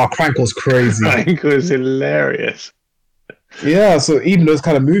Incredibles. Oh, Crank was crazy. Crank was hilarious. Yeah, so even those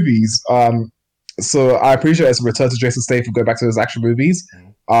kind of movies. So I appreciate it's a return to Jason Statham, go back to those action movies.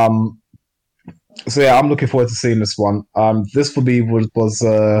 So yeah, I'm looking forward to seeing this one. This for me was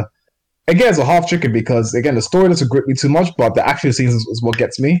again, it's a half chicken, because again, the story doesn't grip me too much, but the action scenes is what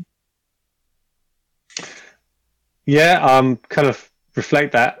gets me. Yeah, kind of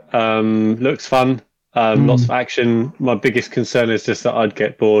reflect that. Looks fun. Lots of action. My biggest concern is just that I'd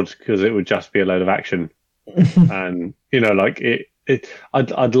get bored, because it would just be a load of action. And like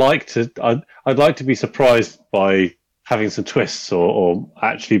I'd like to be surprised by having some twists, or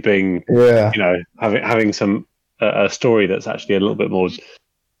actually being having some a story that's actually a little bit more.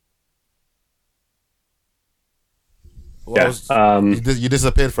 You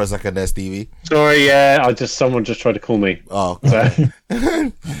disappeared for a second there, Stevie. Sorry, yeah, someone just tried to call me. Oh, so,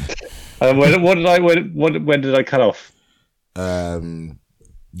 when did I cut off?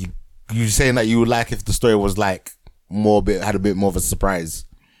 You saying that you would like if the story was like had a bit more of a surprise.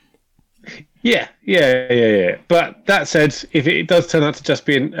 Yeah. But that said, if it does turn out to just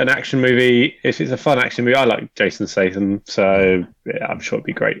be an action movie, if it's a fun action movie, I like Jason Statham, so yeah, I'm sure it'd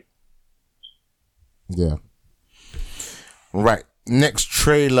be great. Yeah. Right. Next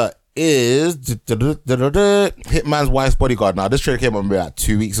trailer is Hitman's Wife's Bodyguard. Now, this trailer came on like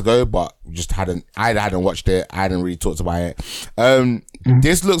 2 weeks ago, but I hadn't watched it. I hadn't really talked about it.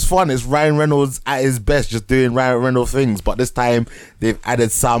 This looks fun. It's Ryan Reynolds at his best, just doing Ryan Reynolds things. But this time they've added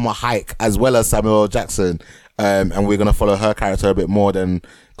Salma Hayek as well as Samuel L. Jackson. And we're gonna follow her character a bit more than,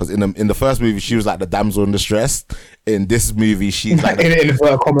 because in the first movie she was like the damsel in distress. In this movie she's like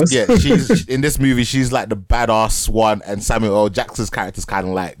she's in this movie she's like the badass one, and Samuel L. Jackson's character is kind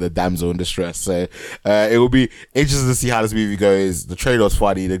of like the damsel in distress. So it will be interesting to see how this movie goes. The trailer was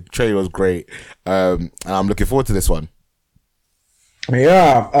funny. The trailer was great, and I'm looking forward to this one.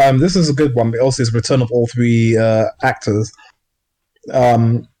 Yeah, this is a good one. But also, it's a return of all three actors.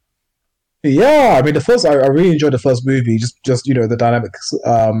 Yeah, I mean, I really enjoyed the first movie. Just the dynamics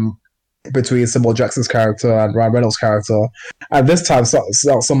between Samuel Jackson's character and Ryan Reynolds' character, and this time,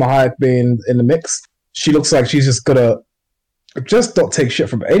 Salma Hayek being in the mix, she looks like she's just gonna just not take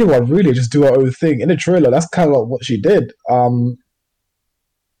shit from anyone. Really, just do her own thing. In the trailer, that's kind of like what she did. And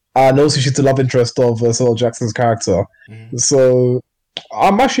also, she's the love interest of Samuel Jackson's character. So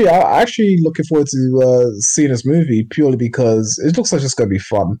I actually looking forward to seeing this movie purely because it looks like it's gonna be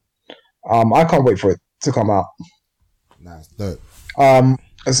fun. I can't wait for it to come out. Nice, dope. So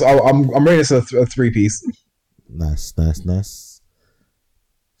I'm rating this a 3-piece. Nice.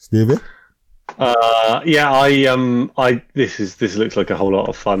 Stevie? This looks like a whole lot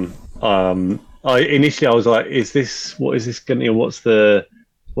of fun. I initially was like, what is this gonna, what's the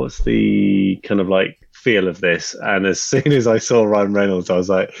kind of like feel of this? And as soon as I saw Ryan Reynolds, I was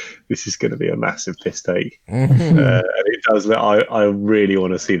like, this is going to be a massive piss take. And it does. I really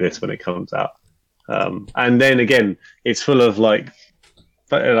want to see this when it comes out. And then again, it's full of like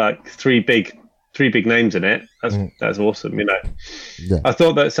three big names in it. That's awesome. You know, I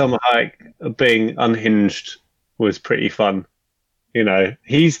thought that Selma Hayek being unhinged was pretty fun. You know,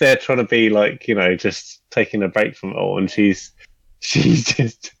 he's there trying to be like, you know, just taking a break from it all, and she's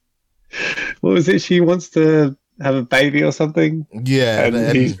just, what was it? She wants to have a baby or something. Yeah,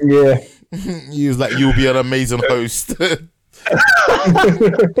 and he was like, "You'll be an amazing host." Yeah,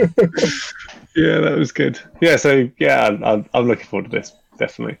 that was good. Yeah, so yeah, I'm looking forward to this.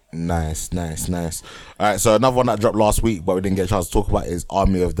 Definitely. Nice. All right, so another one that dropped last week, but we didn't get a chance to talk about, is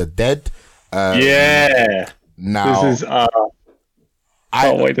Army of the Dead. Now this is.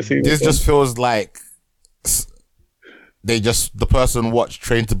 Can't wait to see this. This just feels like the person watched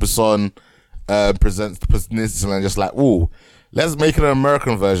Train to Busan presents the Peninsula and just like, ooh, let's make an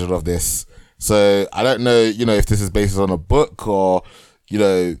American version of this. So I don't know, you know, if this is based on a book or, you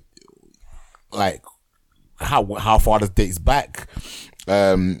know, like how far this dates back,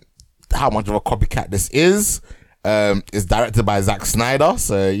 how much of a copycat this is. It's directed by Zack Snyder,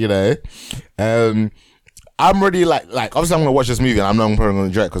 so you know, I'm really like obviously I'm gonna watch this movie and I know I'm probably gonna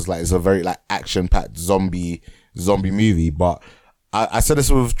enjoy it because like it's a very like action packed zombie movie. But I said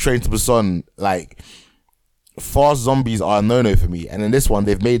this with Train to Busan, like fast zombies are a no for me, and in this one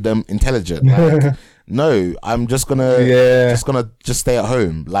they've made them intelligent. Like, no, I'm just gonna stay at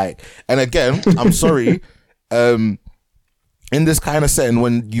home. Like, and again, I'm sorry, in this kind of setting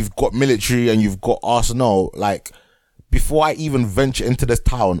when you've got military and you've got arsenal, like before I even venture into this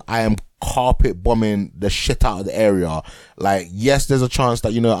town, I am carpet bombing the shit out of the area. Like, yes, there's a chance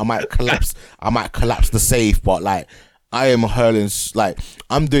that, you know, I might collapse the safe, but like I am hurling, like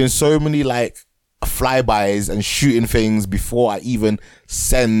I'm doing so many like flybys and shooting things before I even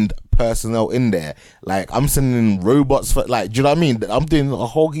send personnel in there. Like I'm sending robots for, like, do you know what I mean? I'm doing a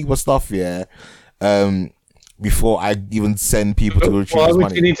whole heap of stuff, yeah. Before I even send people to go retrieve this money. Why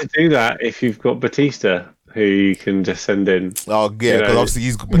would you need to do that if you've got Batista, who you can just send in? Oh yeah, because obviously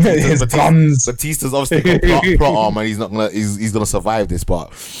he's Batista's obviously got plot arm, and he's gonna survive this.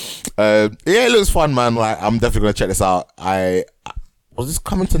 But yeah, it looks fun, man. Like I'm definitely gonna check this out. Was this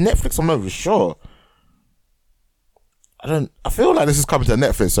coming to Netflix? I'm not even sure. I feel like this is coming to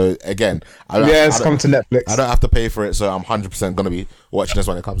Netflix. So again, it's coming to Netflix. I don't have to pay for it, so I'm 100% gonna be watching this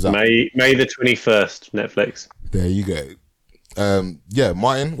when it comes out. May the 21st, Netflix. There you go. Yeah,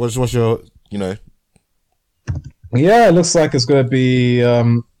 Martin, what's your, you know? Yeah, it looks like it's gonna be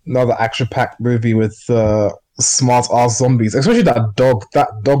another action-packed movie with smart ass zombies. Especially that dog.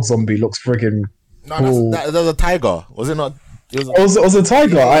 That dog zombie looks freaking cool. That was a tiger, was it not? It was a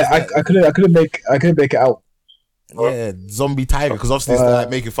tiger. I couldn't make it out. Yeah, zombie tiger, because obviously it's like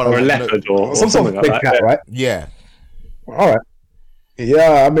making fun of a leopard or some sort of big cat, right? Yeah. All right.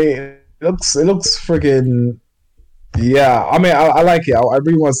 Yeah, I mean, it looks freaking. Yeah, I mean, I like it. I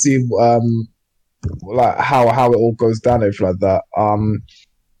really want to see like how it all goes down, everything like that.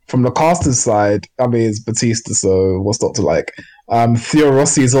 From the casting side, I mean, it's Batista, so what's not to like? Theo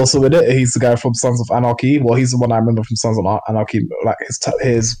Rossi is also in it. He's the guy from Sons of Anarchy. Well, he's the one I remember from Sons of Anarchy, like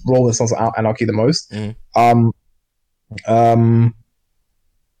his role in Sons of Anarchy the most.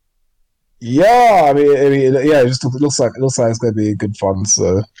 Yeah, I mean, yeah, it just looks like it's going to be good fun.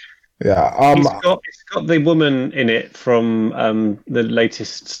 So, yeah, it's got the woman in it from the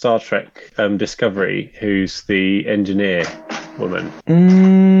latest Star Trek Discovery, who's the engineer woman.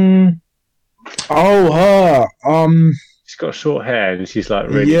 Oh, her. She's got short hair and she's like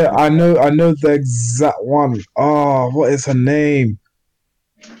really. Yeah, I know the exact one. Oh, what is her name?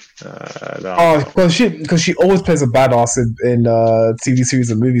 No. Oh, because she always plays a badass in TV series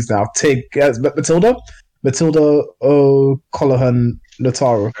and movies now. Matilda O'Callaghan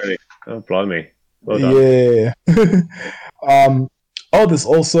Nataro. Really? Oh, blimey! Well done. Yeah. There's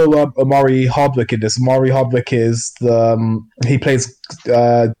also Amari Hardwick in this. Amari Hardwick is he plays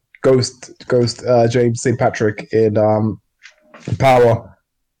Ghost James St. Patrick in Power.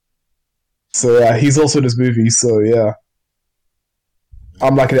 So yeah, he's also in this movie. So yeah.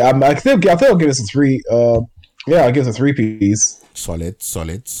 I'm liking it. I think I'll give this a 3. Yeah, I give it a 3 piece. Solid.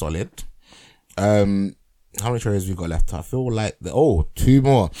 How many trailers we got left? I feel like two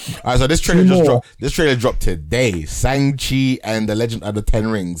more. All right, so this trailer dropped. This trailer dropped today. Shang-Chi and the Legend of the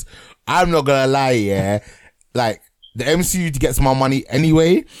Ten Rings. I'm not gonna lie, yeah. Like the MCU gets my money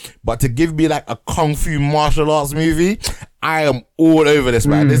anyway, but to give me like a kung fu martial arts movie, I am all over this,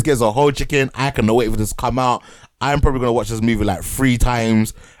 man. This gets a whole chicken. I cannot wait for this to come out. I'm probably gonna watch this movie like 3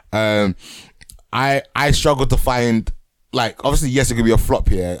 times. I struggle to find, like, obviously yes, it could be a flop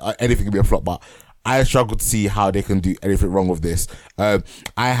here. Anything could be a flop, but I struggle to see how they can do anything wrong with this. I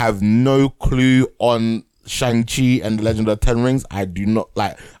have no clue on Shang-Chi and the Legend of the Ten Rings. I'm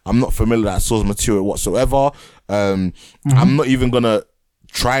not familiar with that source material whatsoever. I'm not even gonna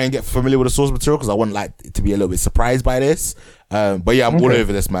try and get familiar with the source material because I want to be a little bit surprised by this. But yeah, I'm all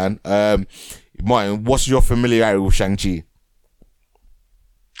over this, man. Martin, what's your familiarity with Shang-Chi?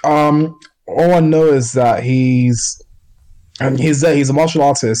 All I know is that he's a martial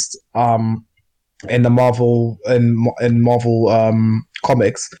artist. In the Marvel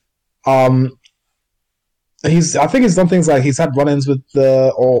comics, I think he's done things like he's had run-ins with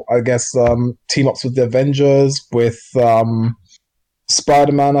team ups with the Avengers, with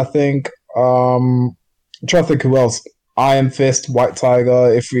Spider-Man. I think I'm trying to think who else. Iron Fist, White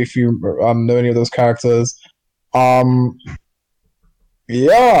Tiger. If you know any of those characters, yeah.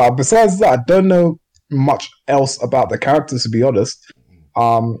 Besides that, I don't know much else about the characters, to be honest.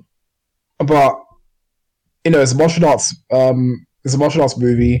 But it's a martial arts. It's a martial arts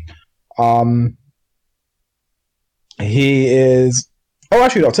movie. He is. Oh,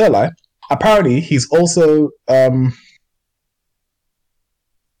 actually, I'll tell a lie. Apparently, he's also.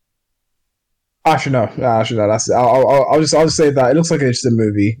 Actually, no. That's it. I'll just say that it looks like an interesting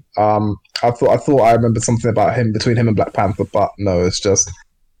movie. I thought I remembered something about him between him and Black Panther, but no, it's just.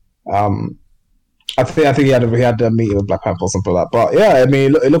 I think he had a meeting with Black Panther or something like that. But yeah, I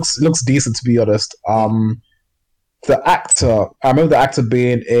mean, it looks decent, to be honest. The actor, I remember the actor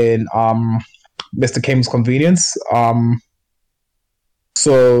being in Mr. Kim's Convenience.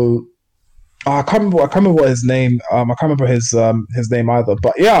 So I can't remember what his name. I can't remember his name either.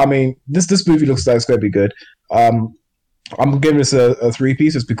 But yeah, I mean, this movie looks like it's going to be good. I'm giving this a 3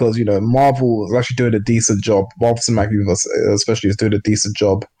 pieces because Marvel is actually doing a decent job. Marvel Cinematic Universe, especially, is doing a decent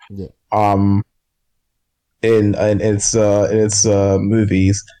job. Yeah. In its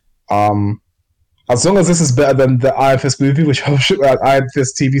movies. As long as this is better than the Iron Fist movie, which I'm sure Iron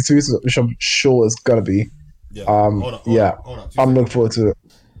Fist TV series, which I'm sure is gonna be. Yeah. Hold on, I'm looking forward to it.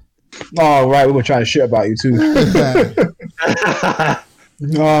 Oh right, we were trying to shit about you too.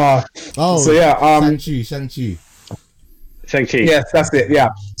 So yeah, Shang-Chi. Yes, that's it. Yeah.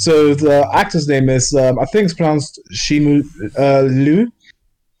 So the actor's name is I think it's pronounced Shimu Liu.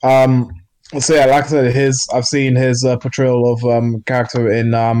 So yeah, like I said, I've seen his portrayal of character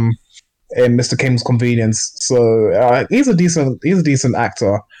in Mr. Kim's Convenience. So he's a decent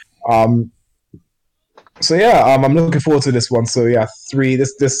actor. So yeah, I'm looking forward to this one. So yeah, 3.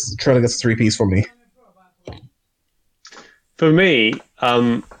 This trailer gets a 3 piece from me. For me,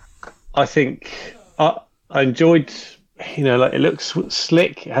 I think I enjoyed. Like it looks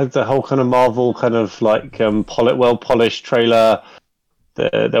slick. It has the whole kind of Marvel kind of like well polished trailer.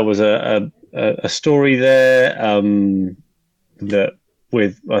 There was a story there that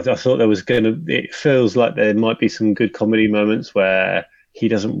I thought there was it feels like there might be some good comedy moments where he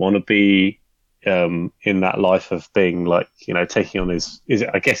doesn't want to be in that life of being like taking on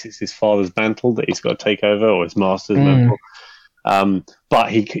I guess it's his father's mantle that he's got to take over, or his master's mantle. But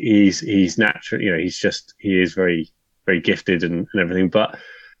he's natural, he is very, very gifted and everything. But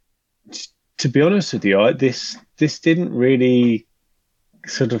to be honest with you, this didn't really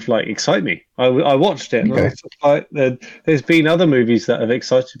sort of like excite me. I watched it and I was just like, there's been other movies that have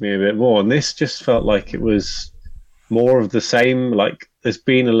excited me a bit more, and this just felt like it was more of the same. Like there's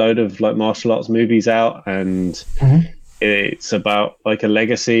been a load of like martial arts movies out, and it's about like a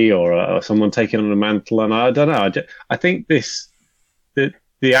legacy or someone taking on a mantle, and I don't know. I think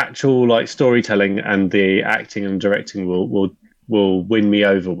the actual like storytelling and the acting and directing will win me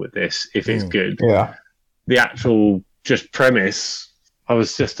over with this if it's good. Yeah. The actual just premise, I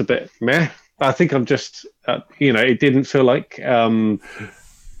was just a bit meh. I think I'm just, it didn't feel like.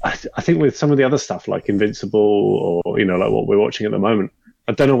 I think with some of the other stuff like Invincible or like what we're watching at the moment,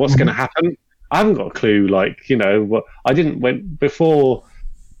 I don't know what's going to happen. I haven't got a clue. Like what I didn't before.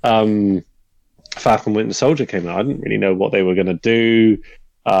 Falcon Winter Soldier came out. I didn't really know what they were going to do,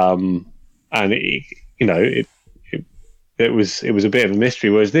 and it was a bit of a mystery.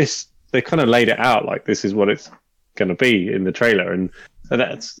 Whereas this, they kind of laid it out like this is what it's going to be in the trailer, and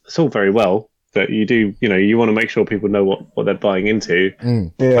that's it's all very well. that you do, you want to make sure people know what they're buying into.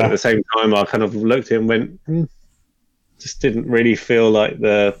 But at the same time, I kind of looked at it and went, just didn't really feel like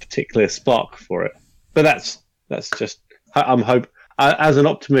the particular spark for it. But that's just, as an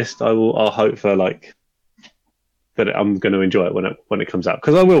optimist, I'll hope for like that I'm going to enjoy it when it comes out,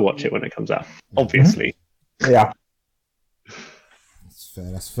 because I will watch it when it comes out, obviously. Yeah.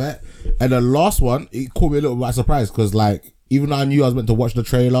 That's fair. And the last one, it caught me a little bit by surprise, because like, even though I knew I was meant to watch the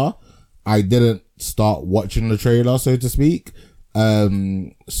trailer, I didn't start watching the trailer, so to speak.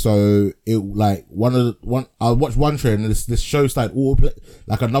 So it like I watched one trailer and this show started autoplay,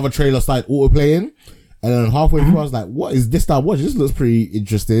 like another trailer started autoplaying, and then halfway through I was like, what is this that I'm watching? This looks pretty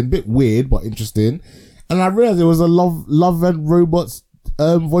interesting, bit weird but interesting. And I realized it was a Love and Robots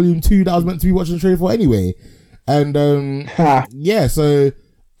volume 2 that I was meant to be watching the trailer for anyway. And yeah, so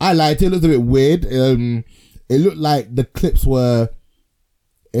I liked it. It looked a bit weird. It looked like the clips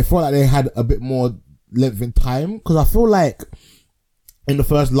it felt like they had a bit more length in time, because I feel like in the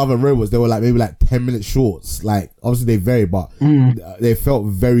first Love and Robots they were like maybe like 10-minute shorts. Like obviously they vary, but they felt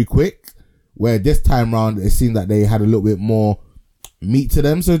very quick, where this time round it seemed like they had a little bit more meat to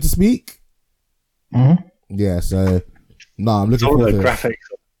them, so to speak. Yeah, so I'm looking forward to the graphics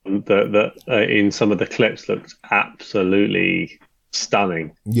that in some of the clips looked absolutely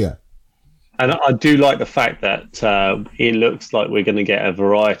stunning. Yeah. And I do like the fact that it looks like we're going to get a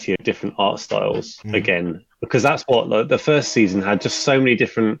variety of different art styles again, because that's what the first season had, just so many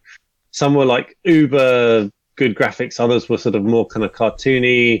different. Some were like uber good graphics, others were sort of more kind of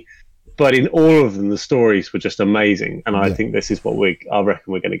cartoony, but in all of them the stories were just amazing. And I think this is what I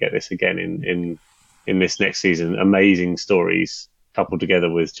reckon we're going to get this again in this next season. Amazing stories coupled together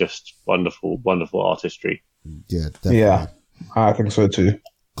with just wonderful artistry. Yeah, definitely. Yeah, I think so too.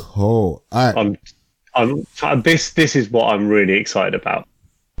 Cool. All right. This is what I'm really excited about.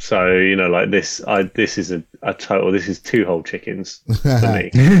 So like this is a total. This is 2 whole chickens for me.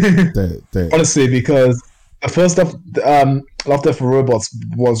 Honestly, because the first stuff, Love, Death and Robots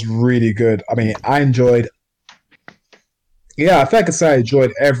was really good. I mean, I enjoyed. Yeah, I think I could say I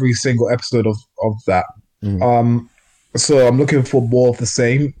enjoyed every single episode of that. So I'm looking for more of the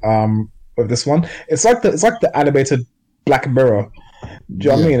same with this one. It's like the animated Black Mirror. Do you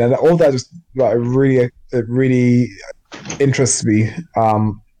know what I mean? And all that just like really interests me.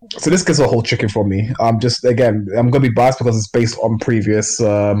 So this gets a whole chicken from me. Just again, I'm gonna be biased because it's based on a previous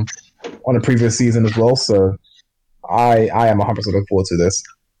season as well. So I am 100% looking forward to this.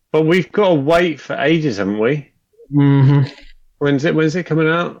 But we've got to wait for ages, haven't we? When's it coming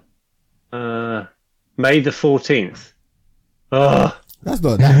out? May the 14th. Oh, that's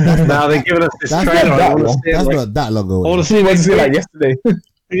not that. Now they're giving us this trailer. That's not that long ago. I want to see it like yesterday.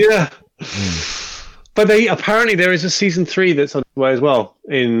 Yeah. But apparently there is a season 3 that's on the way as well,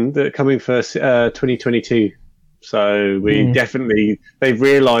 coming for 2022. So we they've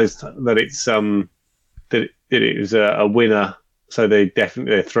realised that it's that it was a winner. So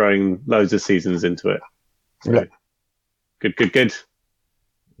they're throwing loads of seasons into it. So, yeah. Good.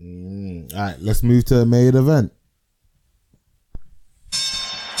 All right, let's move to the main event.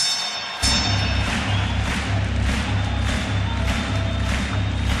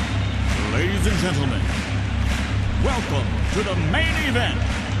 Ladies and gentlemen, welcome to the main event.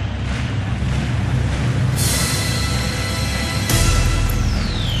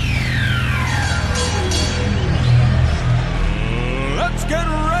 Let's get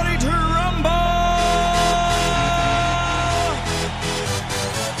ready to rumble!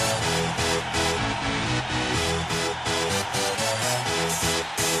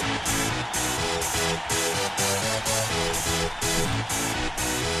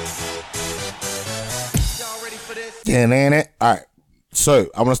 All right. So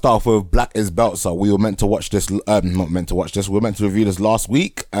I'm gonna start off with Black is Beltza. We were meant to watch this. Not meant to watch this. We were meant to review this last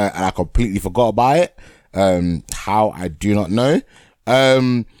week, and I completely forgot about it. How, I do not know.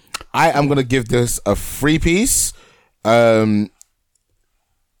 I am gonna give this a 3 piece. I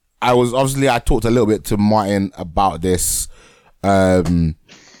talked a little bit to Martin about this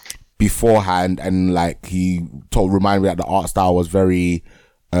beforehand, and like he reminded me that the art style was very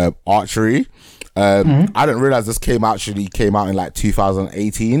archery. I didn't realize this came out in like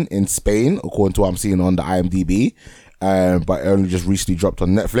 2018 in Spain, according to what I'm seeing on the IMDb, but it only just recently dropped on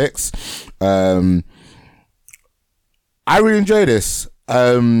Netflix. I really enjoy this.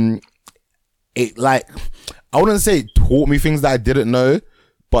 It like, I wouldn't say it taught me things that I didn't know,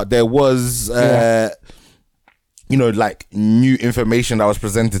 but there was like new information that was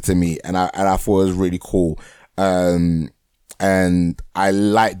presented to me, and I thought it was really cool. And I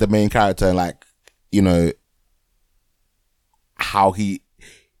like the main character, and like, how he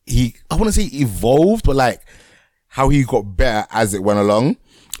I want to say evolved, but like how he got better as it went along.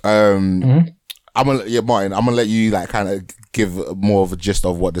 Martin, I'm gonna let you like kind of give more of a gist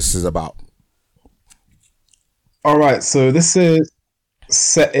of what this is about. All right, so this is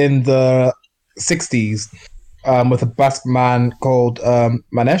set in the 60s with a Basque man called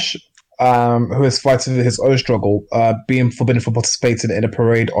Manesh, who is fighting his own struggle, being forbidden from participating in a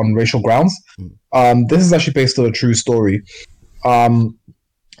parade on racial grounds. This is actually based on a true story. The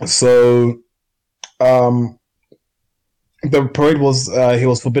parade he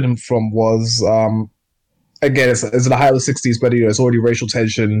was forbidden from was again, it's in the height of the 60s, but it's already racial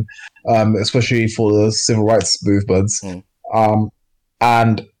tension, especially for the civil rights movements.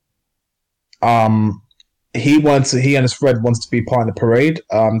 And he and his friend wanted to be part of the parade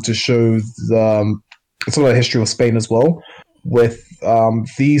to show the sort of the history of Spain as well, with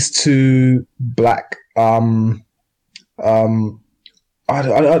these two black I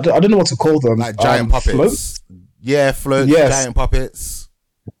don't know what to call them, like giant puppets. Floats? Yeah, floats. Yes. Giant puppets.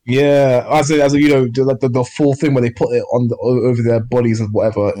 Yeah, as the full thing where they put it on over their bodies and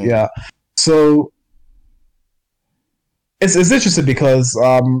whatever. Yeah, so it's interesting because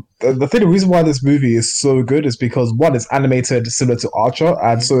the reason why this movie is so good is because one, it's animated similar to Archer,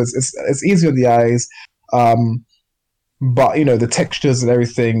 and so it's easy on the eyes. But the textures and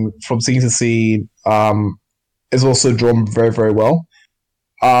everything from scene to scene is also drawn very, very well.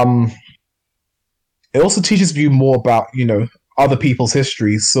 It also teaches you more about other people's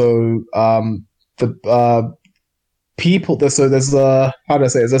history. So the people there's a how do I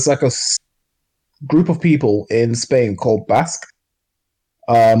say it? There's like a group of people in Spain called Basque,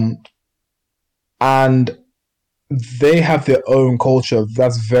 and they have their own culture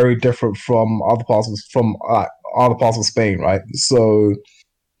that's very different from other parts of Spain, right? So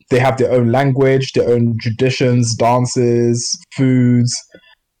they have their own language, their own traditions, dances, foods.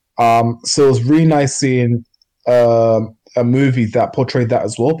 So it was really nice seeing a movie that portrayed that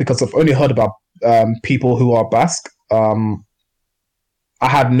as well, because I've only heard about people who are Basque. I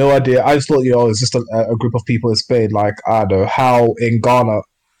had no idea. I just thought, it's just a group of people in Spain. Like, I don't know how in Ghana,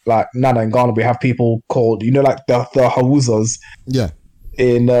 in Ghana, we have people called, like the Hausas. Yeah.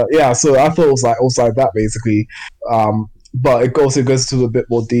 So I thought it was like that basically. But it also goes into a bit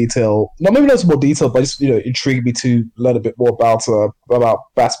more detail. Maybe not more detail, but just intrigued me to learn a bit more about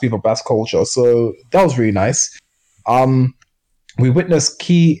Basque people, Basque culture. So that was really nice. We witnessed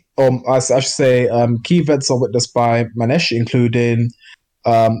key events are witnessed by Manesh, including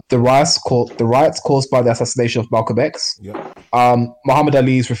the riots caused by the assassination of Malcolm X. Yeah. Muhammad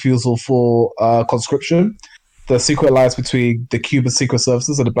Ali's refusal for conscription. The secret alliance between the Cuban Secret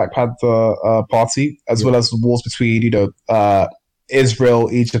Services and the Black Panther Party, as well as the wars between, Israel,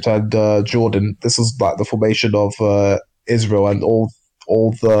 Egypt, and Jordan. This was like the formation of Israel and all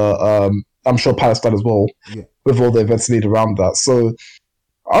the, I'm sure Palestine as well, with all the events needed around that. So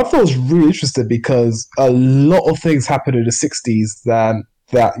I thought it was really interesting because a lot of things happened in the 60s that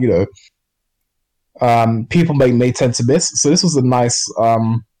people may tend to miss. So this was a nice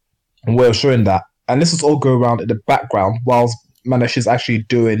way of showing that. And this was all go around in the background whilst Manesh is actually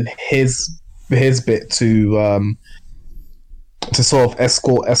doing his bit to sort of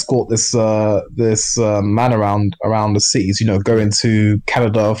escort this man around the cities, going to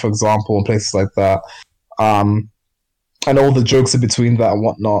Canada, for example, and places like that, and all the jokes in between that and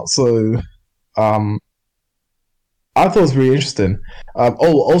whatnot. So I thought it was really interesting.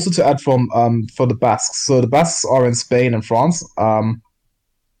 Also to add for the Basques. So the Basques are in Spain and France.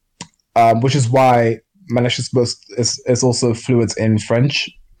 Which is why Manesh is also fluent in French,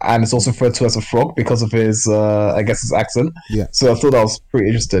 and it's also referred to as a frog because of his, his accent. Yeah. So I thought that was pretty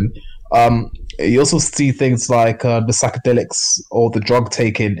interesting. You also see things like the psychedelics or the drug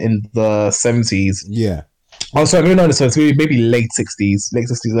taking in the 70s. Yeah. Oh, sorry, no, so it's maybe late 60s,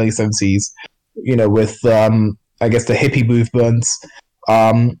 early 70s, with, the hippie movements,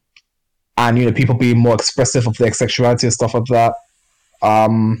 and, people being more expressive of their sexuality and stuff like that.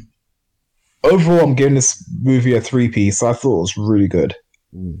 Overall, I'm giving this movie a 3-piece. I thought it was really good.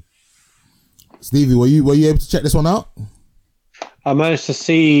 Stevie, were you able to check this one out? I managed to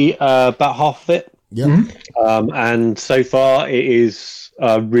see about half of it. Yeah. Mm-hmm. And so far, it is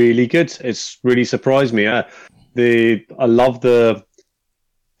really good. It's really surprised me. I love the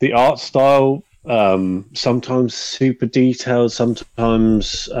art style. Sometimes super detailed,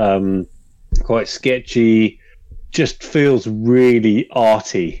 sometimes quite sketchy. Just feels really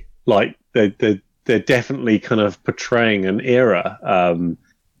arty. Like they're definitely kind of portraying an era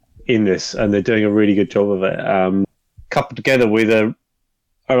in this, and they're doing a really good job of it. Coupled together with a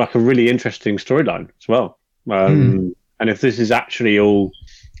really interesting storyline as well. And if this is actually all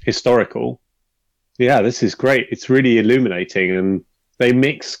historical. Yeah, this is great. It's really illuminating, and they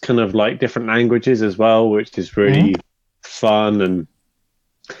mix kind of like different languages as well, which is really fun. And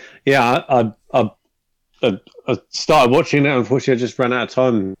yeah, I started watching it. Unfortunately, I just ran out of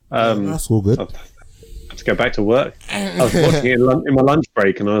time. That's all good. I had to go back to work. I was watching it in my lunch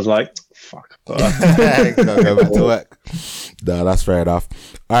break, and I was like, "Fuck." Gotta go back to work. No, that's fair enough.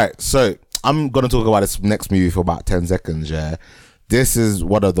 All right, so I'm gonna talk about this next movie for about 10 seconds. Yeah, this is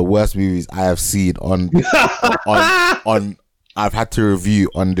one of the worst movies I have seen on I've had to review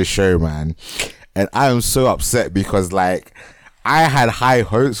on the show, man, and I am so upset because like I had high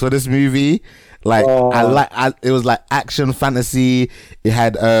hopes for this movie. Like it was like action fantasy. It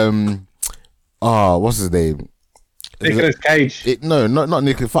had what's his name? Nicolas Cage. No, not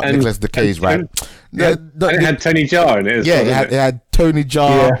Nicolas. Fuck Nicolas the Cage, right? It had Tony Jaa in it as well. It had Tony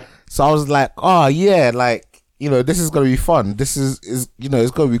Jaa. Yeah. So I was like, oh yeah, like, you know, this is gonna be fun. This is you know,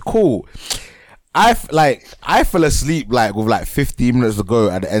 it's gonna be cool. I fell asleep like with like 15 minutes to go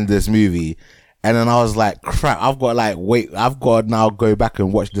at the end of this movie, and then I was like, crap, I've got to now go back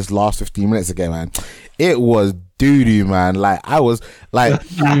and watch this last 15 minutes again, man. It was doo-doo, man. Like I was like,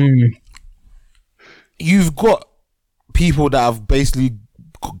 you've got people that have basically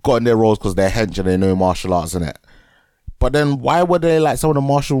gotten their roles because they're hench and they know martial arts, innit? But then why were they like some of the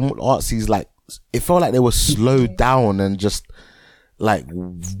martial artsies, like it felt like they were slowed down and just like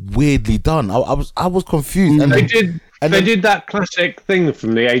weirdly done. I was confused. And they did that classic thing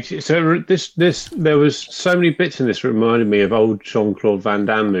from the 80s. So there was so many bits in this that reminded me of old Jean-Claude Van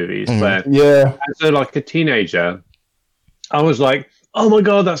Damme movies. Where, as like a teenager, I was like, oh my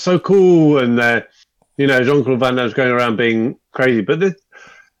God, that's so cool. And you know, Jean-Claude Van Damme's going around being crazy. But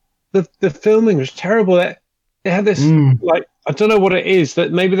the filming was terrible. It had this like, I don't know what it is,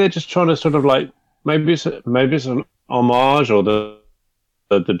 that maybe they're just trying to sort of like, maybe it's an homage, or the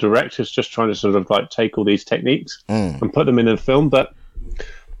director's just trying to sort of like take all these techniques and put them in a film. But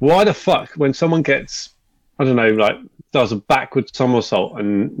why the fuck, when someone gets, I don't know, like does a backward somersault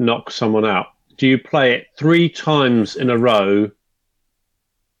and knocks someone out, do you play it 3 times in a row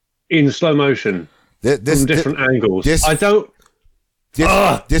in slow motion from different angles? This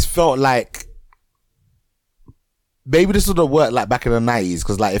felt like, maybe this would have worked like back in the 90s,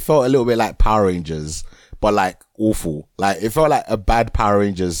 because like it felt a little bit like Power Rangers, but like awful. Like it felt like a bad Power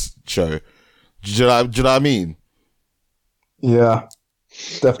Rangers show. Do you know what I mean? Yeah,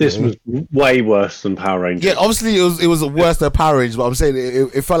 definitely. This was way worse than Power Rangers. Yeah, obviously it was worse than Power Rangers, but I'm saying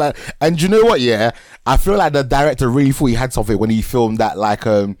it felt like. And do you know what? Yeah, I feel like the director really thought he had something when he filmed that like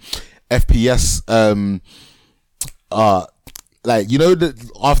FPS like, you know,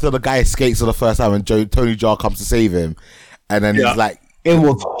 after the guy skates for the first time and Tony Jaa comes to save him, and then he's like, it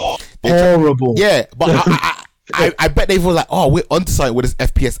was horrible. Yeah, but I bet they were like, oh, we're onto something with this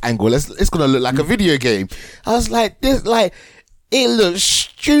FPS angle. It's gonna look like a video game. I was like, this, like, it looks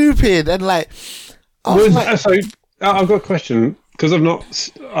stupid, and like, so I've got a question, because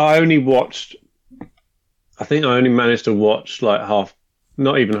I only managed to watch like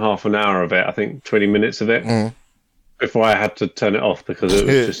not even half an hour of it. I think 20 minutes of it before I had to turn it off because it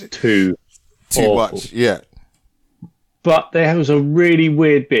was just too awful. Much. Yeah. But there was a really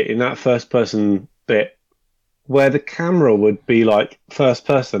weird bit in that first person bit where the camera would be like first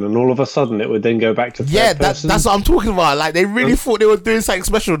person, and all of a sudden it would then go back to third person. That's what I'm talking about. Like, they really thought they were doing something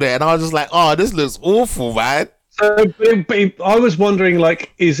special there, and I was just like, oh, this looks awful, man. But I was wondering,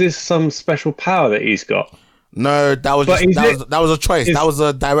 like, is this some special power that he's got? No, that was a choice. That was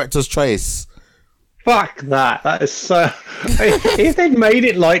a director's choice. Fuck that. That is so... if they'd made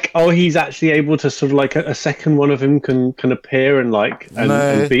it like, oh, he's actually able to sort of like a second one of him can appear and like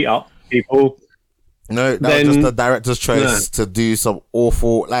and beat up people. No, that was just the director's choice to do some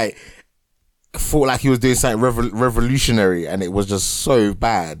awful, like, thought like he was doing something revolutionary, and it was just so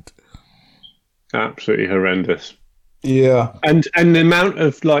bad. Absolutely horrendous. Yeah. And the amount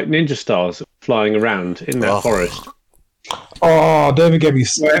of like ninja stars flying around in that forest. Oh, don't even get me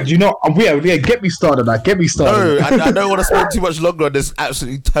started. You know, get me started, man. Get me started. No, I don't want to spend too much longer on this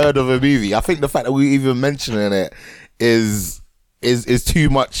absolutely turd of a movie. I think the fact that we're even mentioning it is too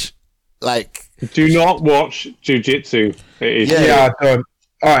much. Like, do not watch Jiu-Jitsu. Yeah, don't.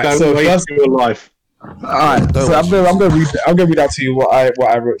 All right, don't waste your life. All right, so I'm gonna read out to you what I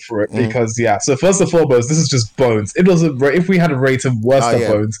wrote for it, because So first and foremost, this is just bones. It doesn't. If we had a rated worse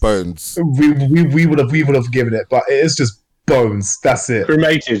than bones, we would have given it, but it is just bones. That's it.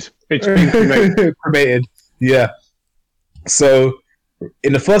 Cremated. It's been cremated. Cremated. Yeah. So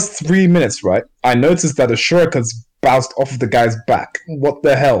in the first 3 minutes, right, I noticed that the shurikens bounced off of the guy's back. What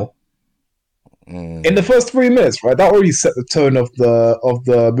the hell? In the first 3 minutes, right, that already set the tone of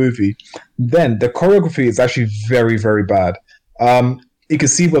the movie. Then the choreography is actually very, very bad. You can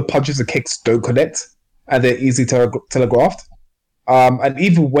see where punches and kicks don't connect, and they're easily telegraphed. And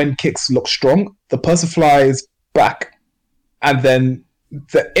even when kicks look strong, the person flies back, and then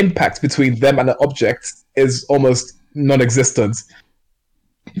the impact between them and the object is almost non-existent.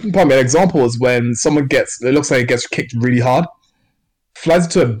 An example is when someone it looks like it gets kicked really hard, flies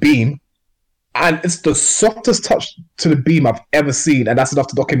into a beam, and it's the softest touch to the beam I've ever seen, and that's enough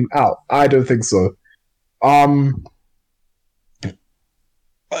to knock him out. I don't think so.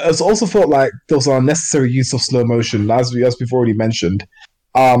 It's also felt like there was an unnecessary use of slow motion, as we've already mentioned.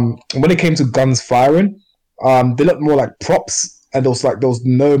 When it came to guns firing, they looked more like props, and there was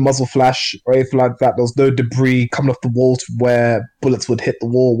no muzzle flash or anything like that. There was no debris coming off the walls where bullets would hit the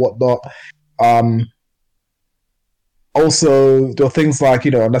wall, whatnot. Also, there were things like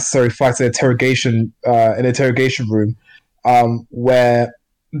unnecessary fights in interrogation room, where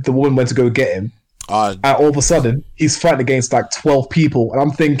the woman went to go get him. And all of a sudden, he's fighting against like 12 people, and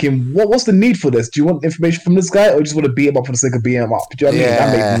I'm thinking, what's the need for this? Do you want information from this guy, or just want to beat him up for the sake of beating him up? Do you know what I mean?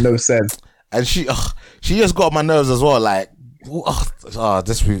 That makes no sense. And she just got on my nerves as well. Like,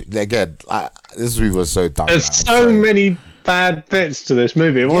 this movie again. This movie was so dumb. There's so many bad bits to this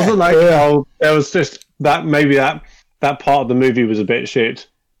movie. It wasn't like there was just that. Maybe that part of the movie was a bit shit,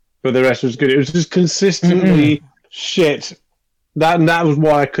 but the rest was good. It was just consistently shit. That was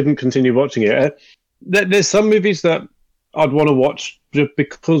why I couldn't continue watching it. There's some movies that I'd want to watch just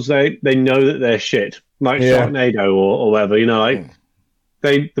because they know that they're shit, like Sharknado or whatever.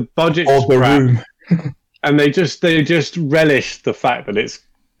 The budget's crap, and they just relish the fact that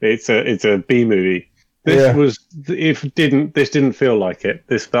it's a B movie. This didn't feel like it.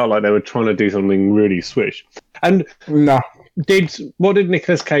 This felt like they were trying to do something really swish. And what did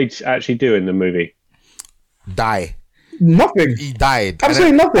Nicolas Cage actually do in the movie? Die. Nothing. He died.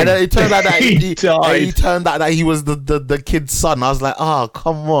 Absolutely nothing. And then it turned out that he died. He turned out that he was the kid's son. I was like,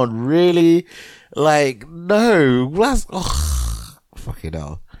 come on, really? Like, no. That's fucking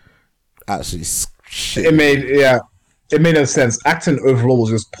hell. Actually, shit. It made no sense. Acting overall was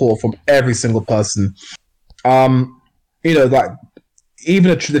just poor from every single person. Like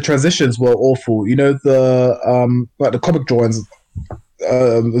even the transitions were awful. The comic drawings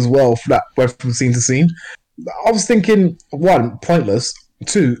as well that went from scene to scene. I was thinking, 1, pointless.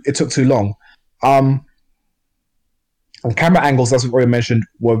 2, it took too long. And camera angles, as we've already mentioned,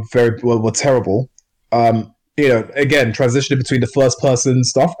 were terrible. Again, transitioning between the first person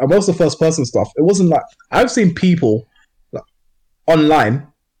stuff and most of the first person stuff. It wasn't like I've seen people online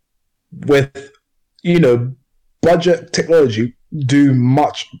with budget technology do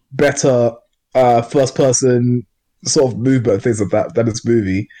much better first person sort of movement and things like that than this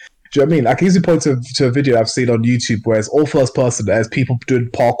movie. Do you know what I mean? I can easily point to a video I've seen on YouTube where it's all first person. There's people doing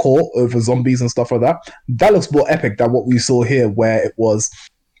parkour over zombies and stuff like that. That looks more epic than what we saw here, where it was,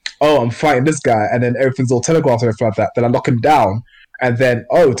 I'm fighting this guy, and then everything's all telegraphed and everything like that. Then I knock him down, and then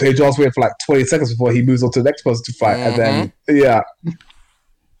Tay John's waiting for like 20 seconds before he moves on to the next person to fight, and then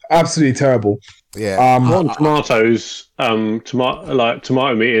absolutely terrible. Rotten Tomatoes,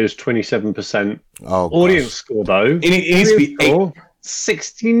 tomato meter is 27%. Audience score though, it needs to be 8.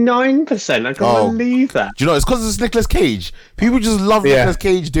 69%. I can't believe that. Do you know, it's because it's Nicolas Cage. People just love Nicolas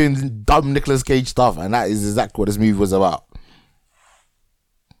Cage doing dumb Nicolas Cage stuff, and that is exactly what this movie was about.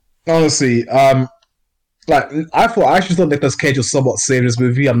 Honestly, I actually thought Nicolas Cage was somewhat saving this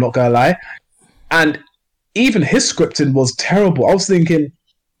movie, I'm not gonna lie. And even his scripting was terrible. I was thinking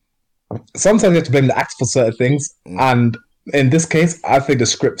sometimes you have to blame the actor for certain things, and in this case, I think the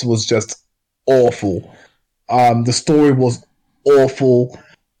script was just awful. The story was awful.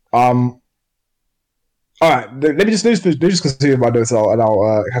 All right, let me just continue my notes and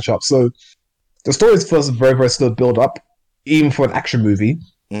I'll catch up. So the story is first very, very slow build up, even for an action movie.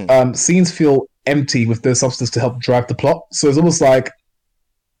 Scenes feel empty with no substance to help drive the plot. So it's almost like,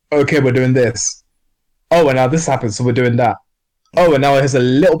 okay, we're doing this. Oh, and now this happens, so we're doing that. Oh, and now here's a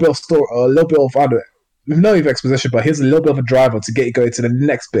little bit of story, a little bit of, I don't know, no even exposition, but here's a little bit of a driver to get you going to the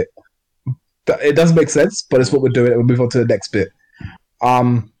next bit. It doesn't make sense, but it's what we're doing, and we'll move on to the next bit.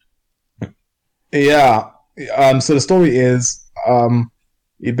 So the story is,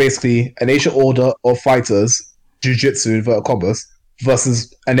 you basically an ancient order of fighters, jiu-jitsu, inverted commas,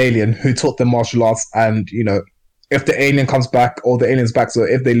 versus an alien who taught them martial arts, and if the alien comes back or the alien's back, so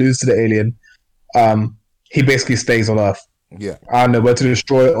if they lose to the alien, he basically stays on Earth. Yeah, I don't know whether to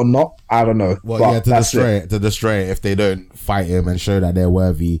destroy it or not. I don't know. Well, to destroy it if they don't fight him and show that they're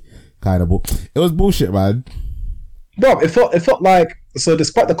worthy. Kind of, it was bullshit, man. Bro, it felt like, so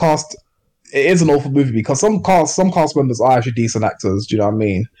despite the cast, it is an awful movie because some cast members are actually decent actors. Do you know what I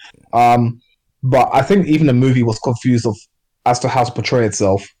mean? But I think even the movie was confused as to how to portray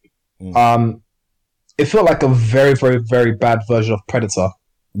itself. It felt like a very, very, very bad version of Predator.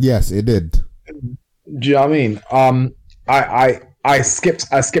 Yes, it did. Do you know what I mean? I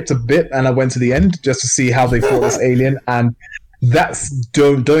skipped a bit and I went to the end just to see how they fought this alien, and that's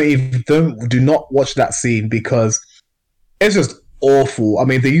do not watch that scene because it's just awful. I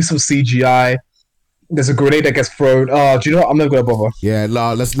mean, they use some CGI. There's a grenade that gets thrown. Oh, do you know what? I'm not gonna bother. Yeah,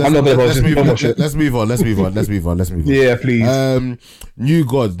 no, let's I'm not gonna bother. let's move on. Yeah, please. New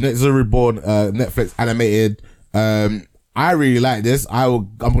Gods, Nehza Reborn, Netflix animated. I really like this.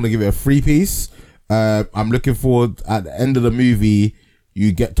 I'm gonna give it a 3-piece. I'm looking forward. At the end of the movie,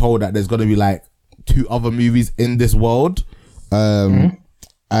 you get told that there's gonna be like 2 other movies in this world, and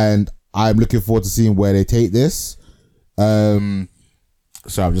I'm looking forward to seeing where they take this. So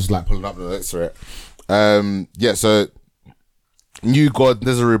I'm just like pulling up the notes for it. So New God,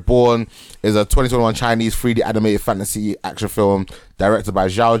 Nehza Reborn is a 2021 Chinese 3D animated fantasy action film directed by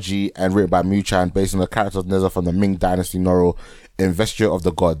Zhao Ji and written by Mu Chan, based on the character of Nehza from the Ming Dynasty novel Investure of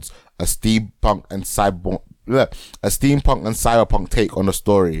the Gods, a steampunk and cyberpunk take on the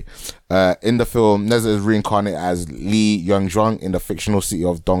story. In the film, Nehza is reincarnated as Li Yongzhuang in the fictional city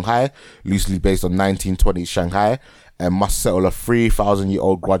of Donghai, loosely based on 1920s Shanghai, and must settle a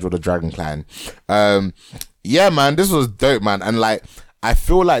 3,000-year-old grudge with the Dragon Clan. Yeah, man, this was dope, man. And like, I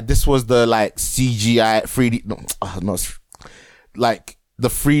feel like this was the like CGI 3D, like the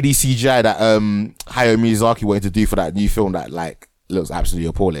 3D CGI that Hayao Miyazaki wanted to do for that new film that like looks absolutely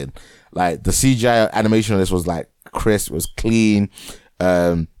appalling. Like the CGI animation of this was like crisp, it was clean.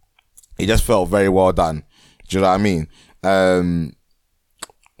 It just felt very well done. Do you know what I mean? Martin,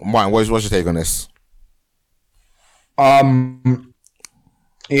 what's your take on this?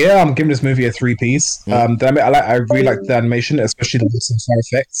 Yeah, I'm giving this movie a 3-piece. I really like the animation, especially the sound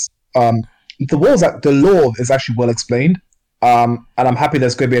effects. The lore is actually well explained. And I'm happy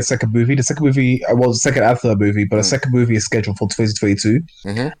there's going to be a second movie. The second movie, second and third movie, but the second movie is scheduled for 2022.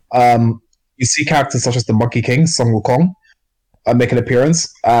 You see characters such as the Monkey King, Sun Wukong, make an appearance.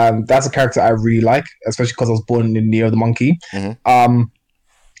 That's a character I really like, especially because I was born in Neo the Monkey.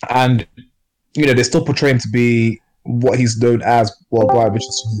 And you know, they still portray him to be what he's known as worldwide, which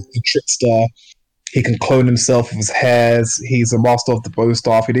is a trickster. He can clone himself with his hairs. He's a master of the bow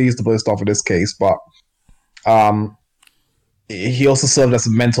staff. He is the bow staff in this case, but he also served as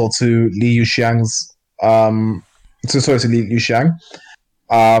a mentor to Li Yuxiang's to Li Yuxiang,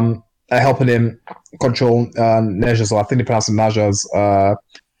 helping him control Nehza's, or I think they pronounce it Nehza's,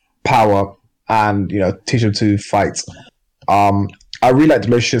 power, and you know, teach him to fight. I really like the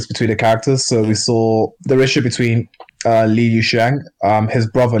relationships between the characters. So we saw the relationship between Li Yuxiang, his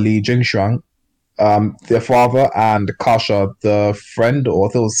brother Li Jingshuang, their father, and Kasha, the friend, or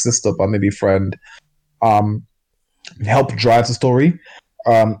I thought it was sister, but maybe friend, help drive the story,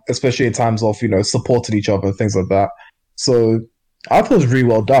 especially in times of, you know, supporting each other and things like that. So I thought it was really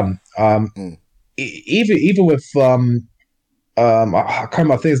well done. Even with I can't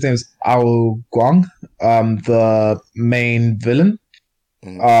remember, I think his name is Ao Guang, the main villain,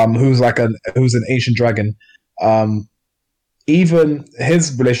 who's an ancient dragon. Even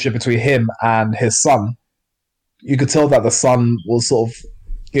his relationship between him and his son, you could tell that the son was sort of,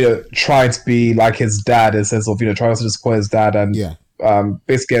 you know, trying to be like his dad, in the sense of, you know, trying to disappoint his dad and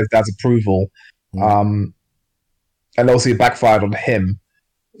basically get his dad's approval. And also it backfired on him.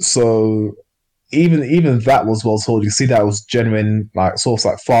 So even that was well told. You see that it was genuine, like sort of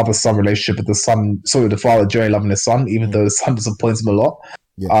like father-son relationship with the son. So the father genuinely loving his son, even though the son disappoints him a lot.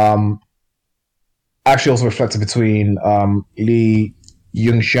 Actually, also reflected between Li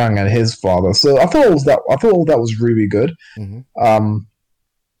Yongxiang and his father. So I thought all that was really good.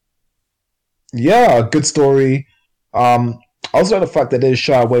 Yeah, good story. I also like the fact that they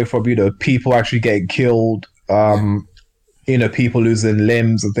shy away from, you know, people actually getting killed. You know, people losing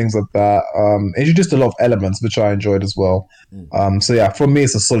limbs and things like that. Introduced a lot of elements which I enjoyed as well. So yeah, for me,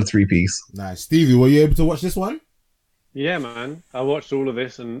 it's a solid 3-piece. Nice. Stevie, were you able to watch this one? Yeah, man. I watched all of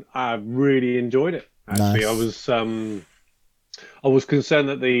this and I really enjoyed it. Actually, nice. I was concerned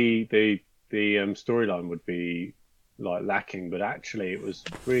that the storyline would be like lacking, but actually it was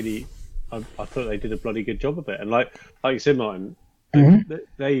really. I thought they did a bloody good job of it, and like you said, Martin,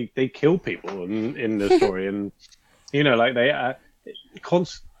 they kill people in the story, and you know, like they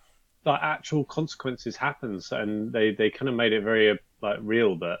like actual consequences happens, and they kind of made it very like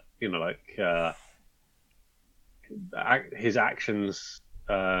real that, you know, like his actions,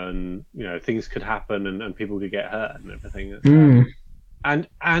 you know, things could happen and people could get hurt and everything. And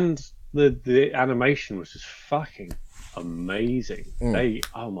the animation was just fucking amazing.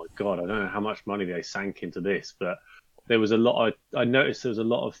 Oh my god, I don't know how much money they sank into this, but there was a lot. I noticed there was a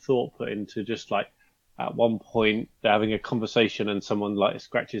lot of thought put into just like at one point they're having a conversation and someone like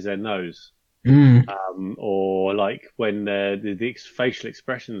scratches their nose, or like when the facial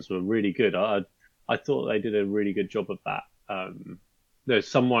expressions were really good. I thought they did a really good job of that.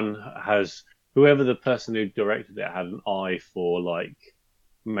 Whoever the person who directed it had an eye for like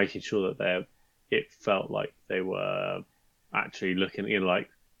making sure that it felt like they were actually looking, like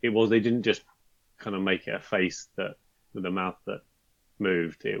they didn't just kind of make it a face that with a mouth that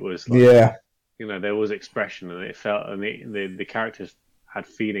moved. It was like, there was expression and it felt, and the characters had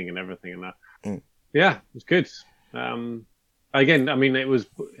feeling and everything, and that it was good. Again, I mean,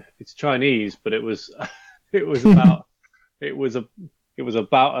 it's Chinese, but it was about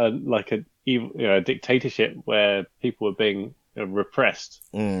a dictatorship where people were being repressed,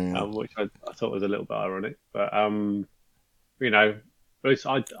 which I thought was a little bit ironic. But I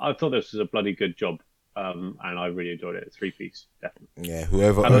thought this was a bloody good job, and I really enjoyed it. 3-piece, definitely. Yeah,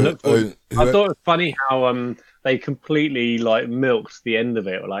 whoever. I thought it was funny how they completely like milked the end of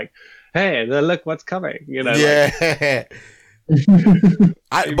it. Like, hey, look what's coming. Yeah.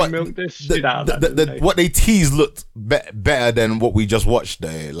 But milked this shit out of that, what they teased looked better than what we just watched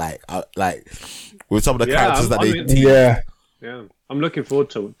though. Like with some of the characters that they teased. Yeah, I'm looking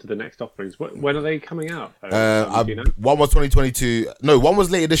forward to the next offerings. When are they coming out? One was 2022. No, one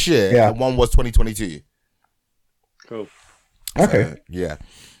was later this year. Yeah. And one was 2022. Cool. Okay.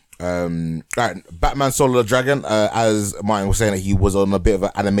 Right, Batman Soul of the Dragon. As Martin was saying, that he was on a bit of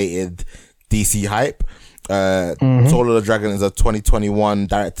an animated DC hype. Soul of the Dragon is a 2021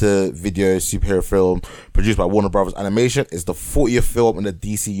 direct-to-video superhero film produced by Warner Brothers Animation. It's the 40th film in the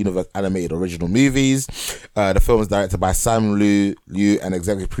DC Universe animated original movies. The film is directed by Sam Liu and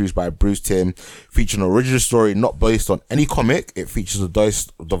executive produced by Bruce Timm, featuring an original story not based on any comic. It features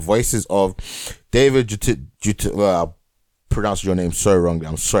the voices of David pronounced your name so wrongly,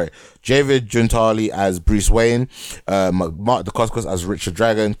 I'm sorry. David Juntali as Bruce Wayne, Mark Dacascos as Richard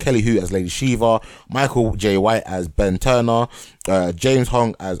Dragon, Kelly Hu as Lady Shiva, Michael J. White as Ben Turner, James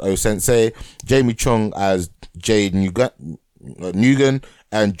Hong as O Sensei, Jamie Chung as Jade Nugan,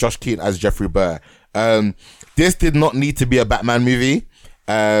 and Josh Keaton as Jeffrey Burr. This did not need to be a Batman movie.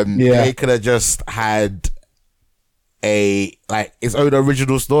 They could have just had its own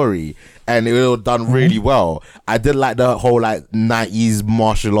original story and it would have done really well. I did like the whole 90s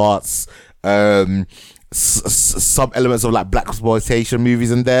martial arts, some elements of black exploitation movies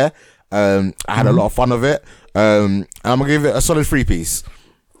in there. I had a lot of fun with it. And I'm gonna give it a solid 3-piece.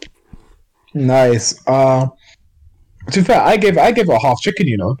 Nice. To be fair, I gave it a half chicken,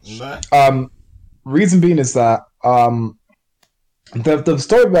 reason being is that the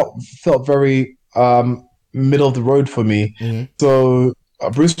story felt very middle of the road for me. So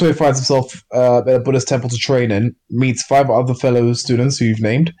Bruce Wayne finds himself at a Buddhist temple to train in, meets 5 other fellow students who you've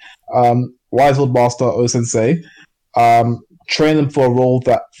named, Wise Old Master O Sensei, train them for a role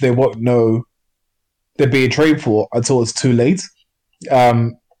that they won't know they're being trained for until it's too late,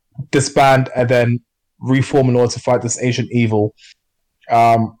 disband and then reform in order to fight this ancient evil.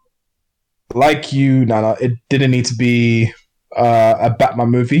 Like you, Nana, it didn't need to be a Batman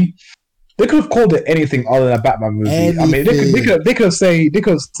movie. They could have called it anything other than a Batman movie. Anything. I mean, they could have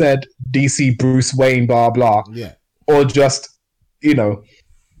said DC Bruce Wayne, blah blah, or just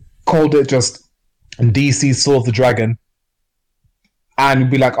called it just DC Sword of the Dragon,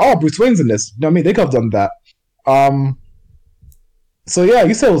 and be like, oh, Bruce Wayne's in this. You know what I mean? They could have done that. So yeah,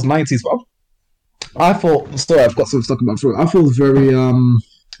 you said it was 90s, but I thought. Sorry, I've got some stuck in my throat. I thought it was very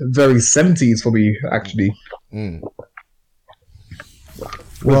 70s for me, actually.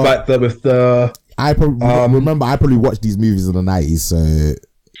 I probably watched these movies in the 90s, so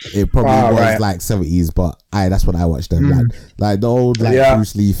it probably was 70s, but that's when I watched them. Like the old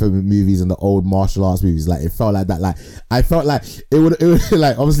Bruce Lee film movies and the old martial arts movies, it felt like that. I felt like it would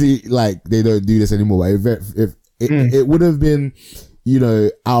obviously they don't do this anymore, but if it would have been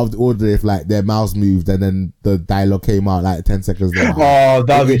out of the order if their mouths moved and then the dialogue came out 10 seconds later. Oh,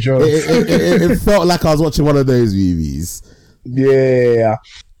 that'd be true. It felt like I was watching one of those movies. Yeah.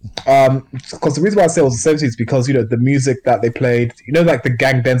 Because the reason why I say it was the 70s is because the music that they played, the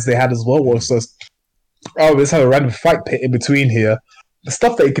gang bands they had as well was just let's have a random fight pit in between here. The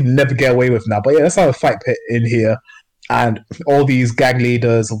stuff that you can never get away with now, but let's have a fight pit in here, and all these gang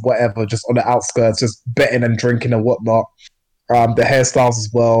leaders or whatever just on the outskirts, just betting and drinking and whatnot. The hairstyles as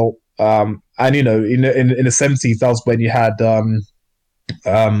well, and in the 70s that was when you had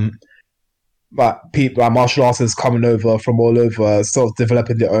martial artists coming over from all over, sort of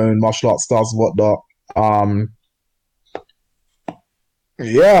developing their own martial arts styles and whatnot.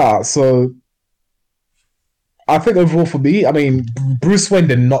 So I think overall for me, I mean, Bruce Wayne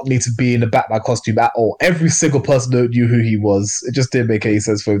did not need to be in a Batman costume at all. Every single person knew who he was. It just didn't make any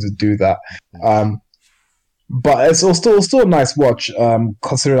sense for him to do that. But it's still a nice watch,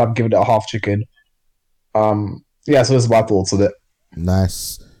 considering I'm giving it a half chicken. So that's my thoughts on it.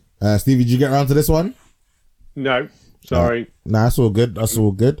 Nice. Stevie, did you get around to this one? No, sorry. Nah, that's all good. I've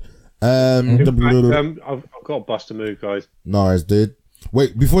got to bust a move, guys. Nice, dude.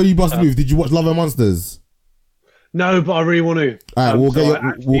 Wait, before you bust a move, did you watch Love and Monsters? No, but I really want to. Alright,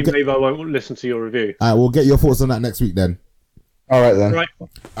 maybe I won't listen to your review. Alright, we'll get your thoughts on that next week then. Alright then. Right.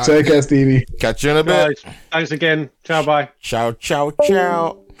 Take care, Stevie. Catch you in a bit. Guys, thanks again. Ciao, bye. Ciao, ciao,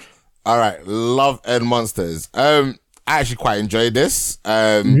 ciao. Alright, Love and Monsters. I actually quite enjoyed this.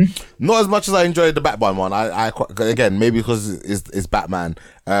 Not as much as I enjoyed the Batman one. I again, maybe because it's Batman.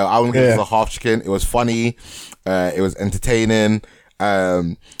 I wouldn't give this a half chicken. It was funny. It was entertaining.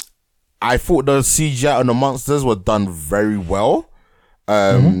 I thought the CGI on the monsters were done very well.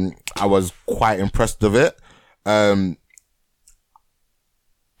 I was quite impressed with it. I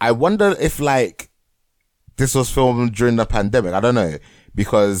wonder if this was filmed during the pandemic. I don't know,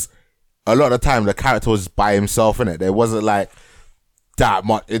 because a lot of the time the character was by himself in it. There wasn't that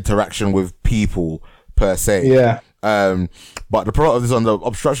much interaction with people per se. Yeah. But the product of this on the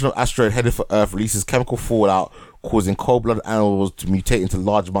obstruction of asteroid headed for Earth releases chemical fallout, causing cold-blooded animals to mutate into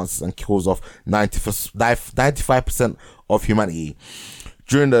large monsters and kills off 95% of humanity.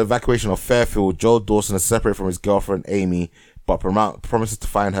 During the evacuation of Fairfield, Joel Dawson is separated from his girlfriend Amy, but promises to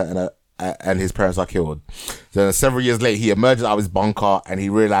find her and his parents are killed. Then several years later, he emerges out of his bunker and he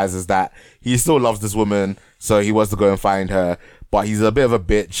realizes that he still loves this woman, so he wants to go and find her. But he's a bit of a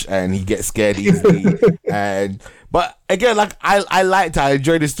bitch and he gets scared easily. But again, I liked it. I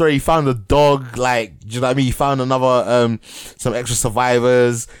enjoyed the story. He found a dog, do you know what I mean? He found another, some extra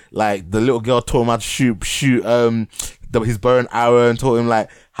survivors. The little girl taught him how to shoot his bow and arrow and taught him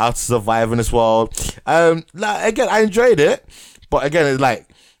how to survive in this world. Again, I enjoyed it. But again,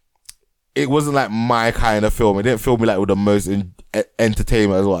 it wasn't my kind of film. It didn't fill me with the most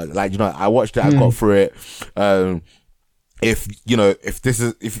entertainment as well. I watched it, I got through it. If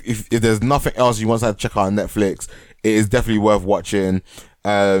there's nothing else you want to check out on Netflix, it is definitely worth watching.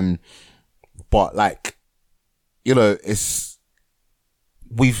 But it's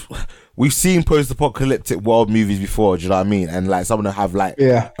we've seen post-apocalyptic world movies before. Do you know what I mean? And some of them have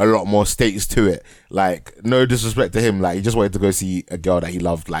a lot more stakes to it. No disrespect to him, he just wanted to go see a girl that he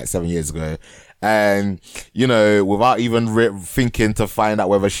loved 7 years ago, and without even thinking to find out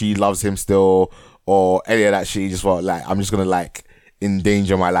whether she loves him still or any of that shit, he just felt I'm just gonna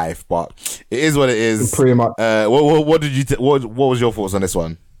endanger my life. But it is what it is. Pretty much. What did you? What was your thoughts on this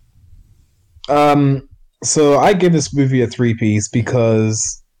one? So I give this movie a 3-piece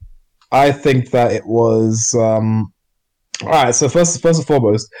because I think that it was. All right. So first and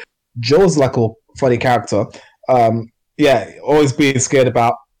foremost, Joel's a funny character. Always being scared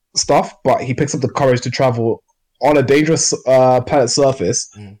about stuff, but he picks up the courage to travel on a dangerous planet surface.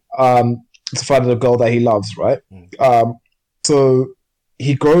 To find a girl that he loves, right? So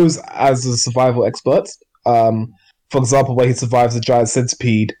he grows as a survival expert. For example, when he survives a giant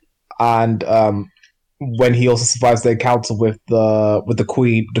centipede, and when he also survives the encounter with the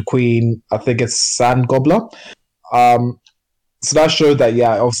queen, I think it's Sand Gobbler. So that showed that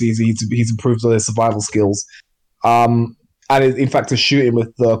obviously he's improved on his survival skills. And in fact, the shooting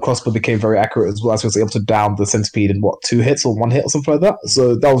with the crossbow became very accurate as well, as he was able to down the centipede in 2 hits or 1 hit or something like that.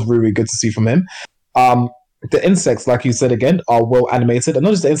 So that was really, really good to see from him. The insects, like you said again, are well animated, and not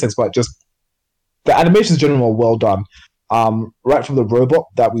just the insects, but just the animations in general are well done. Right from the robot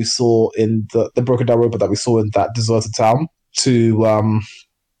that we saw in the broken down robot that we saw in that deserted town to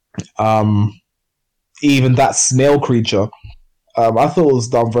even that snail creature. I thought it was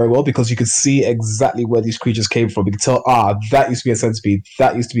done very well because you could see exactly where these creatures came from. You could tell, that used to be a centipede,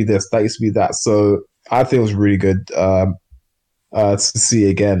 that used to be this, that used to be that. So I think it was really good to see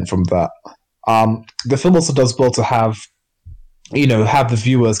again from that. The film also does well to have the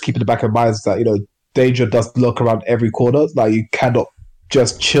viewers keep in the back of their minds that, danger does lurk around every corner. You cannot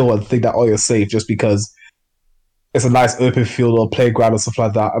just chill and think that, you're safe just because it's a nice open field or playground or stuff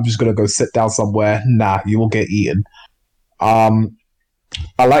like that. I'm just going to go sit down somewhere. Nah, you will get eaten.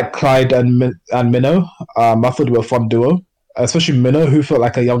 I like Clyde and Minnow. I thought they were a fun duo, especially Minnow, who felt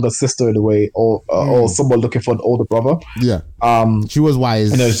like a younger sister in a way, or someone looking for an older brother. Yeah. She was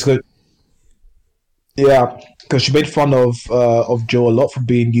wise. Just good. Yeah, because she made fun of Joe a lot for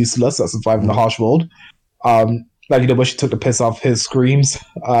being useless at surviving the harsh world. Like, you know, when she took the piss off his screams,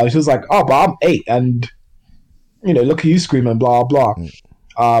 she was like, "Oh, but I'm 8, and you know, look at you screaming, blah blah."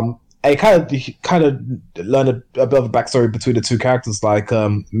 I kind of learned a bit of a backstory between the two characters. Like,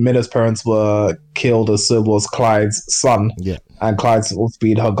 Minna's parents were killed, as so was Clyde's son. Yeah, and Clyde's also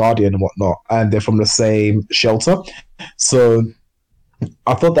being her guardian and whatnot, and they're from the same shelter. So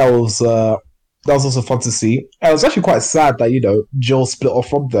I thought that was also fun to see. And it was actually quite sad that, you know, Joel split off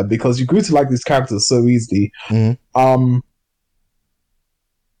from them, because you grew to like these characters so easily.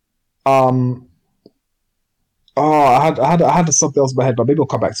 I had something else in my head, but maybe I'll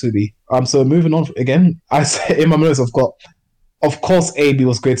come back to me. So moving on again, I said in my notes I've got, of course, Amy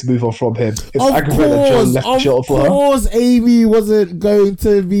was going to move on from him. It's aggravating that Joel left the shelter for her. Of course, Amy wasn't going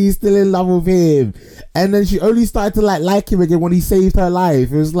to be still in love with him, and then she only started to like him again when he saved her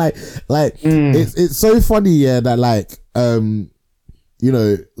life. It was it's so funny, yeah, that like you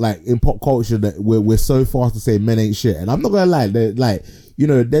know, like in pop culture that we're so fast to say men ain't shit, and I'm not gonna lie, like, you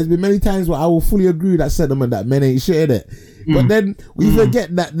know, there's been many times where I will fully agree with that sentiment that men ain't shit, innit? But then we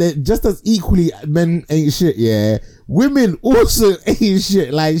forget that they're just as equally men ain't shit, yeah. Women also ain't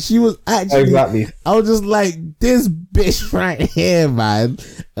shit. Like, she was actually, exactly. I was just like, this bitch right here, man.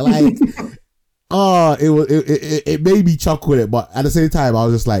 Like, it made me chuckle with it, but at the same time, I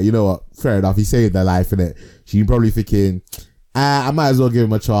was just like, you know what? Fair enough. He saved their life, innit? She probably thinking, I might as well give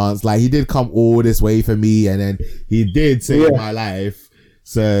him a chance. Like, he did come all this way for me, and then he did save my life.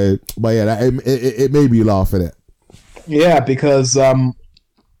 So, but yeah, it made me laugh, innit? Yeah, because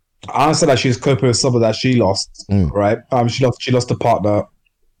I understand that she's coping with something that she lost, right? She lost a partner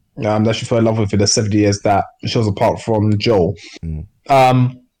that she fell in love with in the 7 years that she was apart from Joel.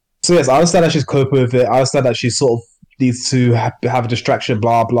 So yes, I understand that she's coping with it. I understand that she sort of needs to have a distraction,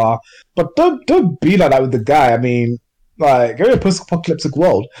 blah blah. But don't be like that with the guy. I mean, like, you're in a post-apocalyptic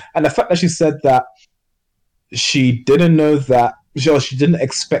world, and the fact that she said that she didn't know that, she didn't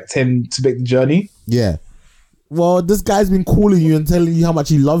expect him to make the journey. Yeah. Well, this guy's been calling you and telling you how much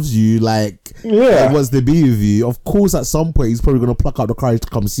he loves you, like, and wants to be with you. Of course, at some point, he's probably going to pluck out the courage to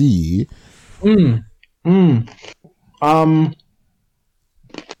come see you. Oh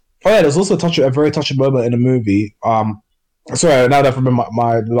yeah, there's also a very touching moment in the movie. Sorry, now that I remember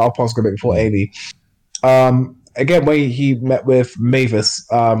my last point going before Amy. Again, when he met with Mavis,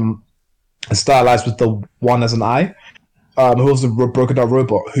 stylized with the one as an eye, who was a broken down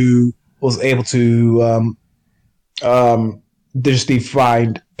robot who was able to digitally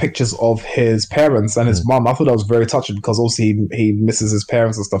find pictures of his parents and his mom. I thought that was very touching, because obviously he misses his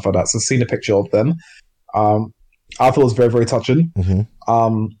parents and stuff like that. So seeing a picture of them, I thought it was very, very touching.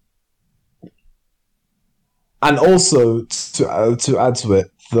 And also to add to it,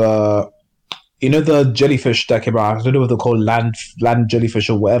 the jellyfish that came out, I don't know what they're called, land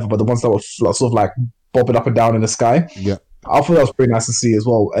jellyfish or whatever, but the ones that were sort of like bobbing up and down in the sky. Yeah, I thought that was pretty nice to see as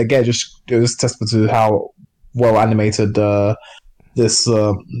well. Again, it was testament to how well animated this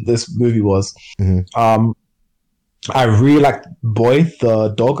movie was. I really liked Boy,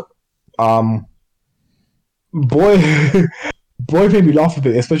 the dog. Boy made me laugh a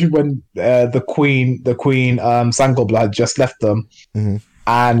bit, especially when the queen Sangobla had just left them,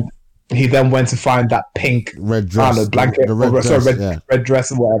 and he then went to find that pink red dress, blanket, red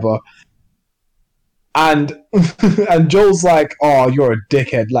dress or whatever. And Joel's like, "Oh, you're a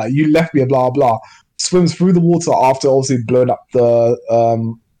dickhead! Like, you left me, blah blah." Swims through the water after obviously blowing up the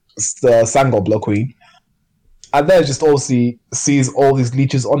Sangobla queen, and then just obviously sees all these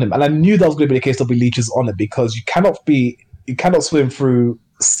leeches on him. And I knew that was going to be the case. There'll be leeches on it, because you cannot swim through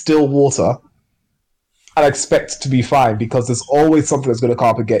still water and expect to be fine, because there's always something that's going to come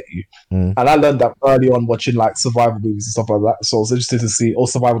up and get you. And I learned that early on watching like survival movies and stuff like that. So I was interested to see, or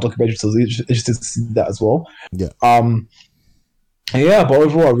survival documentaries. So I was interested to see that as well. Yeah, but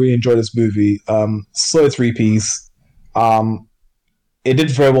overall, I really enjoyed this movie. So 3-piece. It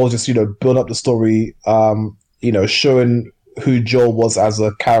did very well, just, build up the story. Showing who Joel was as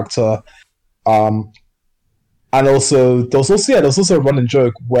a character. And also, there was also a running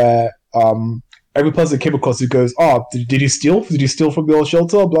joke where every person came across who goes, "Oh, did you steal? Did you steal from your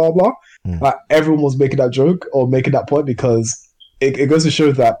shelter?" Blah blah. Like, everyone was making that joke or making that point, because it goes to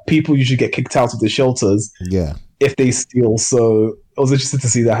show that people usually get kicked out of the shelters if they steal. So it was interesting to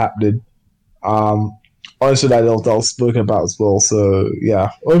see that happening. Honestly, that was spoken about as well. So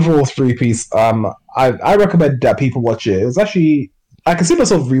yeah, overall 3-piece. I recommend that people watch it. It's actually, I can see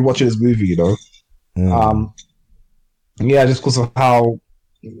myself rewatching this movie. Yeah, just because of how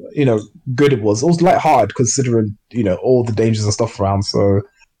good it was. It was lighthearted considering all the dangers and stuff around. So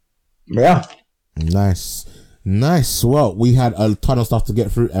yeah, nice. Nice. Well, we had a ton of stuff to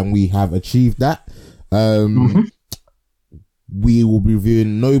get through, and we have achieved that. We will be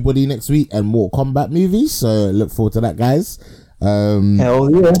reviewing Nobody next week and Mortal Kombat movies, so look forward to that, guys. Hell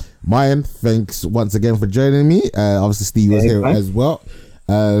yeah. Mayan, thanks once again for joining me. Obviously Steve was here as well.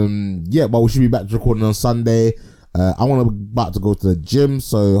 But we should be back to recording on Sunday. I'm about to go to the gym,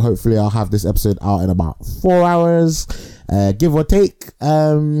 so hopefully I'll have this episode out in about 4 hours, give or take.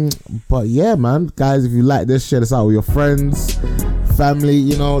 But yeah, man, guys, if you like this, share this out with your friends, family,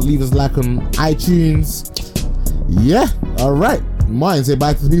 leave us a like on iTunes. Yeah, all right. Mayan, say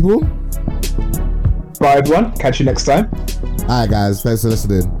bye to the people. Bye, everyone. Catch you next time. All right, guys, thanks for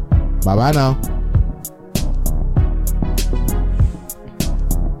listening. Bye now.